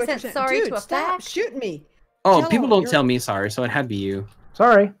I or if see they what you're sent saying. sorry Dude, to stop Effect. shooting me. Oh, Jello, people don't you're- tell me sorry, so it had to be you.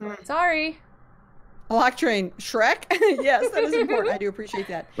 Sorry. Sorry. Lock train. Shrek? Yes, that is important. I do appreciate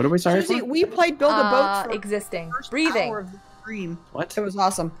that. What are we sorry Susie, for? we played Build a Boat for Existing. the first Breathing. hour of the stream. What? It was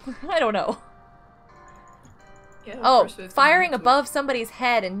awesome. I don't know. Yeah, Oh, first 15 firing minutes above somebody's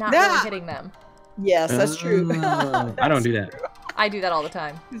head and not Yeah. really hitting them. Yes, that's true. I don't do that. I do that all the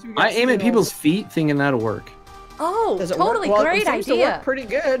time. I aim at people's feet thinking that'll work. Oh, Does it totally work? Well, great it seems to idea. work pretty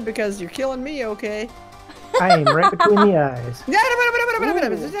good because you're killing me, okay? I aim right between the eyes.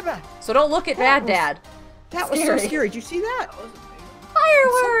 So don't look at That RadDad. That was so Scary. scary. Did you see that? That was a big one.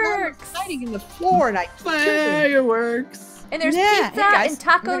 Something Fireworks! was hiding in the floor and I killed him. Fireworks. And there's Yeah, pizza hey guys, and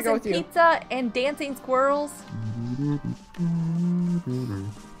I'm gonna tacos go and with you. pizza and dancing squirrels.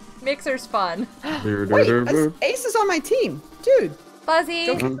 Mixer's fun. Wait, Ace is on my team, dude. Fuzzy,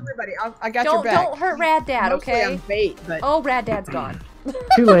 Go kill everybody. I got your back. don't hurt RadDad, Mostly okay? I'm bait, but Oh, RadDad's gone.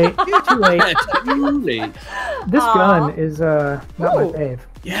 Too late. Too late. Too late. This Aw. gun is not my Ooh. fave.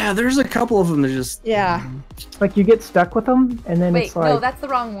 Yeah, there's a couple of them that just yeah. Like you get stuck with them, and then Wait, it's like no, that's the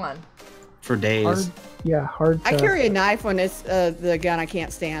wrong one. for days. hard. Yeah, hard. I to- carry a knife when it's the gun I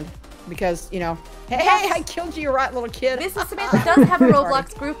can't stand because hey, Yes. I killed you, right, little kid. Mrs. Samantha does have a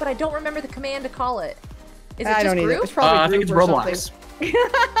Roblox group, but I don't remember the command to call it. Is it I just don't either. group? It's probably I think group it's or Roblox. something.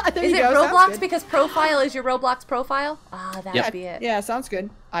 There Is you it go, sounds Roblox good. because profile is your Roblox profile? Ah, that Yep. would be it. Yeah, sounds good.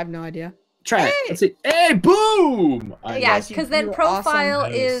 I have no idea. Try it. Hey! Let's see. Hey, boom! Hey, Yeah, guys, you- because then you're profile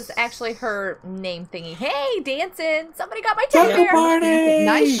awesome. is actually her name thingy. Hey, dancing! Somebody got my Taco teddy bear! party!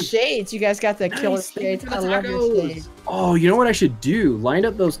 Nice shades. You guys got the killer Nice. shades. Thank I you for love the your tacos. shades. Oh, you know what I should do? Line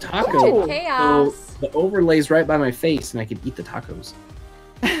up those tacos. Oh. Chaos. So the overlays right by my face, and I could eat the tacos.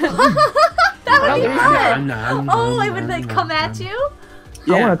 That would be there you fun! Oh, it would like come at you? I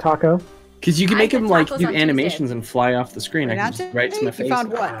Yeah, want a taco. because you can I make get them like tacos do on animations Tuesdays. and fly off the screen. I can just right to my You face.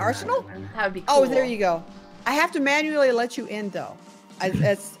 found what? Arsenal? That would be cool. Oh, there you go. I have to manually let you in though.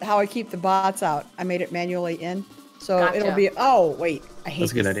 That's how I keep the bots out. I made it manually in, so Gotcha. it'll be. Oh wait, I hate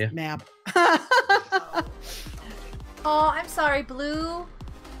That's a good this idea. map. Oh, I'm sorry, Blue.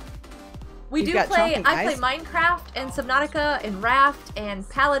 We You've do got play. chomping I play eyes. Minecraft and Subnautica and Raft and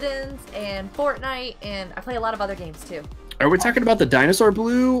Paladins and Fortnite and I play a lot of other games too. Are we talking about the dinosaur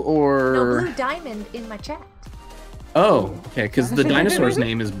blue or? No, Blue Diamond in my chat. Oh, okay, because the dinosaur's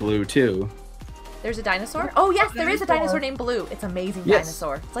name is Blue too. There's a dinosaur? Oh yes, there is a dinosaur Dinosaur. named Blue. It's amazing Yes.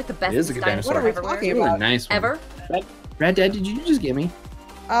 dinosaur. It's like the best It is a good dinosaur dinosaur. What are we everywhere. talking Really about? nice one. Ever? RadDad, did you just get me?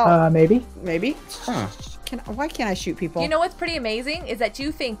 Oh, Maybe. maybe. Huh. Why can't I shoot people? You know what's pretty amazing is that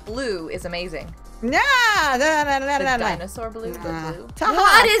you think Blue is amazing. Nah, nah, nah, nah, The nah, nah. dinosaur Blue, the Nah. Blue. Taha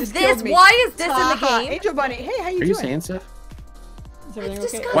What is just this? killed me. Why is this in the Taha. game? Angel Bunny, hey, how you Are doing? you saying stuff? Is everything It's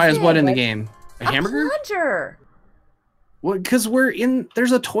okay? disgusting. Why is what in the What? game? A A hamburger? plunger. Well, because we're in.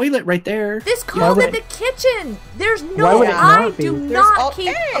 There's a toilet right there. This called would in the kitchen. There's Why no. would it I not be? do There's not all-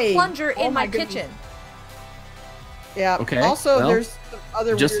 keep Hey! a plunger Oh in my my goodness. kitchen. Yeah. Okay, Also, well, there's some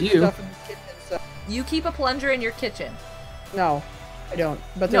other just weird you. stuff in the kitchen. So You keep a plunger in your kitchen. no, I don't.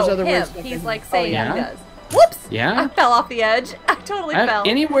 But there's No, other weird him. stuff. He's in- like Oh, saying yeah. he does. Whoops! I Yeah. fell off the edge. I totally fell.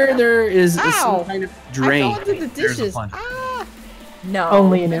 Anywhere there is Ow! some kind of drain. I fell into the there's a dishes. plunger. Ah. No.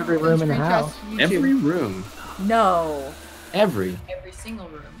 Only in every room in the Screenshots house. to YouTube. Every room. No. Every single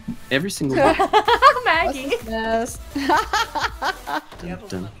room. single one. Maggie. Yes. Dun,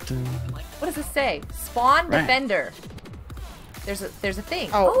 dun, dun. What does this say? Spawn Right. defender. There's a thing.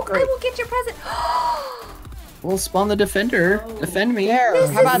 Oh, I great. will get your present. Well, spawn the defender. Defend me. There.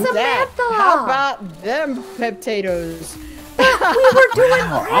 This How about is that? Samantha. How about them potatoes? We were doing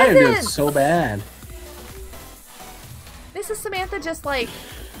Wow, I am doing presents. so bad. This is Samantha just like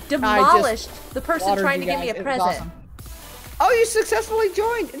demolished the person Watered trying to you give me a guys. It was present. awesome. Oh, you successfully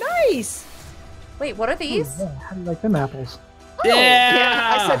joined. Nice. Wait, what are these? Yeah, how do you like them apples? Oh,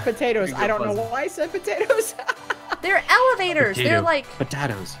 Yeah. I said potatoes. Pretty good I don't know puzzle. why I said potatoes. They're elevators. They're Potato. like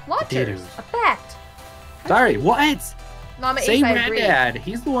Potatoes. launchers. Potatoes. Effect. Sorry, what? Mama Say Ace, I agree. RadDad.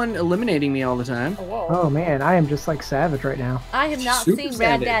 He's the one eliminating me all the time. Oh, whoa. Oh man, I am just like savage right now. I have not Super seen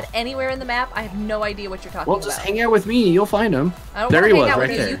savage. RadDad anywhere in the map. I have no idea what you're talking Well, about. just hang out with me. You'll find him. I don't There want he to hang was, out right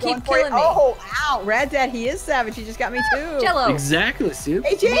with you. there. You Going keep for it. killing me. Oh, ow. RadDad, he is savage. He just got me too. Jello. Exactly, Sue.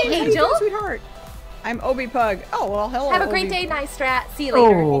 Hey, James. How you Angel? doing, sweetheart? I'm Obi Pug. Oh, well, hello. Have a great Obi. day, nice strat. See you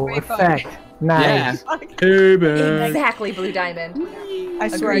later. Oh, Great fun. effect. Nice. Yeah. Hey, man. Exactly, Blue Diamond. I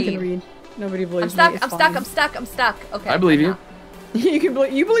swear I can Agreed. read. Nobody I'm believes stuck. me. I'm It's stuck. fine. I'm stuck. I'm stuck. Okay. I believe you. You can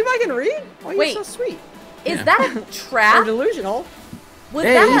believe. You believe I can read? Oh, you're Wait. so sweet. Is Yeah. that a Or trap? delusional. Was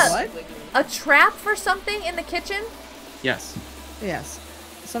Hey, that What? a trap for something in the kitchen? Yes. Yes.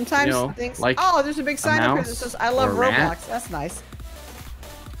 Sometimes You know, things. like oh, there's a big sign up here that mouse says "I love or a Roblox." rat. That's nice.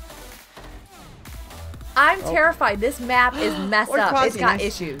 I'm Oh. terrified. This map is messed Or up. It's quasi got nice.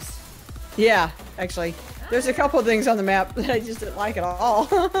 issues. Yeah, actually, there's a couple of things on the map that I just didn't like at all.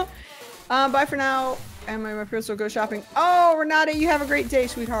 Bye for now. And my friends will go shopping. Oh, Renata, you have a great day,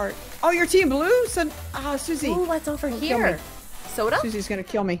 sweetheart. Oh, your team blue? So, Susie. Ooh, what's over Don't kill me. here? Soda? Susie's gonna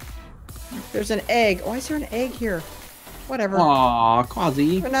kill me. There's an egg. Why is there an egg here? Whatever. Aw,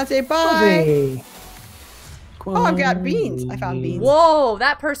 Quasi. Renata, bye. Fuzzy. Oh, I've got beans. I found beans. Whoa,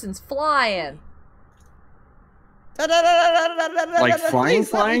 that person's flying. Like flying,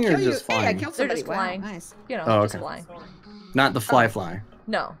 Please let me flying, or kill you. just Hey, I flying? killed They're somebody. just Wow, flying. nice. You know, Oh, just okay. flying. Not the fly.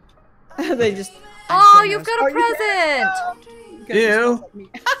 No. They just. Oh, you've got a present! Ew.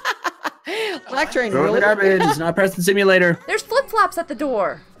 Lecturing, Throw it in the really? garbage. It's not a present simulator. There's flip-flops at the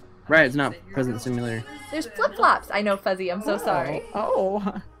door. Right, it's not present simulator. There's flip-flops. I know, Fuzzy. I'm so sorry.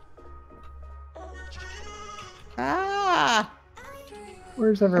 Oh. Ah.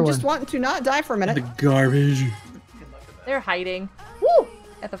 Where's I'm everyone? just wanting to not die for a minute. The garbage. They're hiding. Woo!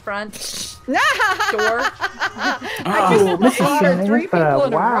 At the front door. I just Mrs. slaughtered 3 people Samantha,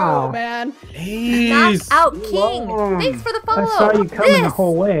 in a wow. row, man. Knock out King. Whoa. Thanks for the follow. I saw you coming the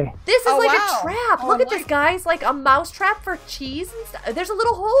whole way. This is Oh, like wow. a trap. Oh, Look at I this, guys. Like a mouse trap for cheese and stuff. There's a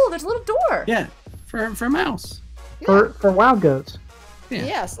little hole. There's a little door. Yeah, for a mouse. For wild goats. Yeah.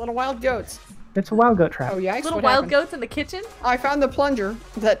 Yes, little wild goats. It's a wild goat trap. Oh, yikes, Little what wild happened? goats in the kitchen. I found the plunger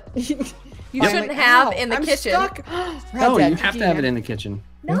that You shouldn't have in the I'm kitchen. Stuck. No, RadDad, you have to have it in the kitchen.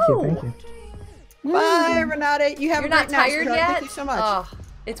 No. Thank you. Bye, Renate. You have You're a not great night, tired sweetheart. yet? Thank you so much. Oh,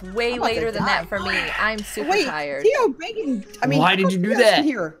 it's way I'm about to later than die. that for me. I'm super Wait, tired. Theo, bacon. I mean, Why did you do Theo's that? in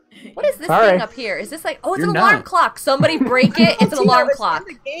here. What is this Sorry. thing up here? Is this like, oh, it's You're an alarm not. clock. Somebody break it. It's an Theo alarm is clock.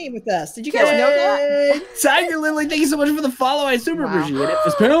 in the game with us. Did you guys know that? Tiger Lily, thank you so much for the follow. I super Wow. appreciate it.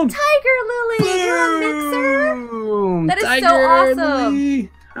 Fist pound. Tiger Lily, you're a mixer. Boom. That is so Tiger awesome.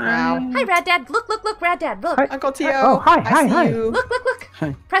 Lily. Wow. Hi, RadDad. Look, RadDad. Look. Hi. Uncle Theo. Oh, hi, I hi, see hi. you. Look.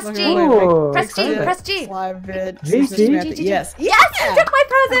 Hi. Press Look G. at my Ooh, Press G. excited. Press G. Live vid. G, Mrs. G. Samantha. G. Yes. Yes, you took my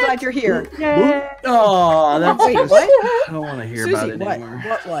I'm present. glad you're here. Yay. Oh, that's Wait, what? I don't want to hear about Susie, it what? anymore.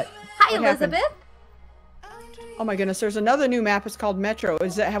 What? Hi, What happened? Elizabeth. Oh my goodness, there's another new map. It's called Metro.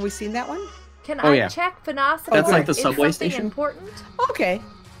 Is that? Have we seen that one? Can Oh, I yeah. check FNA That's like the Is subway something station? important? Okay.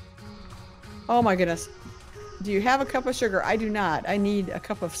 Oh my goodness. Do you have a cup of sugar? I do not. I need a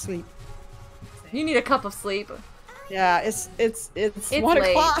cup of sleep. You need a cup of sleep. Yeah, it's It's 1 late.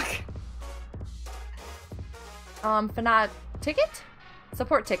 o'clock. FNA ticket?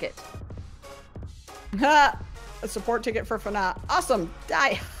 Support ticket. Ha! A support ticket for FNA. Awesome.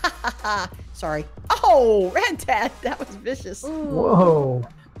 Die. Sorry. Oh, RadDad. That was vicious. Whoa.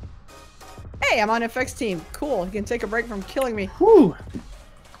 Hey, I'm on FX team. Cool. You can take a break from killing me. Whew.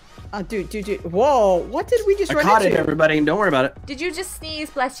 Dude. Whoa. What did we just I run caught into? it, everybody. Don't worry about it. Did you just sneeze?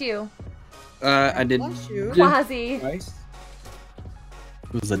 Bless you. I did. Bless you. Quasi. Twice.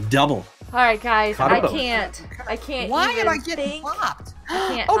 It was a double. All right, guys. Caught I it. can't. Why even am I getting think. popped? I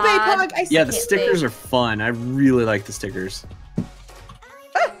can't. Oh, Babe Pug, I see Yeah, the you. stickers are fun. I really like the stickers.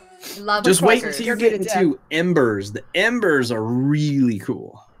 Love Just wait stickers. until you Scared get me to into embers. The embers are really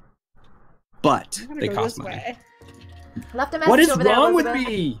cool, but I'm gonna they go cost this money. way. Left a message What is over there, wrong with Elizabeth.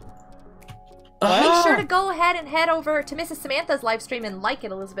 me? Make sure to go ahead and head over to Mrs. Samantha's live stream and like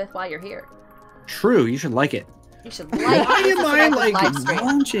it, Elizabeth, while you're here. True, you should like it. You should like Why Mrs. am I Samantha's like live stream.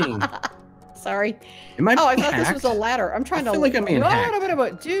 launching? Sorry. Am I Oh, I being thought this hacked? was a ladder. I'm trying I to. feel like I'm being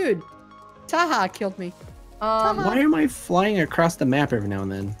hacked. Dude. Taha killed me. Why am I flying across the map every now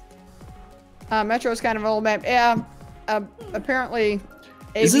and then? Metro is kind of an old map. Yeah. Apparently.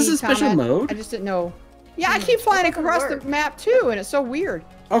 Is this AV a special comment. mode? I just didn't know. Yeah, I keep flying doesn't across work. the map too, and it's so weird.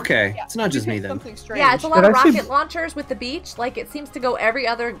 Okay, it's not just You me picked then. Something strange. Yeah, it's a lot Did of I see- rocket launchers with the beach. Like, it seems to go every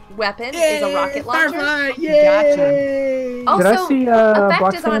other weapon is a rocket launcher. Firefly! Yay! Also, Did I see Effect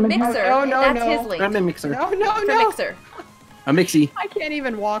Black is on Salmon? Mixer, Oh, and no, that's no. his link I'm a mixer. No, no, for no. Mixer. A mixie. I can't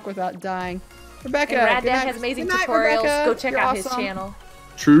even walk without dying. Rebecca. And good RadDad night. has amazing Good night, tutorials. Rebecca. Go check You're out his awesome. channel.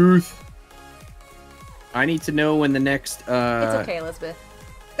 Truth. I need to know when the next It's okay, Elizabeth.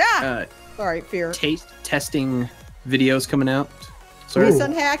 Ah! Sorry, fear. taste testing videos coming out. Sorry. Ooh. This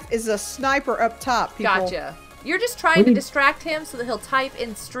unhacked is a sniper up top, people. Gotcha. You're just trying What to do you- distract him so that he'll type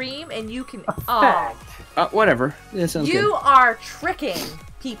in stream and you can. Oh, Whatever. Yeah, sounds you are tricking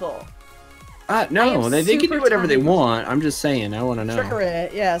people. good. I am No, they can super do whatever they tired. want. I'm just saying. I want to know. Trickery.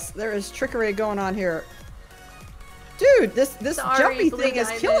 Yes, there is trickery going on here. Dude, this Sorry, jumpy Blue thing is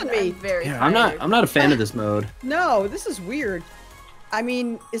Diamond, killing me. I'm very Yeah, tired. I'm not a fan of this mode. No, this is weird. I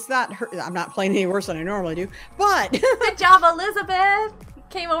mean, it's not. I'm not playing any worse than I normally do, but Good job, Elizabeth.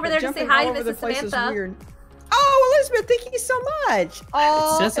 Came over there to say jumping hi all to over the Mrs. place is Samantha. weird. Oh, Elizabeth, thank you so much.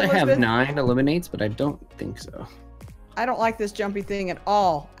 Oh, It says I have Elizabeth, 9 eliminates, but I don't think so. I don't like this jumpy thing at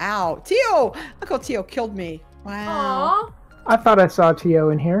all. Ow, Tio! Look how Tio killed me. Wow. Aw. I thought I saw T.O.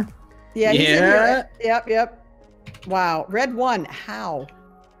 in here. Yeah, he's in Yeah. here. Yep. Wow, red one. How?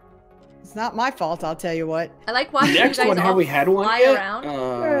 It's not my fault, I'll tell you what. I like watching Next you guys one, have all we had one fly yet? around.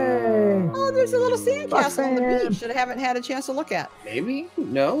 Hey. Oh, there's a little sandcastle on the Buffet. beach that I haven't had a chance to look at. Maybe?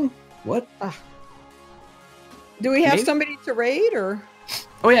 No? What? Do we have Maybe. somebody to raid or?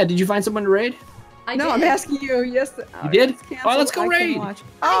 Oh yeah, did you find someone to raid? I No, did. I'm asking you. Yes. You did? it's canceled. Oh, let's go I can raid. watch.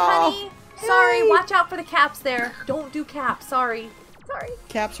 Hi, Oh, honey. Sorry, hey. watch out for the caps there. Don't do caps. Sorry.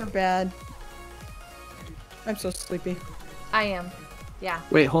 caps are bad. I'm so sleepy. I am. Yeah.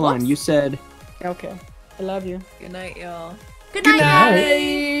 Wait, hold on. You said. Okay. I love you. Good night, y'all. Good Good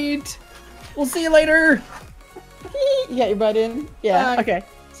night, night. We'll see you later. You got your butt in? Yeah. Bye. Okay.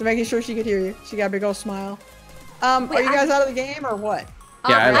 So making sure she could hear you. She got a big old smile. Wait, are you guys out of the game or what?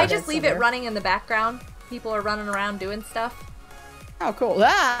 Yeah, I I left. just leave it running in the background. People are running around doing stuff. Oh, cool.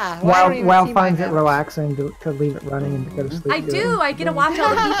 Ah! Well, I don't even Wow see finds my it mouse. relaxing to leave it running and to go to sleep. I do. I get to watch all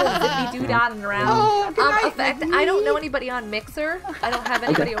the people zippy doo-dotting around. Oh, good night, Effect, I don't know anybody on Mixer. I don't have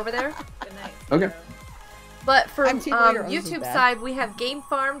anybody over there. Good night. Okay. I'm But for team leader. This is YouTube bad. side, we have Game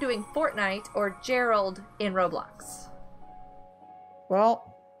Farm doing Fortnite or Gerald in Roblox.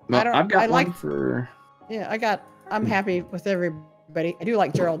 Well, Well, I don't. I've got I one like. for. Yeah, I'm happy with everybody. I do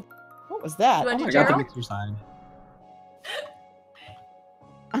like Gerald. What was that? You want Oh to my do I got the Gerald? mixer side.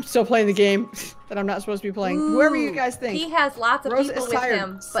 I'm still playing the game that I'm not supposed to be playing. Whoever you Ooh, guys think. He has lots of Rosa people is with tired.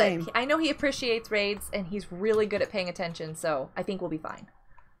 him, but Same. I know he appreciates raids and he's really good at paying attention, so I think we'll be fine.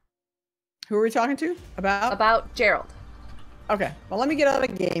 Who are we talking to? About Gerald. Okay. Well, let me get out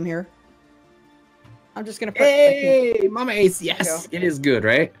of the game here. I'm just gonna put. Hey, Mama Ace. Yes, Go. it is good,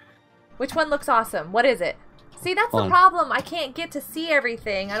 right? Which one looks awesome? What is it? See, that's Hold the on. problem. I can't get to see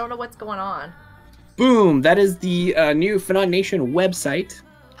everything. I don't know what's going on. Boom! That is the new FNA-Nation website.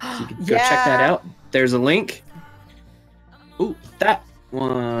 So you can go check that Yeah. out. There's a link. Ooh, that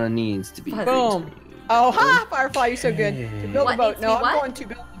one needs to be. Boom. Oh, ha! Firefly, you're so good. To build What a boat. needs to No, be I'm what? going to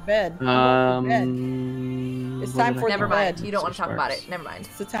build a bed. I'm going to bed. It's what time did for I the Never call mind. bed. You don't want to talk about Sparks. it. Never mind.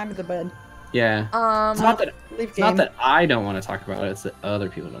 It's the time of the bed. Yeah. It's not that. Leave It's not game. that I don't want to talk about it. It's that other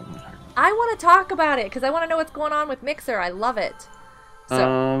people don't want to talk about I want to talk about it because I want to know what's going on with Mixer. I love it. it.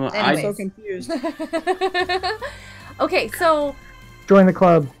 So, I'm anyways. so confused. Okay, so, Join the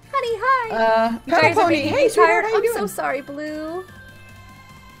club. honey, hi. You Peppa guys are Pony. making Hey, me sweetheart, tired. how you I'm doing? so sorry, Blue.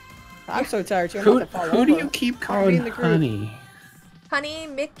 I'm so tired too. I'm Who, about to fall who do over. you keep I'll be calling in the group. honey? Honey,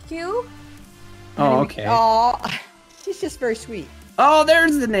 McQ? Oh, okay. Aw, she's just very sweet. Oh,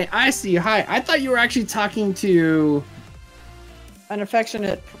 there's the name. I see. Hi. I thought you were actually talking to An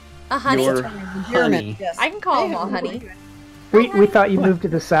affectionate A honey? your endearment. honey. Yes. I can call Hey, them all how are you honey. doing? We thought you moved to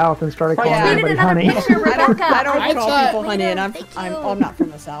the south and started calling Yeah. Needed everybody another honey. picture, Rebecca. I don't I call thought- people honey, and Thank you. I'm not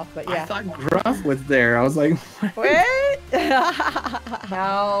from the south, but I yeah. thought Gruff was there. I was like, Wait.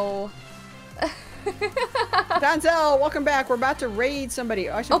 No. Donzel, welcome back. We're about to raid somebody.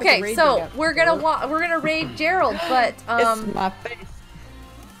 Oh, I should put the Okay, raid so thing up. we're gonna raid Gerald, but It's my face.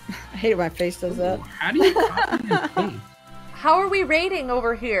 I hate it when my face does that. how do you copy and paste? how are we raiding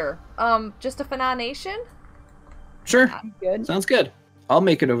over here? Just a FNA-Nation? Sure. I'm good. Sounds good. I'll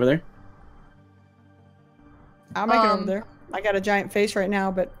make it over there. I'll make it over there. I got a giant face right now,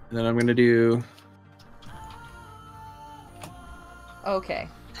 but And then I'm going to do... Okay.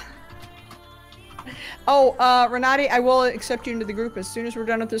 oh, Renati, I will accept you into the group as soon as we're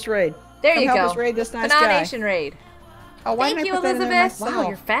done with this raid. There Come you help go. us raid this nice guy. FNA-Nation raid. Oh, why Thank didn't you, I put that in there Elizabeth. Wow, myself?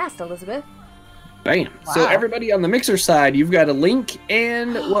 you're fast, Elizabeth. Bam. So Wow. everybody on the Mixer side, you've got a link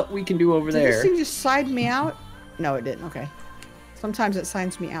and what we can do over Did this there. thing just side me out? No, it didn't. Okay. Sometimes it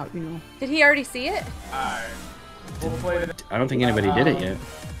signs me out, you know. Did he already see it? I don't think anybody did it yet.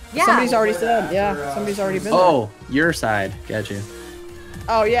 Yeah. Somebody's already said. Yeah, somebody's already been Oh, your side. Gotcha. there.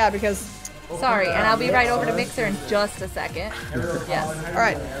 Oh, yeah, because... Sorry, and I'll be right over to Mixer in just a second. Yes. All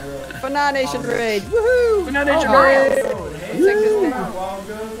right. FNA-Nation raid. Woohoo! FNA-Nation Oh, raid. Check this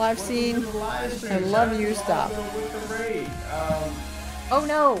out. Live scene. I love you. Stop. Oh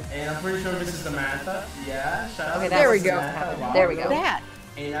no. And I'm pretty sure MrsSamantha. Yeah, shout out Okay, to that There we was go. happened. There we go. That.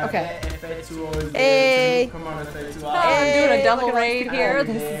 And Okay. Effect2o is Hey. Come on, Effect2o. Oh, I'm doing a Hey, double look at all raid these here.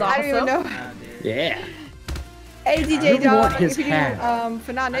 people. This is I don't even awesome. know. Yeah. Hey, I DJ really want Dog, his if you do hat.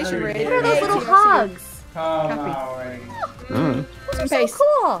 FNA-Nation raid. What are those hey, little TLC. hogs? Come Copy. on. Those are And so paste.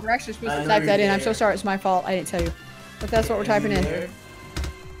 cool. We're actually supposed to type that in. I'm so sorry. It's my fault. I didn't tell you. But that's what we're typing in.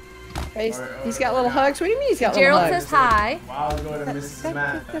 Paste. He's got little hugs. What do you mean he's got Gerald little hugs? says hi. Wow, go to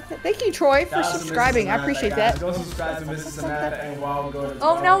MrsSamantha. Thank you, Troy, for Shout out to subscribing. I MrsSamantha, appreciate guys. that. Go subscribe to MrsSamantha and wow, go to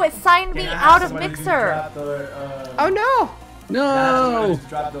Oh no, it signed me Can I have out of somebody who Mixer. drop the, Oh, no. No.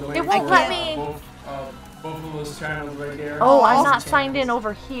 Drop the link It won't to let me. Both of those channels right there. Oh, I'm not signed in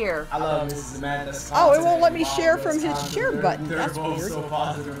over here. I love MrsSamantha's Oh, it won't let me content. share Wow, from his those share content, button. they're That's both weird. so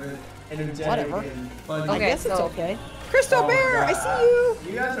positive and energetic Whatever. and funny. I Okay, guess it's so- okay. Crystal Oh my Bear, I God. see you.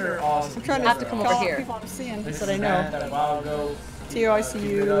 You guys are awesome. I'm trying I have to come over call here. people I'm seeing This that I know. Tio, I see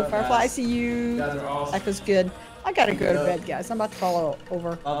you. Firefly, I see You you. guys are awesome. Life is good. I gotta go to bed, guys. I'm about to fall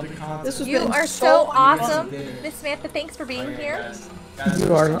over. Love the content. This was You been are so fun. awesome. Miss Samantha, thanks for being here.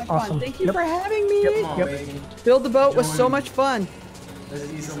 You are So much fun. awesome. Thank you Yep. for having Come me. on, Yep. baby. Build the boat was so much fun.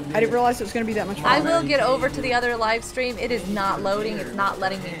 Let's eat some I didn't realize it was going to be that much I fun. will get over to the other live stream. It is not loading. It's not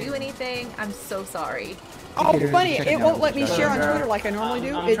letting me do anything. I'm so sorry. Oh, funny. It won't let me share on Twitter like I normally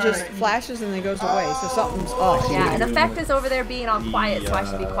do. It just flashes and then goes away. So something's up. Yeah, and Effect is over there being all quiet, so I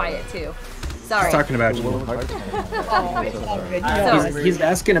should be quiet too. Sorry. He's talking about you. Oh, it's all good. So, He's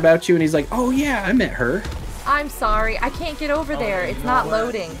asking about you, and he's like, "Oh yeah, I met her." I'm sorry. I can't get over there. It's not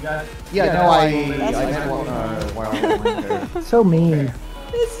loading. Yeah, no, I met one while I went there. So mean.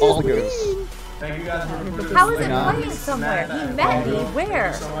 This is All mean. goes. Thank you guys for How is it playing somewhere? He met me. Where?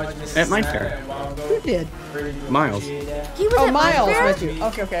 At Mindfair. Who did? Miles. He was Oh, at Miles Mindfair? met you.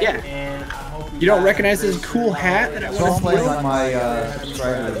 Okay, okay. Yeah. You don't recognize his cool hat that I So I'm want playing to on my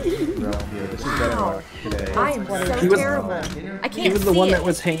subscriber around here. This is Wow. better today. I am so He was- terrible. I can't He was the see one it. that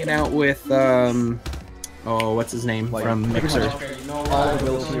was hanging out with, oh, what's his name Like, from pretty Mixer? much all the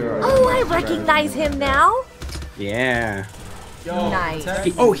bills here are Oh, I recognize him now. Yeah. Nice.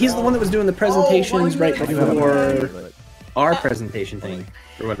 He's the one that was doing the presentations right before our presentation thing,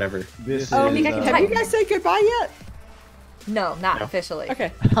 or whatever. This Have is, you guys said goodbye yet? No, not No. officially.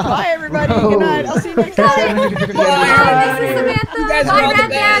 Okay. Bye, everybody. Good night. I'll see you next time. Bye, this is Samantha. guys Bye, are all the RadDad.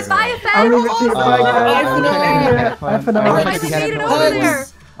 best. Bye, I'll Effect. leave it to you. Bye, guys. I finally made it over there.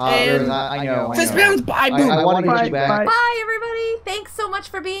 I know. Fist pounds, bye, boom. I want to get Bye, you back. bye. Bye, everybody. Thanks so much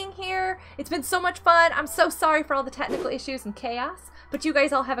for being here. It's been so much fun. I'm so sorry for all the technical issues and chaos, but you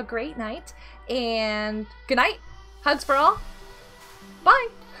guys all have a great night. And good night. Hugs for all. Bye.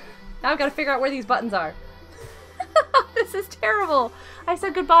 Now I've got to figure out where these buttons are. This is terrible. I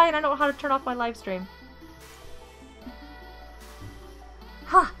said goodbye and I don't know how to turn off my live stream.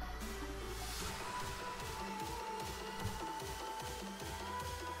 Ha.